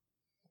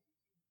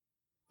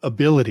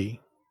ability,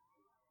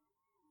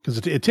 because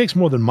it takes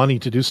more than money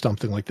to do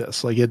something like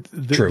this. Like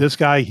this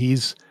guy,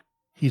 he's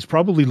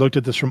probably looked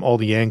at this from all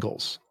the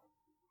angles.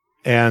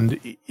 And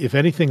if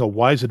anything, a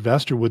wise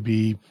investor it'd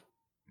be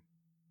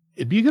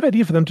a good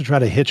idea for them to try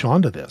to hitch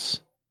onto this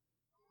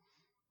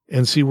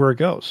and see where it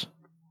goes.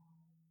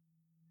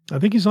 I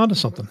think he's onto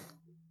something.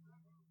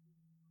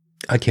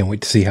 I can't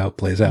wait to see how it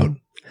plays out.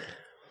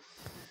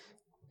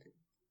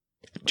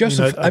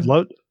 Joseph,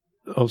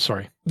 oh,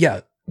 sorry.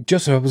 Yeah,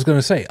 Joseph, I was going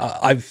to say,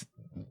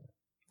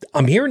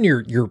 I'm hearing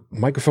your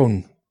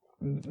microphone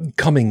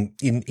coming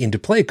into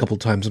play a couple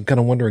of times. I'm kind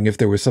of wondering if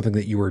there was something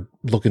that you were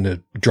looking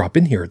to drop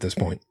in here at this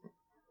point.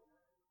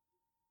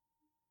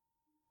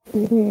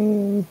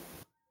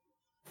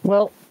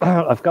 Well,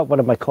 I've got one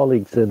of my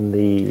colleagues in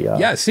the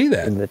I see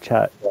that in the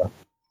chat.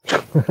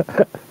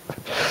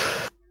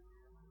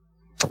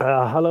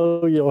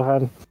 Hello,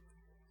 Johan.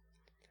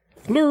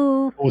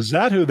 Hello. Was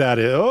that who that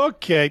is?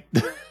 Okay.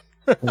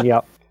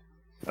 Yep.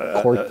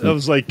 I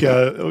was like,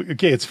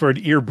 okay, it's for an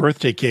ear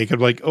birthday cake. I'm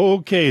like,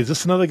 okay, is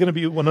this going to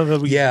be one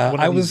of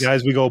these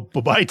guys we go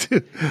bye-bye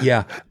to?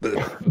 Yeah.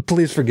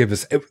 Please forgive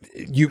us.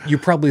 You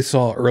probably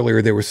saw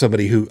earlier there was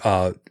somebody who,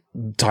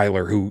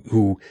 Tyler,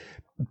 who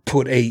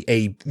put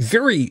a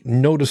very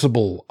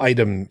noticeable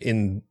item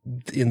in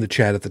the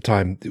chat at the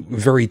time,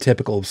 very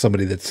typical of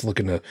somebody that's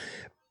looking to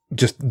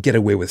just get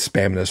away with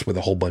spamming us with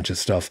a whole bunch of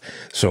stuff.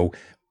 So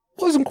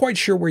wasn't quite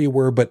sure where you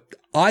were, but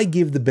I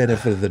give the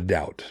benefit of the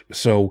doubt.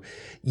 So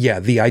yeah,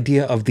 the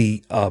idea of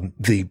the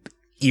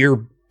ear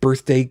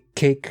birthday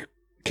cake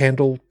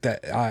candle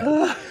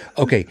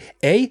okay,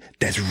 A,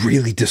 that's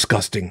really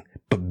disgusting,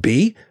 but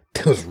B,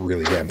 that was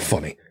really damn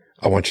funny.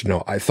 I want you to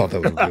know, I thought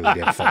that was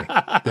really damn funny.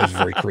 That was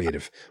very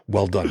creative.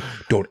 Well done.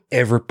 Don't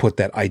ever put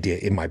that idea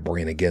in my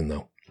brain again,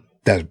 though.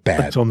 That's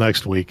bad. Until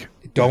next week.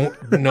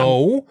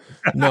 No.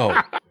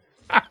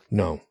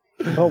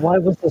 But why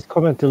was this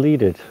comment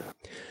deleted?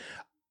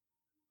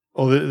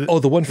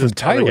 The one from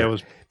Tyler.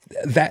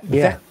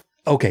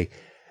 Okay.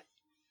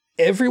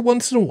 Every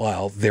once in a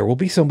while, there will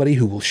be somebody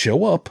who will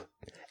show up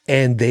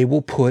and they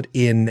will put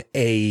in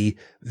a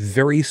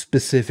very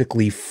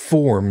specifically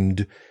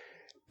formed,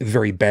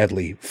 very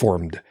badly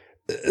formed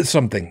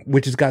something,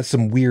 which has got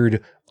some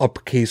weird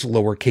uppercase,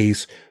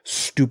 lowercase,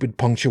 stupid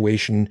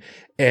punctuation,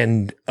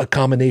 and a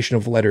combination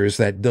of letters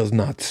that does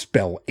not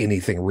spell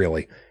anything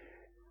really.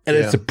 And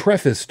it's a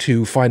preface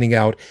to finding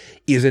out,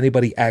 is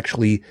anybody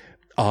actually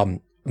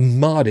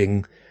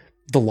modding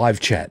the live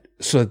chat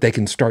so that they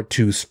can start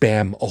to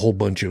spam a whole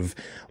bunch of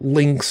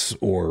links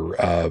or,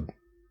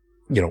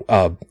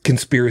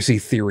 conspiracy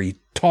theory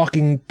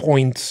talking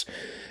points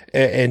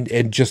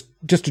and just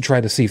to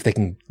try to see if they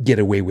can get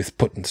away with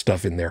putting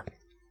stuff in there.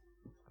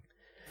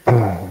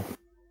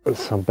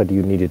 Somebody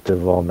you needed to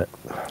vomit.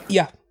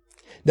 Yeah.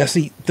 Now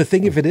see, the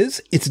thing of it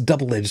is, it's a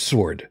double-edged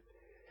sword.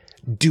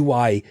 Do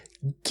I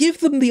give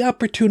them the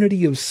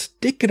opportunity of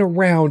sticking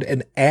around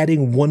and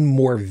adding one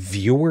more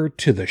viewer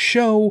to the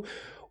show,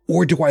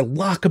 or do I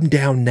lock them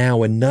down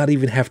now and not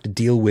even have to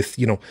deal with,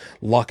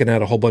 locking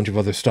out a whole bunch of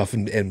other stuff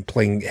and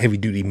playing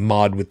heavy-duty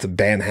mod with the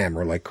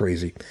banhammer like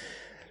crazy?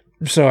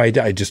 So I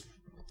just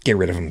get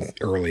rid of them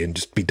early and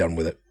just be done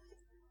with it.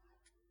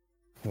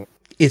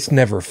 It's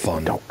never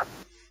fun.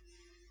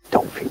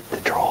 Don't feed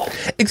the trolls.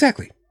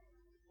 Exactly.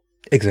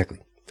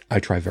 I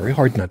try very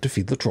hard not to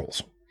feed the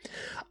trolls.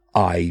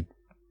 I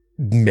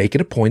make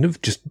it a point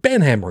of just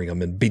banhammering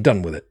them and be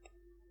done with it.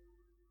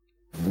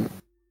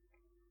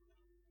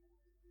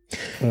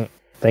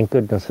 Thank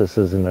goodness this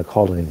isn't a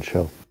call-in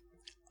show.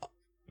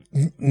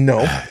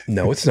 No,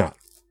 it's not.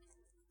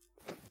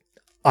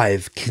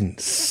 I've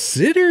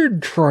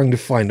considered trying to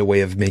find a way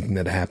of making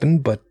that happen,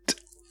 but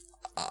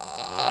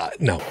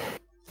no.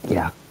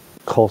 Yeah,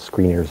 call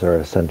screeners are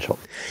essential.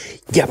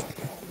 Yep.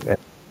 I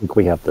think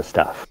we have the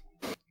staff.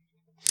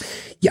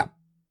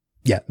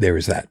 Yeah, there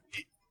is that.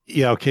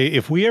 Yeah, okay.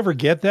 If we ever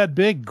get that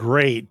big,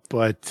 great.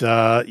 But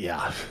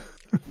yeah.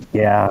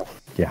 Yeah.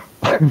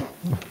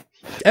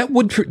 That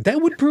would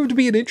prove to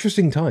be an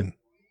interesting time.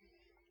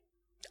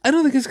 I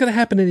don't think it's going to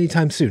happen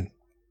anytime soon.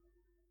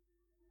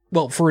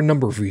 Well, for a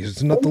number of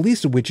reasons, not the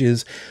least of which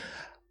is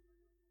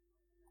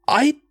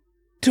I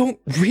don't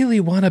really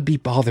want to be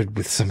bothered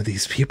with some of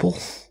these people.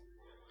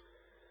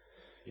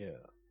 Yeah.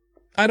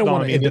 I don't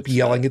want to end up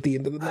yelling at the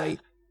end of the night.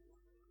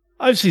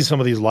 I've seen some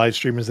of these live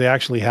streamers, they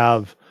actually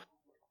have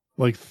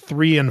like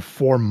 3 and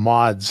 4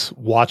 mods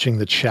watching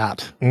the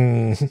chat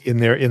in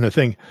the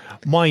thing.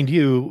 Mind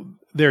you,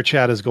 their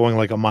chat is going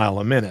like a mile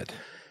a minute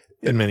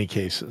in many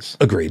cases.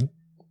 Agreed.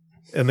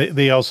 And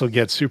they also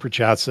get super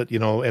chats that,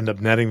 end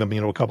up netting them,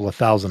 a couple of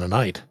thousand a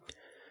night.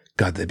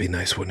 God, that'd be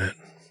nice, wouldn't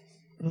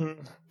it?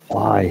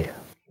 Why?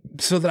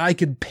 So that I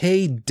could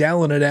pay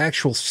Dallin an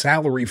actual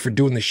salary for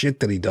doing the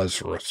shit that he does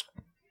for us.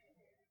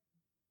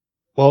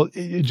 Well,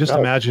 just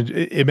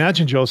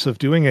imagine Joseph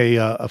doing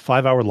a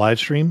 5-hour live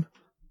stream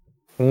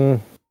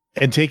and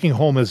taking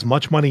home as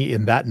much money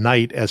in that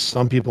night as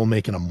some people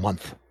make in a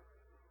month.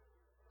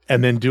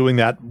 And then doing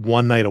that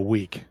one night a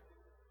week.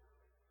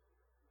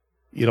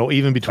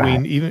 Even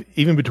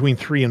between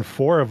 3 and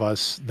 4 of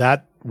us,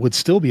 that would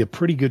still be a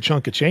pretty good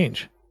chunk of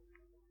change.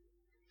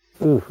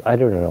 Ooh, I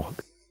don't know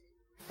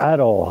at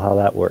all how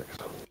that works.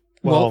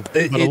 Well,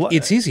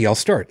 it's easy. I'll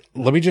start.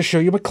 Let me just show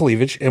you my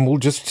cleavage, and we'll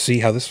just see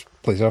how this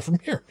plays out from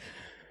here.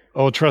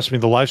 Oh, trust me,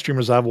 the live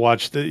streamers I've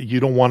watched, you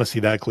don't want to see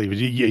that cleavage.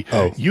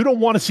 You don't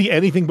want to see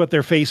anything but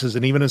their faces,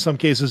 and even in some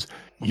cases,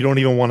 you don't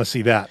even want to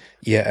see that.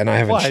 Yeah, and I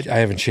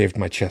haven't shaved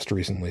my chest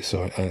recently,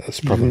 so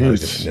that's probably not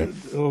good.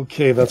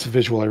 Okay, that's a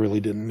visual I really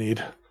didn't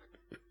need.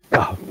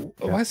 Oh,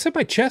 I said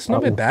my chest,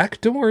 not my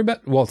back. Don't worry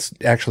about. Well, it's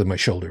actually my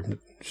shoulder.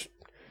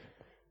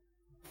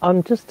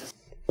 Just a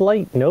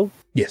slight note.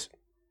 Yes.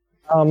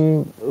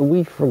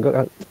 We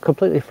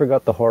completely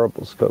forgot the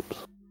horrible scopes.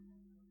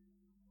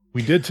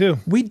 We did too.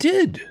 We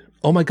did.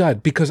 Oh my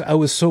God, because I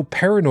was so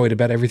paranoid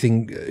about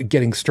everything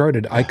getting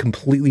started, I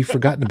completely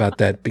forgotten about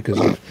that because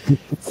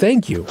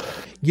thank you.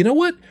 You know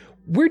what?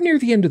 We're near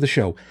the end of the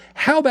show.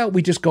 How about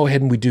we just go ahead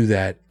and we do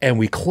that and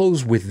we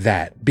close with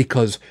that,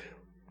 because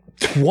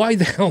why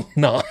the hell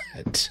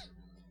not?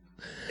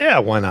 Yeah,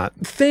 why not?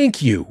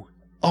 Thank you.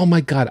 Oh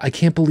my God, I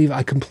can't believe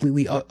I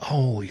completely,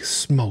 holy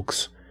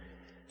smokes.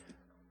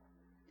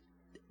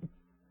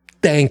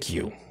 Thank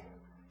you.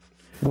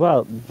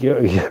 Well,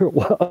 you're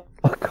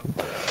welcome.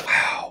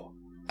 Wow,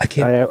 I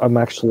can't. I'm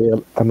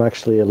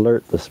actually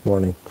alert this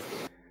morning.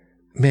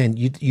 Man,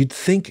 you'd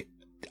think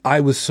I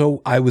was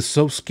so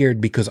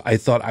scared because I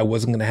thought I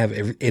wasn't going to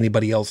have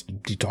anybody else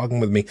be talking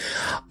with me,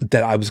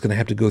 that I was going to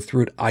have to go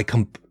through it.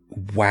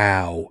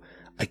 Wow,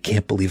 I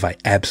can't believe I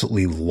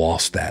absolutely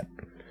lost that.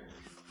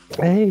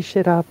 Hey,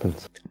 shit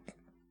happens.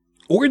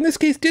 Or in this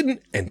case,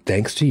 didn't, and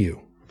thanks to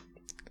you.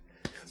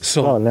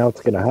 So now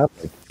it's going to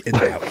happen.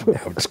 Now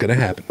it's going to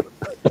happen.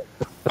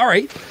 All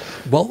right.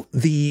 Well,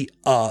 the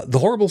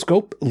Horrible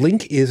Scope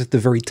link is at the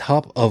very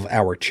top of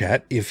our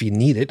chat if you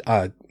need it.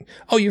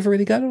 You've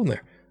already got it on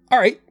there. All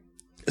right.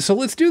 So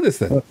let's do this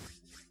then.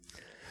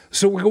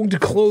 So we're going to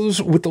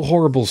close with the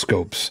Horrible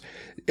Scopes,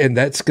 and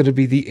that's going to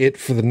be it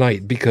for the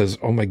night because,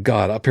 oh my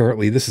God,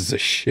 apparently this is a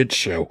shit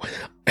show.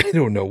 I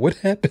don't know what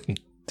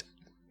happened.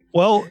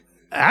 Well,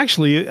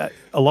 actually, a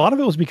lot of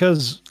it was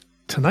because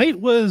tonight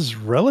was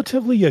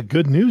relatively a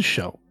good news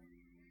show.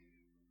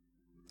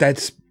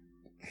 That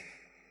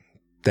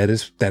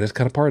is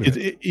kind of part of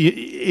it.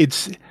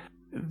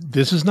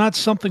 This is not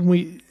something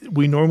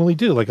we normally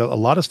do. Like a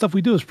lot of stuff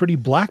we do is pretty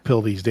black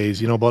pill these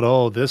days,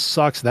 but this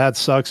sucks, that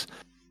sucks.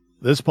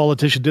 This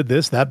politician did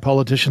this, that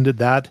politician did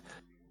that.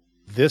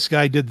 This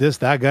guy did this,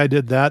 that guy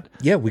did that.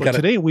 Yeah,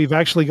 today we've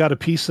actually got a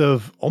piece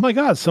of, oh my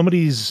God,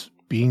 somebody's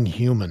being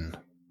human.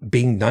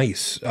 Being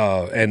nice,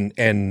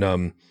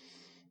 the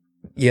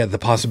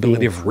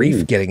possibility of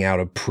Reef getting out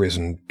of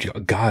prison.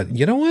 God,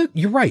 you know what?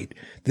 You're right.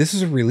 This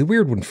is a really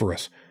weird one for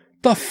us.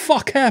 The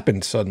fuck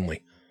happened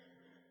suddenly?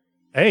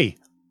 Hey,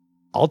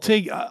 I'll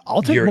take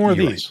more of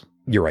these.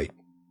 Right. You're right.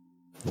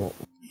 Well,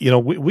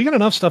 we got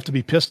enough stuff to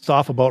be pissed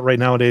off about right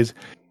nowadays.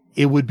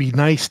 It would be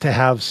nice to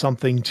have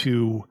something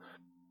to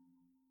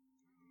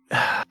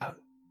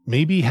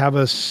maybe have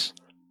us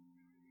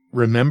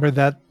remember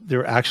that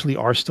there actually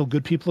are still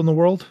good people in the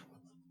world,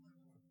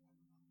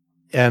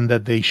 and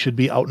that they should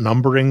be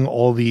outnumbering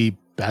all the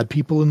bad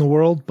people in the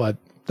world, but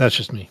that's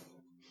just me.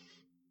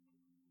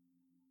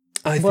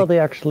 They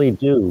actually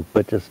do,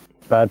 but just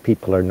bad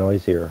people are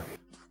noisier.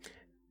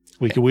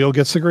 Squeaky wheel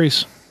gets the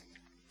grease.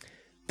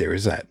 There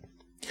is that.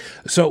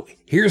 So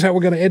here's how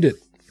we're going to end it.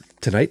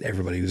 Tonight,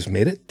 everybody who's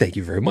made it, thank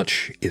you very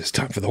much. It's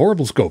time for the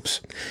Horrible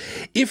Scopes.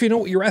 If you know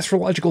what your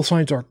astrological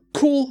signs are,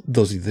 cool.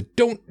 Those of you that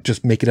don't,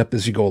 just make it up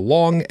as you go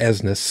along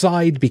as an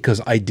aside,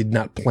 because I did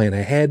not plan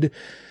ahead.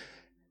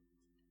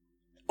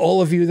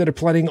 All of you that are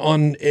planning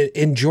on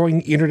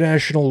enjoying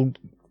International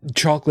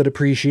Chocolate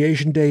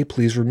Appreciation Day,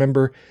 please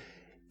remember,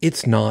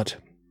 it's not.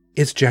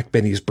 It's Jack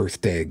Benny's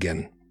birthday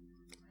again.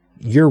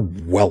 You're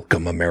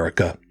welcome,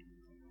 America.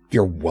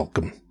 You're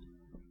welcome.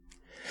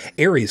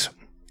 Aries.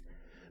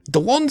 The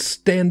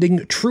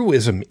long-standing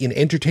truism in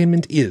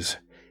entertainment is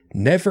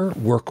never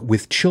work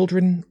with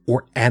children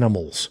or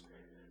animals.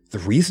 The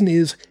reason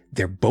is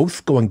they're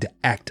both going to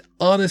act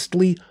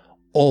honestly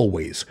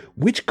always,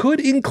 which could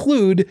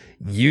include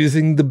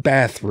using the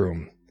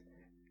bathroom.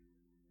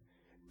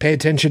 Pay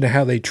attention to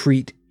how they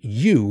treat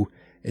you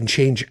and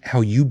change how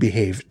you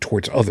behave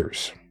towards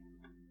others.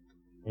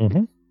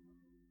 Mm-hmm.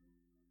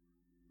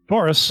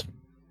 Taurus.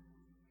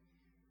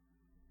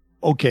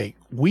 Okay,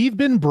 we've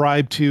been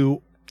bribed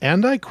to,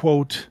 and I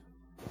quote,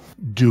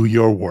 do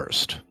your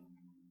worst.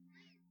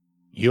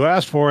 You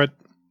asked for it.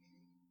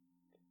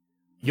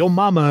 Your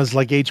mama is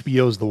like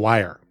HBO's The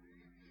Wire.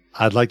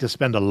 I'd like to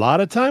spend a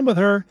lot of time with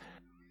her,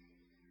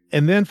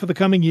 and then for the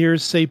coming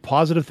years say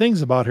positive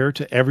things about her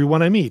to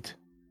everyone I meet.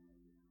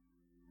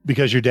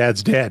 Because your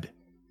dad's dead.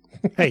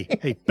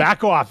 Hey,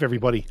 back off,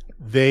 everybody.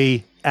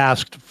 They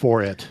asked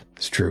for it.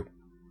 It's true.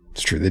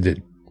 It's true, they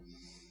did.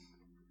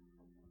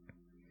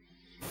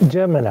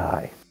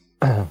 Gemini.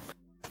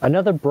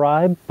 Another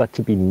bribe, but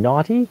to be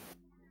naughty?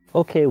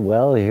 Okay,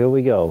 well, here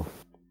we go.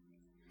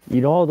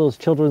 You know all those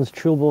children's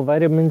chewable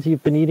vitamins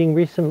you've been eating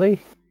recently?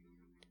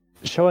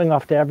 showing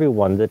off to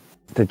everyone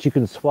that you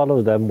can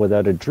swallow them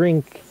without a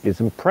drink is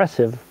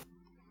impressive.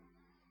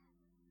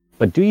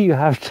 But do you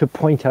have to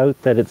point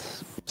out that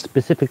it's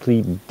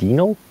specifically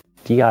Dino?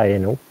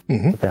 D-I-N-O?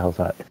 Mm-hmm. What the hell's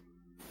that?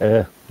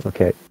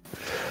 Okay.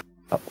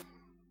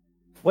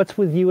 What's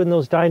with you and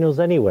those dinos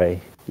anyway?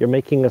 You're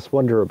making us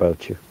wonder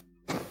about you.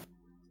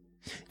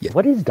 Yeah.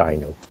 What is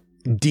Dino?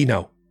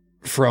 Dino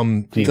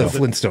from Dino. the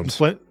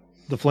Flintstones.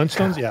 The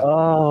Flintstones, yeah.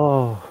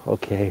 Oh,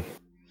 okay.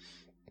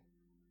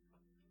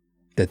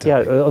 That's Yeah,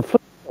 okay.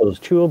 those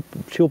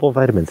chewable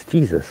vitamins.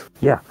 Jesus.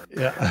 Yeah.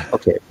 Yeah.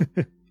 Okay.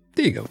 There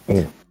you go.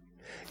 Mm.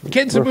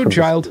 Kenza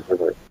Moonchild.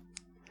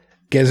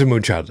 Kenza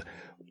Moonchild.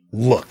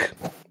 Look,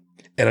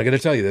 and I'm going to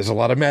tell you, there's a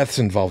lot of maths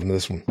involved in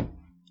this one.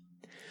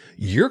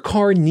 Your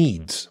car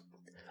needs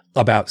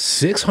about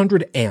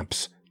 600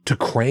 amps to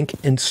crank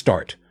and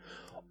start,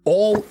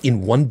 all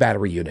in one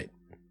battery unit.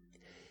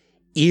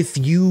 If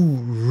you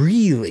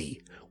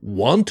really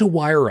want to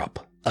wire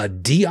up a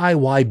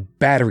DIY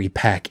battery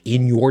pack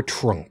in your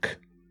trunk,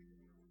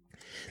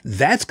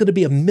 that's going to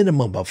be a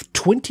minimum of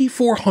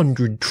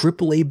 2,400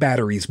 AAA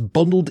batteries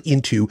bundled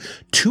into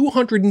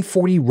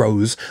 240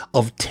 rows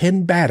of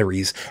 10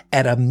 batteries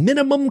at a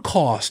minimum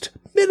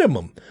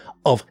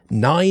of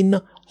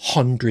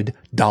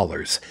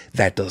 $900.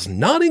 That does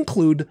not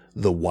include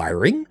the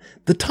wiring,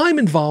 the time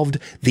involved,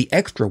 the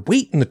extra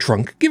weight in the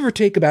trunk, give or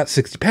take about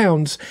 60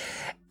 pounds,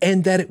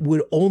 and that it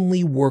would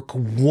only work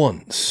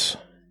once.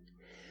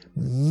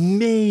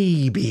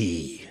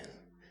 Maybe.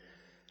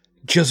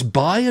 Just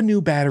buy a new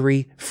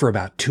battery for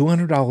about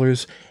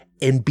 $200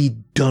 and be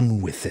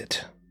done with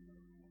it.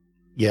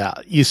 Yeah.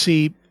 You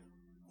see,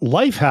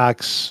 life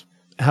hacks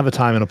have a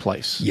time and a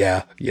place.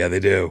 Yeah, they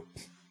do.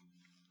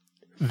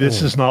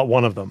 This is not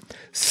one of them.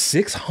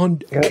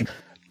 600.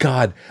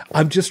 God,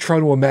 I'm just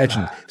trying to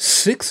imagine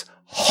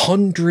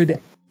 600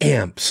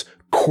 amps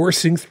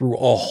coursing through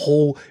a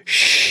whole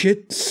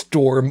shit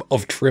storm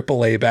of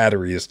AAA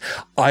batteries.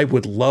 I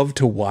would love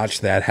to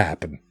watch that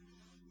happen.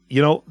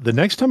 You know, the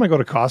next time I go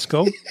to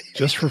Costco,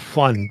 just for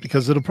fun,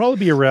 because it'll probably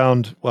be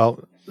around,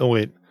 well, oh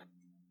wait.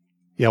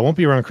 Yeah, it won't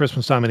be around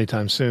Christmas time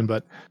anytime soon,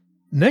 but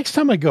next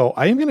time I go,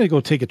 I am going to go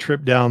take a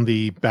trip down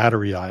the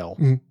battery aisle.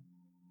 Mm.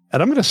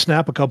 And I'm going to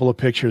snap a couple of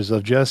pictures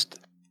of just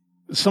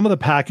some of the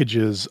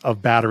packages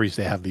of batteries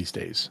they have these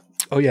days.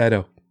 Oh, yeah, I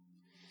know.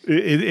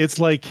 It's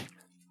like,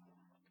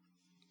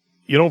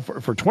 you know,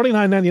 for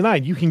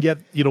 $29.99, you can get,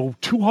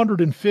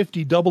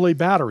 250 AA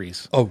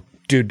batteries. Oh,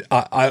 dude,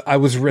 I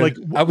was ready.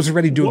 Like, I was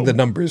already doing the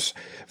numbers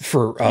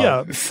for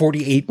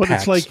 48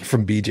 packs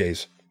from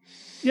BJ's.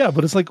 Yeah,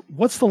 but it's like,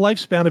 what's the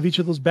lifespan of each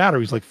of those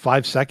batteries? Like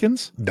 5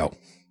 seconds? No.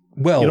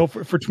 Well,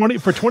 for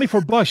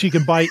 $24, you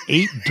can buy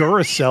 8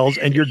 Duracells,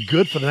 and you're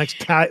good for the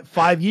next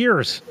 5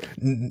 years.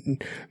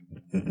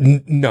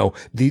 No,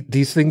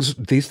 these things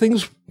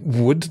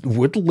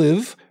would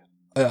live.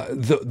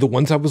 The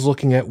ones I was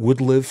looking at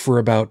would live for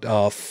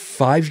about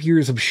 5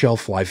 years of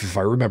shelf life, if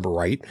I remember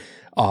right,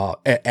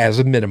 as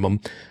a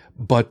minimum.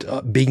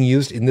 But being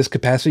used in this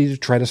capacity to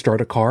try to start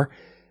a car,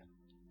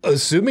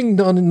 assuming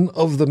none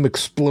of them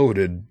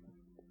exploded,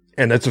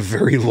 and that's a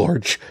very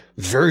large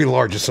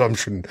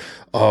assumption.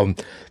 5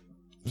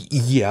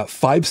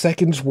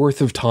 seconds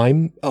worth of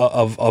time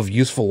of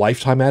useful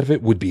lifetime out of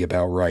it would be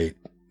about right.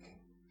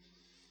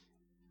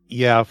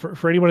 Yeah,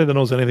 for anybody that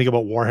knows anything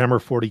about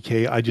Warhammer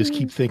 40K, I just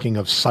keep thinking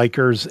of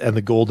Psychers and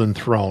the Golden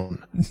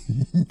Throne.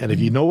 And if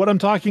you know what I'm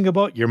talking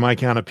about, you're my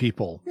kind of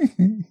people.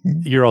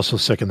 You're also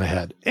sick in the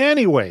head.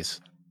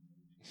 Anyways,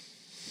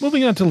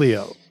 moving on to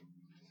Leo.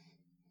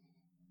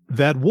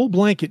 That wool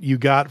blanket you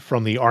got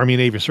from the Army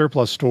Navy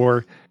surplus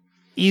store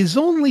is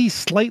only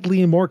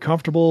slightly more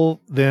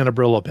comfortable than a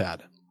Brillo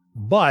pad,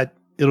 but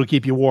it'll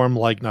keep you warm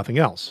like nothing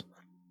else.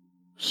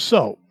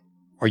 So,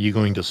 are you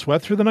going to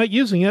sweat through the night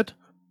using it,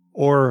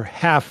 or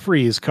half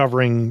freeze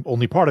covering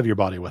only part of your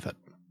body with it?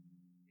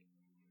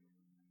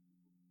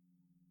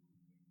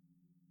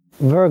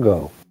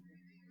 Virgo,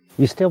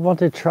 you still want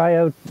to try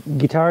out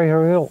Guitar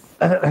Hero?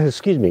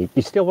 Excuse me.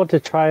 You still want to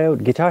try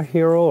out Guitar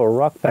Hero or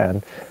Rock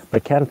Band,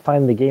 but can't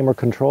find the game or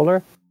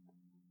controller?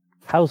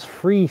 How's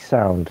Free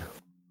sound?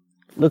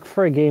 Look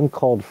for a game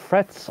called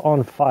Frets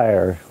on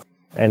Fire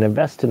and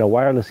invest in a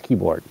wireless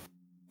keyboard.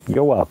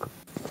 You're welcome.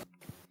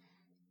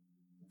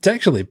 It's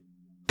actually a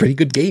pretty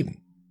good game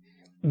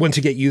once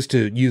you get used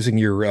to using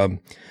your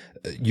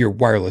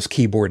wireless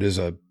keyboard as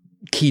a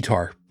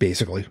keytar,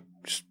 basically.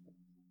 Just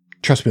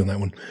trust me on that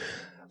one.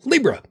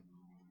 Libra.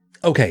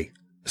 Okay,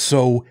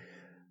 so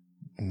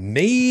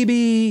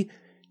maybe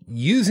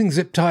using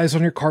zip ties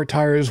on your car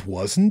tires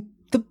wasn't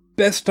the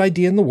best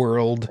idea in the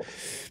world,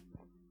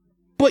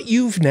 but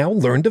you've now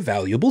learned a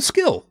valuable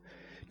skill.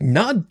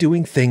 Not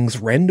doing things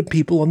random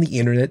people on the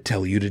internet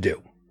tell you to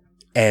do.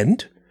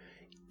 And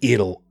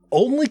it'll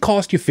only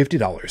cost you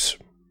 $50.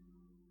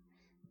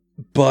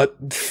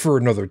 But for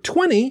another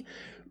 $20,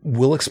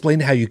 we'll explain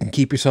how you can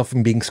keep yourself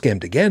from being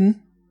scammed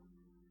again.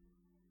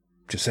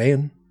 Just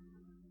saying.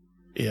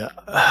 Yeah,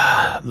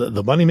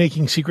 the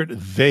money-making secret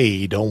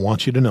they don't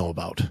want you to know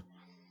about.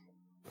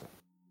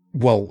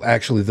 Well,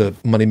 actually, the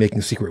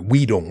money-making secret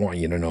we don't want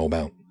you to know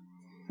about.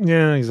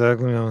 Yeah,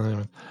 exactly.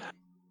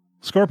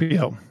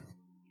 Scorpio.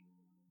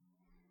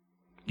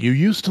 You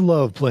used to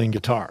love playing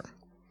guitar,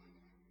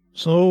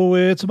 so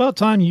it's about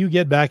time you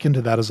get back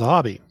into that as a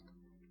hobby.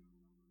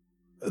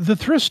 The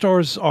thrift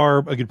stores are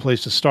a good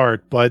place to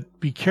start, but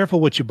be careful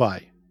what you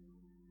buy.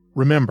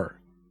 Remember,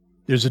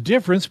 there's a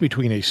difference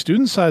between a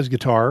student-sized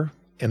guitar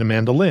and a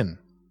mandolin.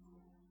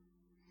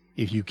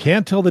 If you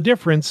can't tell the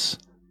difference,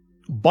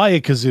 buy a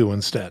kazoo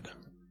instead.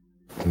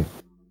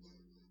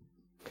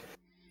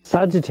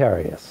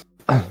 Sagittarius.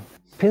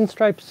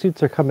 Pinstripe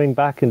suits are coming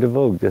back into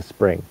vogue this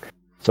spring,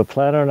 so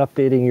plan on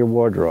updating your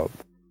wardrobe.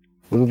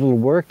 With a little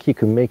work, you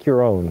can make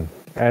your own.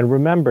 And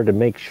remember to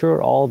make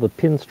sure all the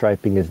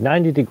pinstriping is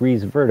 90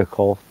 degrees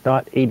vertical,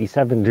 not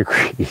 87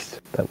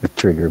 degrees. That would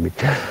trigger me.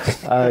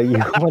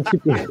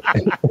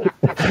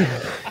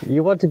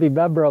 You want to be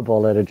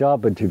memorable at a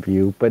job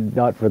interview, but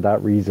not for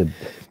that reason.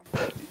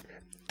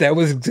 That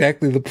was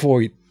exactly the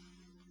point.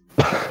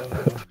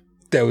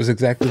 That was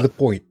exactly the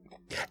point.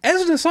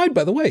 As an aside,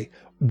 by the way,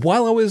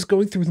 while I was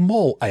going through the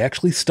mall, I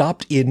actually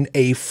stopped in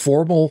a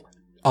formal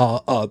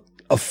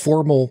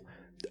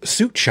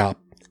suit shop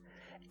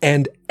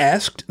and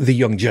asked the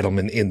young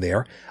gentleman in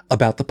there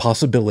about the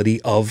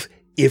possibility of,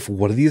 if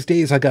one of these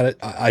days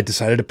I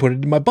decided to put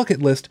it in my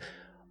bucket list,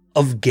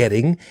 of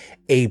getting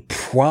a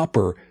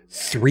proper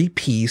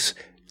 3-piece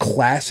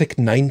classic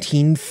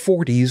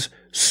 1940s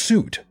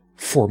suit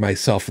for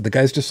myself. And the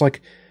guy's just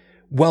like,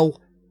 well,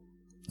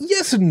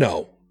 yes and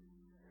no.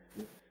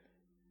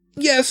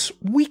 Yes,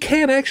 we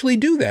can actually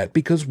do that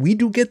because we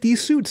do get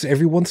these suits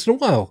every once in a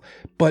while,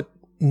 but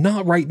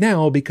not right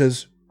now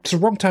because it's the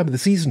wrong time of the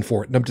season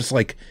for it. And I'm just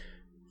like,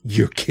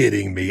 you're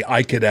kidding me.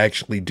 I could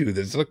actually do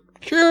this. Like,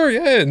 sure,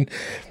 yeah. And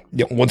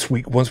once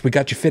we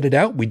got you fitted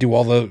out, we do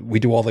all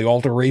the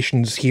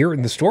alterations here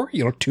in the store.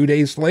 2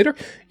 days later,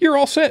 you're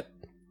all set.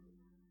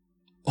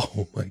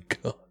 Oh my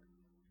God.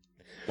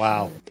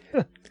 Wow.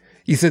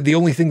 He said the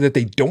only thing that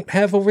they don't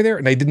have over there,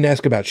 and I didn't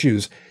ask about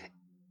shoes,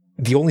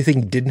 the only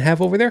thing he didn't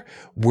have over there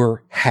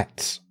were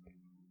hats.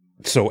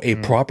 So a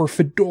proper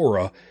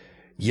fedora.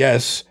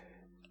 Yes,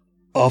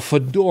 a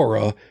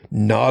fedora,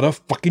 not a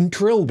fucking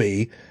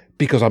trilby,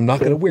 because I'm not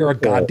going to wear a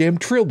goddamn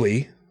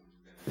trilby.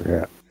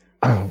 Yeah.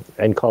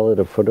 And call it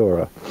a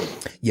fedora.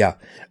 Yeah.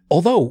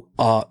 Although,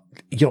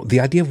 the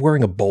idea of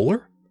wearing a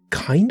bowler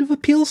kind of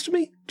appeals to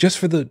me, just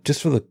for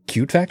the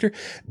cute factor,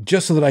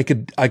 just so that I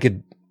could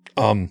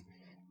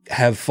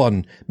have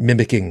fun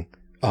mimicking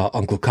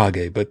Uncle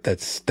Kage, but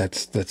that's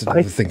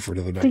another thing for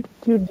another night. I think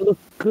you'd look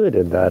good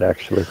in that,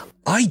 actually.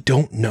 I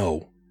don't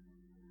know.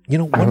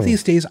 One of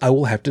these days I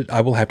will have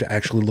to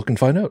actually look and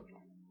find out.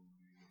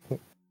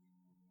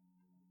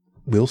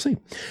 We'll see.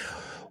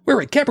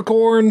 We're at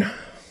Capricorn.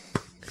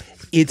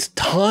 It's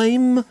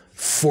time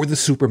for the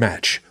super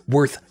match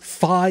worth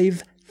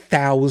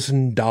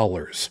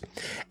 $5,000.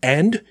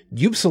 And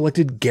you've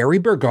selected Gary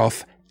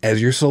Berghoff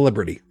as your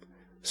celebrity.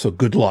 So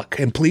good luck.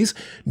 And please,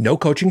 no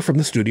coaching from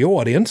the studio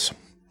audience.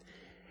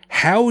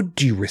 How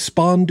do you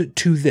respond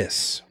to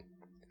this?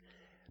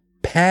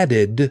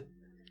 Padded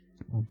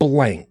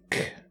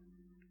blank.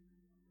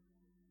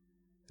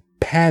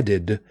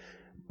 Padded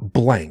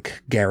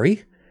blank.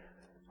 Gary?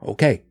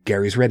 Okay,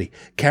 Gary's ready.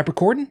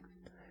 Capricorn?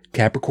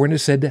 Capricorn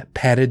has said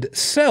padded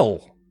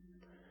cell.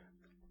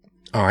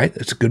 All right,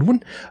 that's a good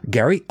one.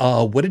 Gary,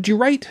 what did you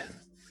write?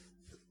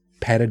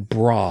 Padded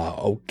bra.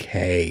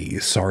 Okay,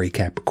 sorry,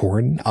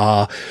 Capricorn.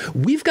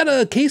 We've got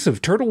a case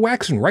of turtle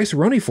wax and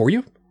rice-a-roni for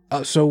you.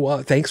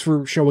 So thanks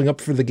for showing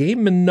up for the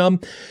game, and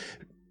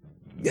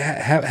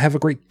have a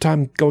great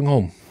time going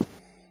home.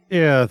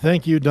 Yeah,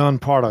 thank you, Don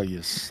Pardo,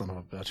 you son of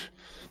a bitch.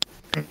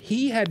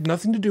 He had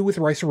nothing to do with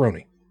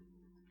rice-a-roni.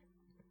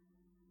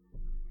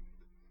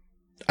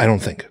 I don't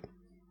think.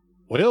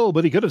 Well,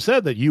 but he could have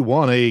said that you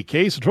won a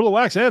case of turtle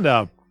wax and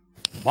a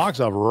box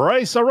of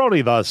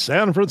rice-a-roni, the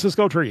San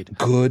Francisco treat.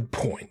 Good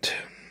point.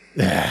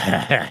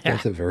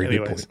 That's a very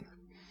good point.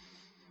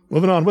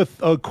 Moving on with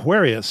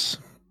Aquarius.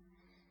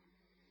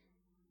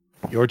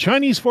 Your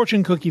Chinese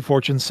fortune cookie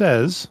fortune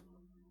says,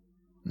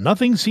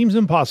 nothing seems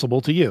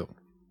impossible to you.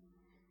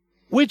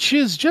 Which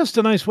is just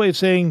a nice way of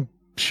saying,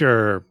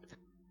 sure,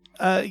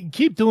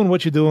 keep doing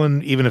what you're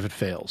doing even if it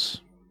fails.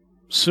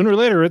 Sooner or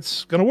later,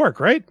 it's going to work,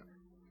 right?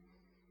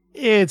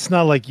 It's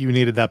not like you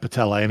needed that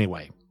patella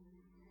anyway.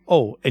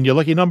 Oh, and your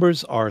lucky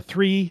numbers are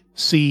 3,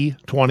 C,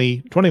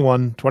 20,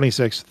 21,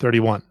 26,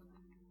 31.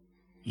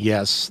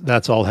 Yes,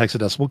 that's all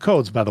hexadecimal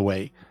codes, by the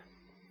way.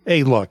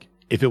 Hey, look,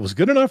 if it was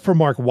good enough for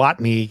Mark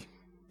Watney,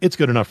 it's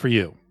good enough for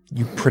you.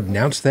 You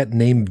pronounced that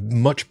name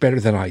much better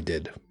than I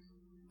did.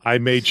 I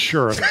made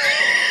sure of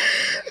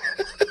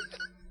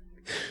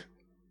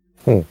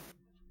it.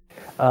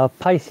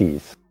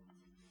 Pisces.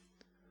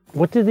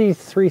 What do these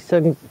three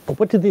songs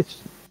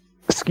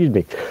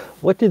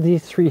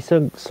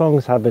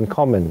have in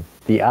common?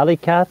 The Alley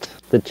Cat,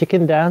 the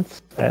Chicken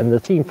Dance, and the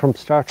theme from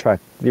Star Trek,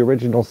 the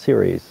original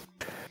series.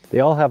 They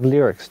all have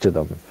lyrics to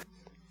them.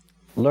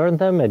 Learn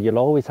them and you'll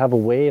always have a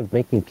way of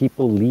making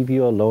people leave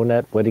you alone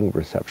at wedding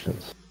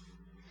receptions.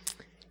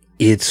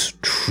 It's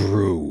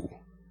true.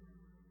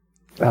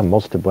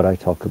 Most of what I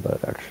talk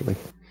about, actually.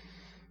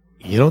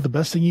 You know what the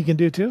best thing you can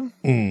do too?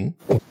 Mm.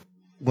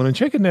 When a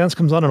chicken dance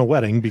comes on in a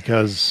wedding,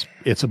 because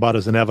it's about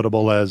as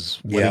inevitable as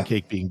wedding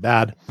cake being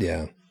bad.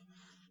 Yeah.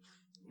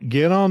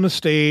 Get on the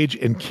stage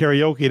and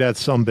karaoke that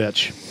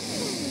sumbitch.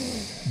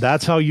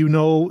 That's how you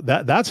know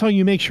that's how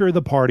you make sure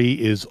the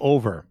party is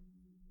over.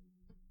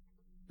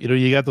 You know,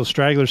 you got those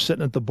stragglers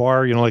sitting at the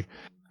bar, you know, like,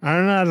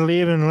 I'm not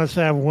leaving, let's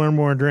have one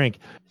more drink.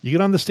 You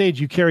get on the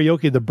stage, you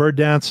karaoke the bird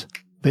dance,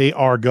 they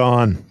are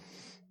gone.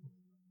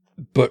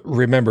 But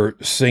remember,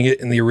 sing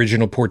it in the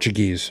original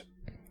Portuguese.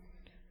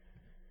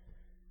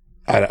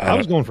 I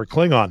was going for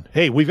Klingon.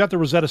 Hey, we've got the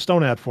Rosetta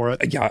Stone ad for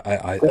it. Yeah,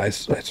 I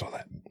saw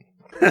that.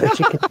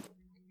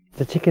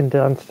 The chicken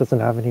dance doesn't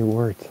have any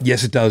words.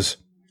 Yes, it does.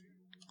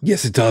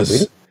 Yes, it does.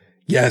 Really?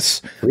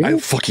 Yes. Really? I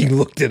fucking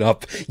looked it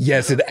up.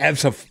 Yes, it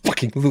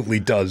absolutely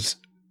does.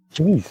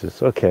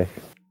 Jesus, okay.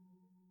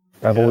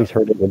 I've always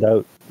heard it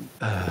without.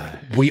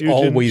 We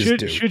always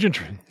do. Shoot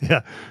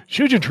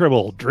and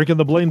Tribble, drinking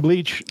the Blaine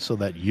bleach so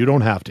that you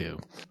don't have to.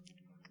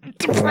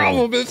 The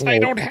problem is I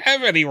don't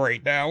have any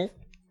right now.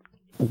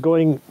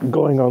 Going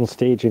on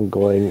stage and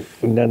going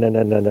no.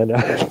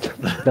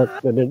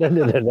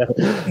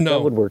 That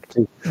would work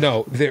too.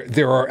 No,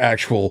 there are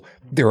actual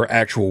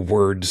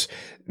words,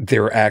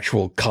 there are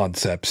actual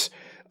concepts.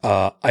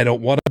 I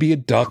don't want to be a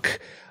duck.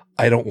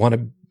 I don't want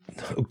to.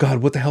 Oh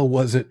God, what the hell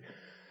was it?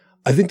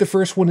 I think the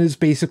first one is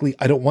basically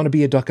I don't want to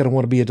be a duck. I don't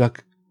want to be a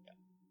duck.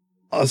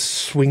 I'll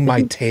swing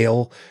my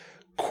tail,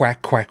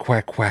 quack quack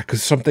quack quack,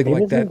 something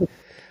like that.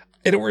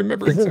 I don't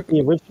remember. Isn't the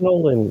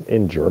original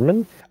in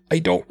German? I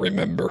don't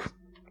remember.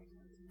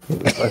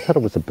 I thought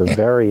it was a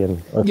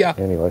Bavarian. Yeah.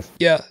 Anyways.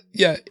 Yeah,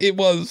 it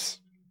was.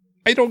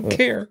 I don't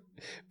care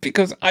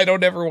because I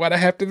don't ever want to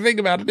have to think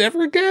about it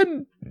ever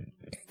again.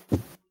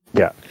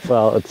 Yeah.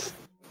 Well,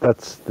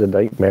 that's the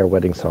nightmare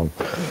wedding song.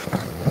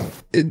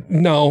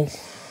 No.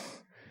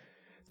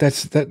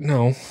 That's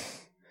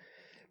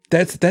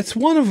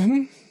one of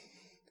them.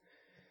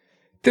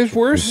 There's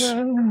worse.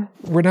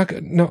 We're not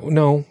gonna.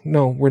 No.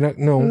 We're not.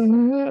 No.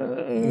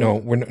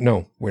 We're not.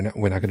 No. We're not.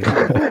 We're not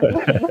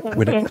gonna.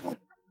 We're not.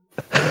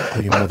 Oh,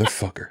 you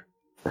motherfucker!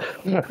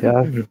 Yeah,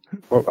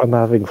 I'm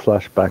having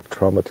flashback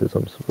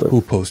traumatisms.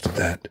 Who posted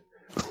that?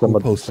 Some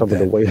of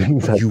the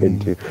weddings I've been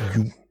to.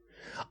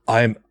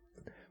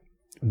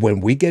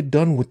 When we get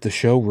done with the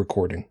show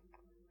recording,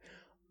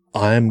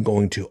 I'm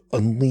going to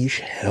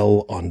unleash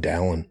hell on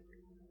Dallin.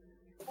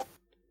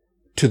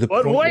 To the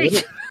point.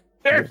 Wait.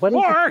 There's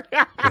more.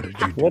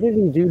 What did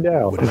he do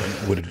now?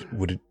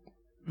 What did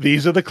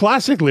These are the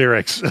classic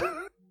lyrics.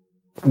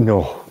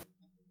 No.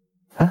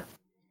 Huh?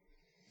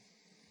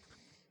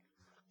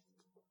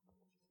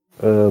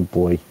 Oh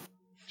boy.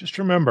 Just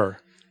remember,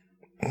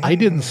 I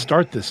didn't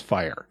start this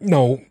fire.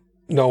 No.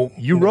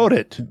 You wrote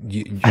it.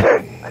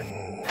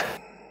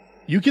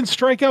 You can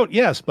strike out,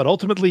 yes, but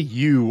ultimately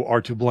you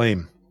are to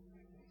blame.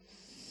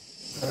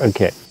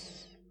 Okay.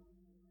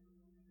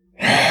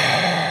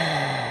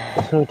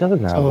 So it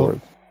doesn't have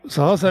words.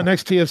 So how's that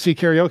next TFC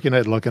karaoke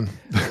night looking?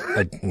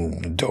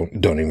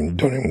 Don't even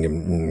give.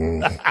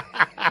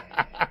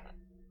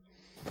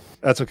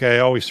 That's okay. I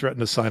always threaten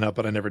to sign up,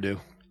 but I never do.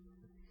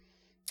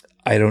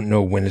 I don't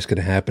know when it's going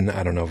to happen.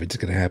 I don't know if it's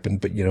going to happen,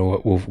 but you know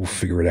what? We'll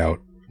figure it out.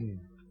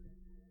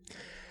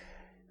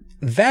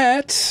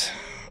 That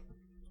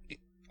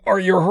are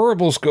your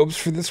horrible scopes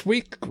for this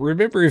week.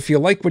 Remember, if you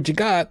like what you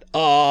got,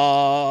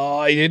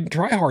 I didn't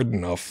try hard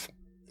enough.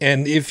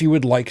 And if you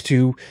would like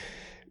to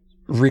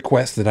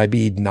request that I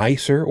be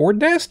nicer or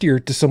nastier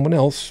to someone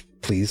else,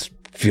 please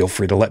feel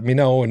free to let me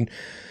know. And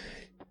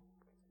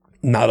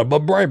not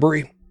above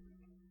bribery.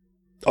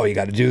 All you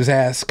got to do is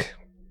ask.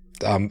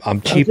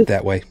 I'm cheap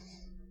that way.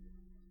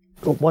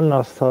 One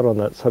last thought on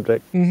that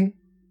subject. Mm-hmm.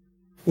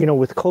 You know,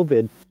 with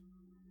COVID,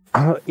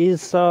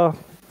 is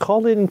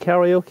call-in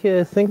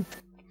karaoke a thing?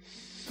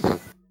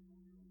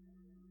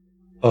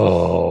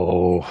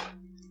 Oh.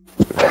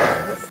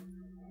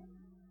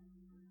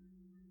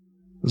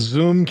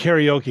 Zoom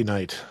karaoke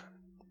night.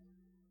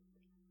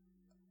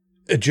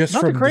 Just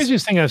not the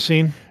craziest thing I've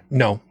seen.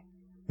 No,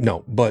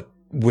 but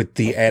with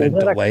the added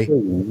delay.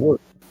 With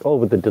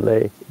the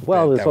delay.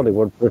 Well, there's only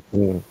one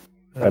person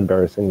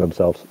embarrassing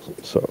themselves,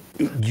 so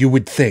you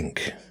would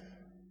think.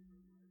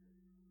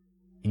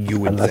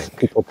 Unless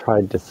people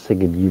tried to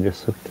sing in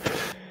unison.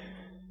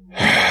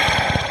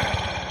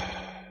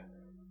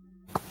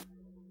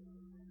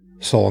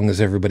 So long as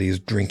everybody is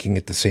drinking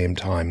at the same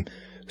time,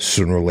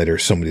 sooner or later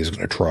somebody's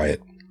going to try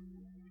it.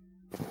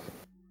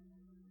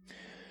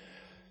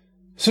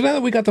 So now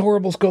that we got the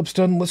horrible scopes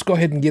done, let's go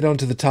ahead and get on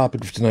to the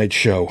topic of tonight's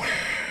show,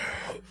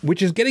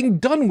 which is getting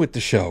done with the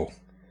show.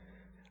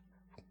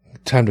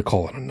 Time to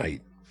call it a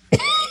night.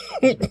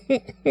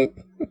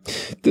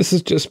 This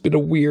has just been a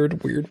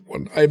weird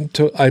one.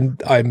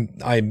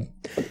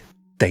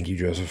 Thank you,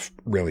 Joseph.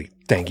 Really,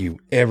 thank you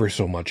ever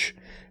so much.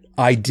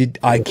 I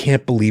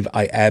can't believe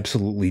I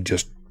absolutely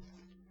just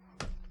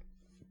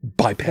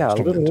bypassed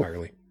him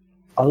entirely.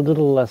 A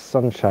little less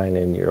sunshine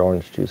in your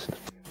orange juice,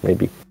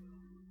 maybe.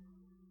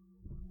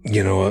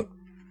 You know what?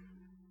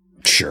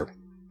 Sure.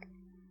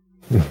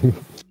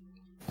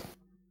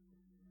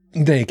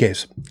 In any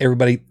case,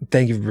 everybody,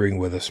 thank you for being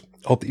with us.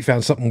 Hope that you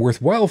found something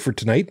worthwhile for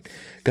tonight,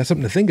 got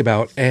something to think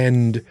about,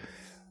 and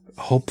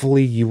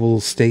hopefully you will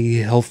stay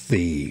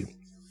healthy.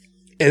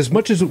 As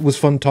much as it was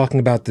fun talking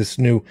about this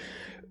new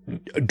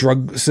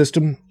drug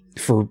system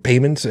for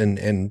payments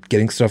and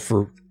getting stuff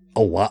for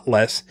a lot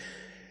less,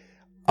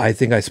 I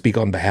think I speak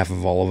on behalf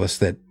of all of us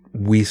that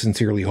we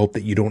sincerely hope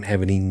that you don't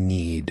have any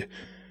need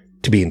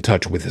to be in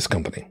touch with this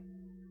company.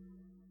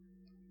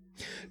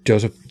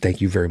 Joseph,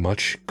 thank you very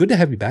much. Good to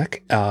have you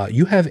back.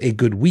 You have a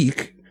good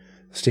week.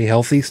 Stay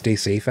healthy, stay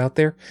safe out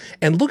there.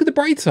 And look at the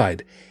bright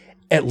side.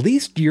 At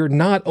least you're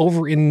not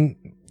over in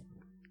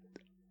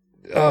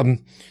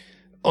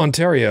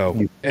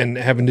Ontario and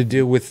having to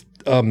deal with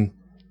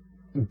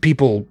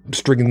people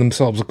stringing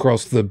themselves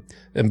across the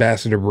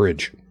Ambassador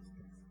Bridge.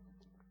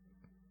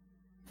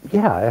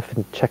 Yeah, I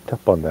haven't checked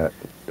up on that.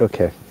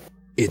 Okay.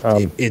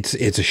 It's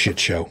a shit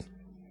show.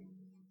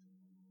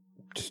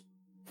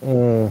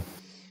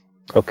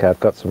 Okay, I've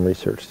got some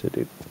research to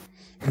do.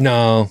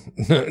 No,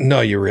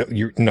 you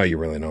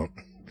really don't.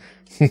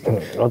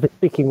 I'll be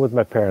speaking with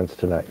my parents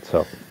tonight,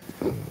 so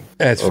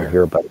That's fair. I'll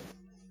hear about it.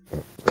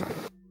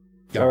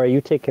 Yeah. All right,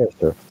 you take care,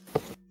 sir.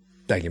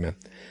 Thank you, man.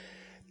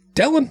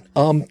 Dylan,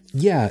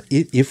 yeah,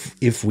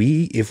 if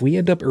we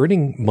end up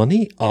earning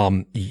money,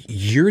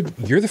 you're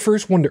the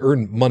first one to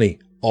earn money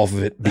off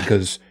of it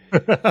because,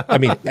 I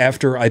mean,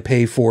 after I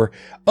pay for,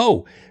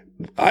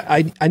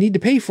 I need to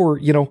pay for,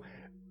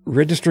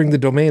 registering the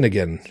domain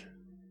again.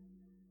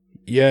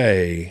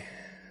 Yay.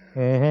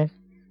 Mm-hmm.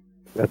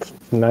 That's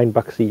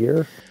 $9 a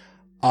year.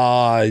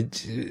 Trying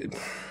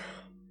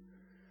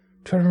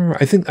to remember.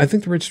 I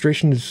think the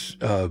registration is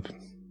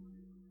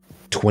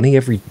 20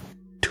 every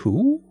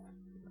 2.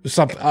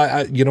 Something.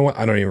 You know what?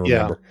 I don't even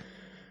remember.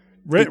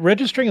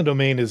 Registering a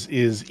domain is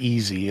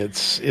easy.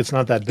 It's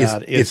not that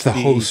bad. It's the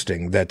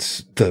hosting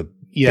that's the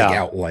big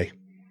outlay.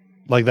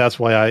 Like that's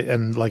why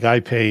I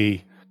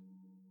pay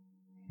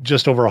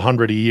just over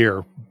 $100 a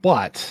year,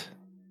 but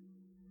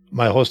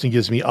my hosting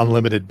gives me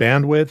unlimited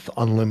bandwidth,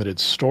 unlimited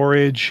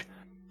storage,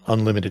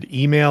 unlimited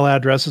email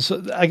addresses.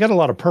 So I got a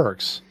lot of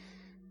perks.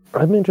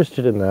 I'm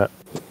interested in that.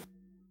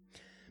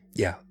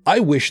 Yeah. I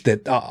wish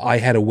that I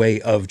had a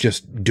way of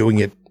just doing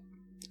it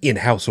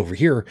in-house over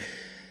here,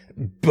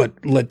 but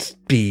let's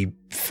be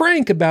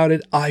frank about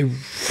it. I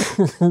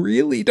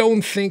really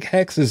don't think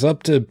Hex is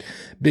up to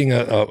being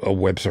a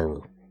web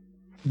server.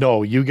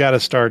 No, you got to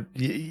start.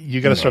 You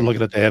got to start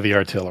looking at the heavy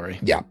artillery.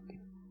 Yeah,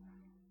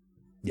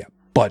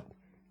 but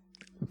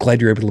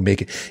glad you're able to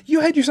make it.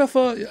 You had yourself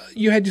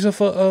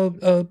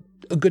a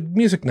good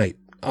music night.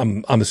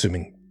 I'm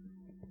assuming.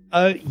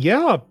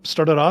 Yeah.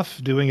 Started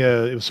off doing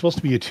it was supposed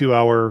to be a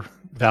 2-hour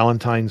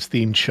Valentine's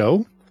themed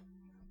show,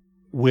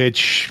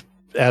 which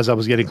as I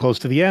was getting close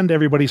to the end,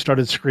 everybody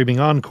started screaming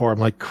encore. I'm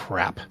like,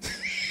 crap.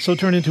 So it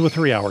turned into a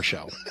 3-hour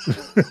show.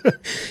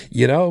 But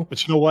you know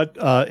what?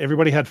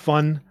 Everybody had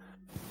fun.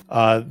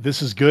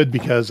 This is good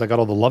because I got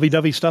all the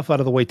lovey-dovey stuff out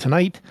of the way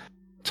tonight.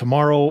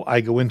 Tomorrow,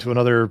 I go into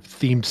another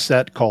themed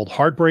set called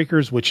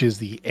Heartbreakers, which is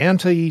the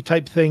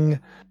anti-type thing.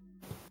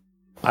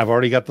 I've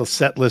already got the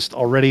set list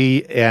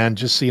already, and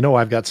just so you know,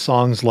 I've got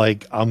songs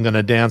like I'm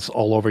Gonna Dance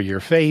All Over Your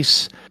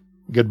Face,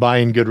 Goodbye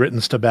and Good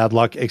Riddance to Bad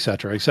Luck,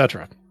 etc.,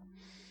 etc.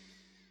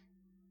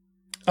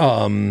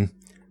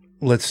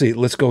 Let's see.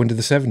 Let's go into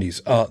the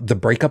 70s. The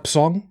breakup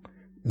song,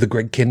 the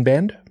Greg Kinn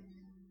Band.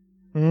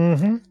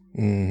 Mm-hmm.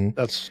 Mm-hmm.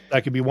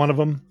 That could be one of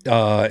them.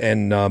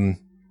 And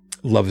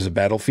Love is a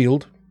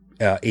Battlefield.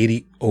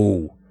 80.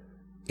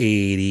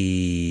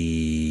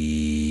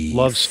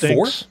 Love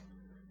Stinks.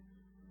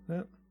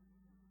 Yeah.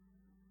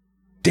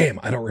 Damn,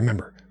 I don't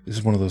remember. This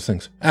is one of those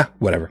things.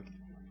 Whatever.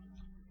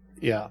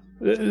 Yeah.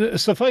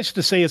 Suffice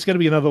to say, it's going to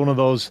be another one of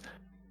those.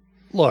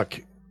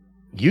 Look,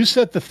 you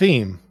set the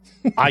theme.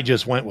 I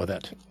just went with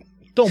it.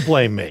 Don't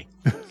blame me.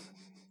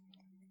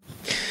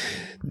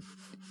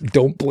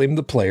 Don't blame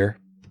the player.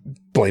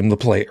 Blame the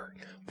player.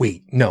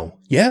 Wait, no.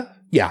 Yeah?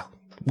 Yeah.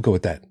 We'll go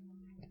with that.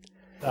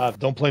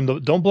 Don't blame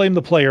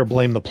the player,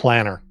 blame the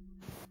planner.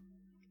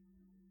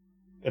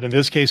 And in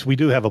this case, we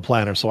do have a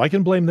planner, so I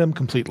can blame them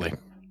completely.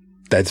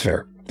 That's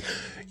fair.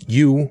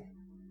 You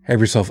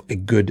have yourself a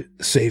good,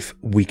 safe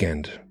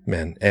weekend,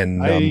 man.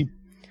 And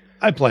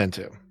I plan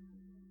to.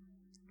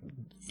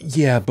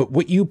 Yeah, but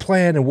what you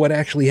plan and what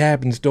actually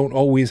happens don't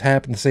always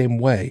happen the same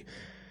way.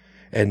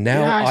 And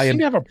now I seem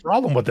to have a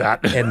problem with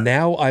that. And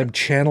now I'm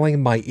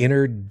channeling my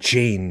inner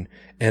Jane,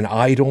 and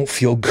I don't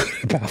feel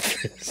good about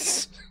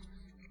this.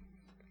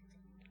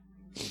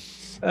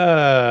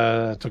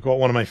 To quote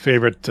one of my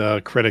favorite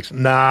critics,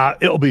 nah,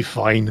 it'll be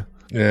fine.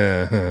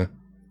 We'll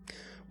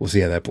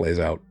see how that plays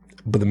out.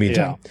 But in the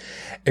meantime,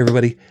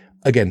 everybody,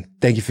 again,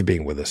 thank you for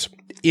being with us.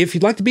 If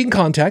you'd like to be in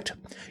contact,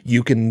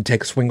 you can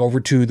take a swing over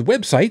to the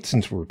website,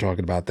 since we're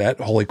talking about that.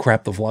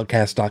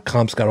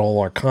 Holycrapthevlogcast.com's got all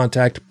our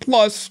contact.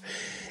 Plus,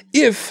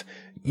 if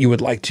you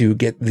would like to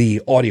get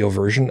the audio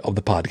version of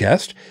the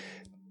podcast,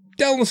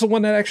 Dylan's the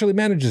one that actually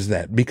manages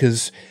that,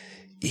 because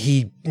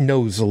he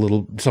knows a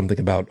little something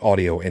about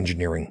audio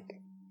engineering.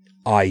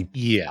 I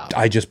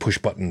just push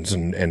buttons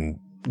and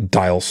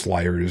dial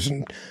sliders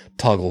and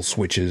toggle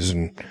switches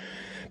and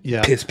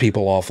piss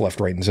people off left,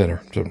 right, and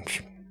center. So,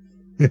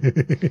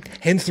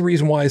 hence the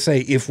reason why I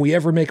say if we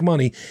ever make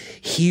money,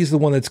 he's the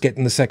one that's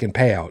getting the second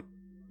payout,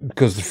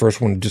 because the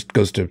first one just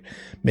goes to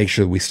make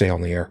sure that we stay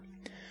on the air.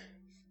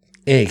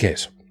 In any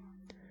case,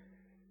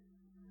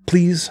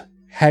 please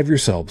have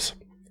yourselves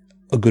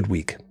a good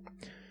week.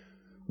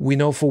 We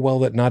know full well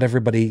that not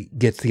everybody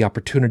gets the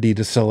opportunity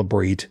to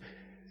celebrate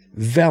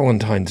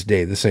Valentine's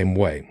Day the same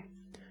way.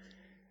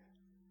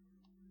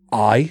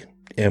 I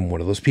am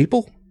one of those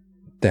people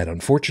that,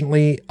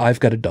 unfortunately, I've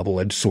got a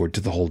double-edged sword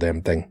to the whole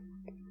damn thing.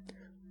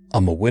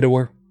 I'm a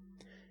widower,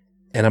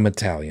 and I'm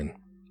Italian.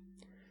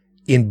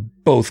 In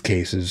both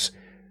cases,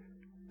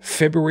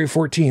 February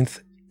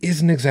 14th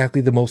isn't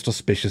exactly the most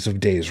auspicious of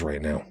days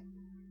right now.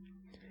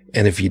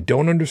 And if you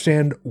don't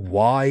understand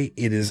why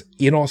it is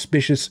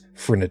inauspicious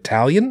for an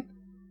Italian,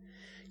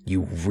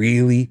 you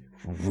really,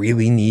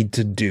 really need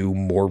to do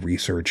more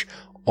research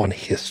on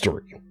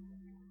history.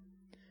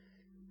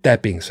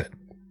 That being said,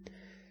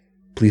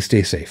 please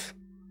stay safe.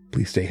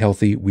 Please stay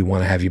healthy. We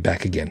want to have you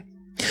back again.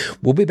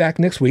 We'll be back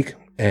next week,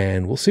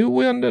 and we'll see what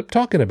we end up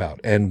talking about.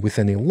 And with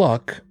any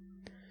luck,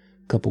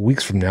 a couple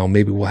weeks from now,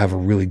 maybe we'll have a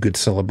really good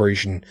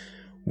celebration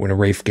when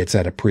Rafe gets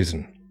out of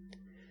prison.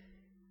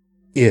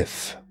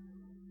 If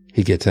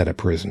he gets out of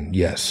prison,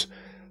 yes,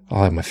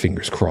 I'll have my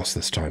fingers crossed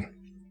this time.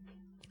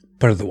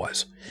 But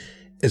otherwise,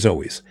 as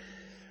always,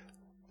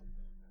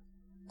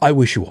 I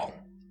wish you all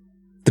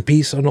the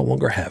peace I no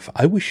longer have.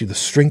 I wish you the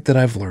strength that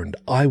I've learned.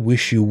 I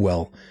wish you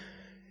well.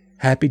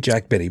 Happy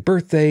Jack Benny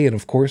birthday, and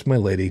of course, my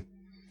lady.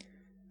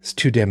 It's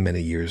too damn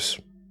many years.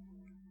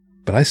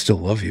 But I still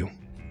love you.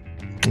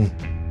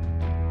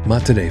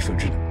 Not today,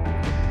 Fujin.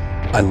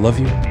 I love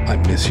you. I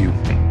miss you.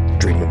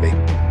 Dream of me.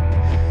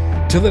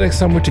 Till the next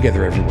time we're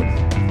together, everyone.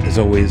 As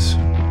always,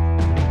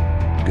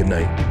 good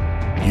night.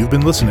 You've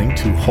been listening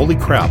to Holy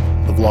Crap,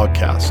 the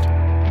Vlogcast.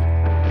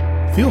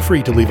 Feel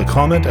free to leave a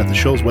comment at the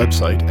show's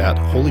website at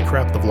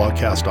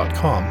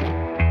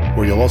holycrapthevlogcast.com,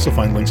 where you'll also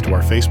find links to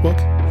our Facebook,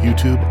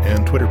 YouTube,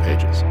 and Twitter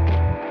pages.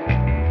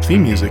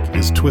 Theme music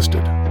is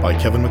Twisted by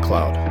Kevin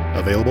MacLeod,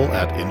 available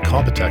at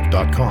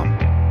incompetech.com.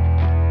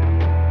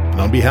 And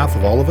on behalf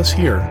of all of us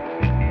here,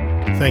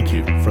 thank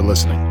you for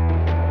listening.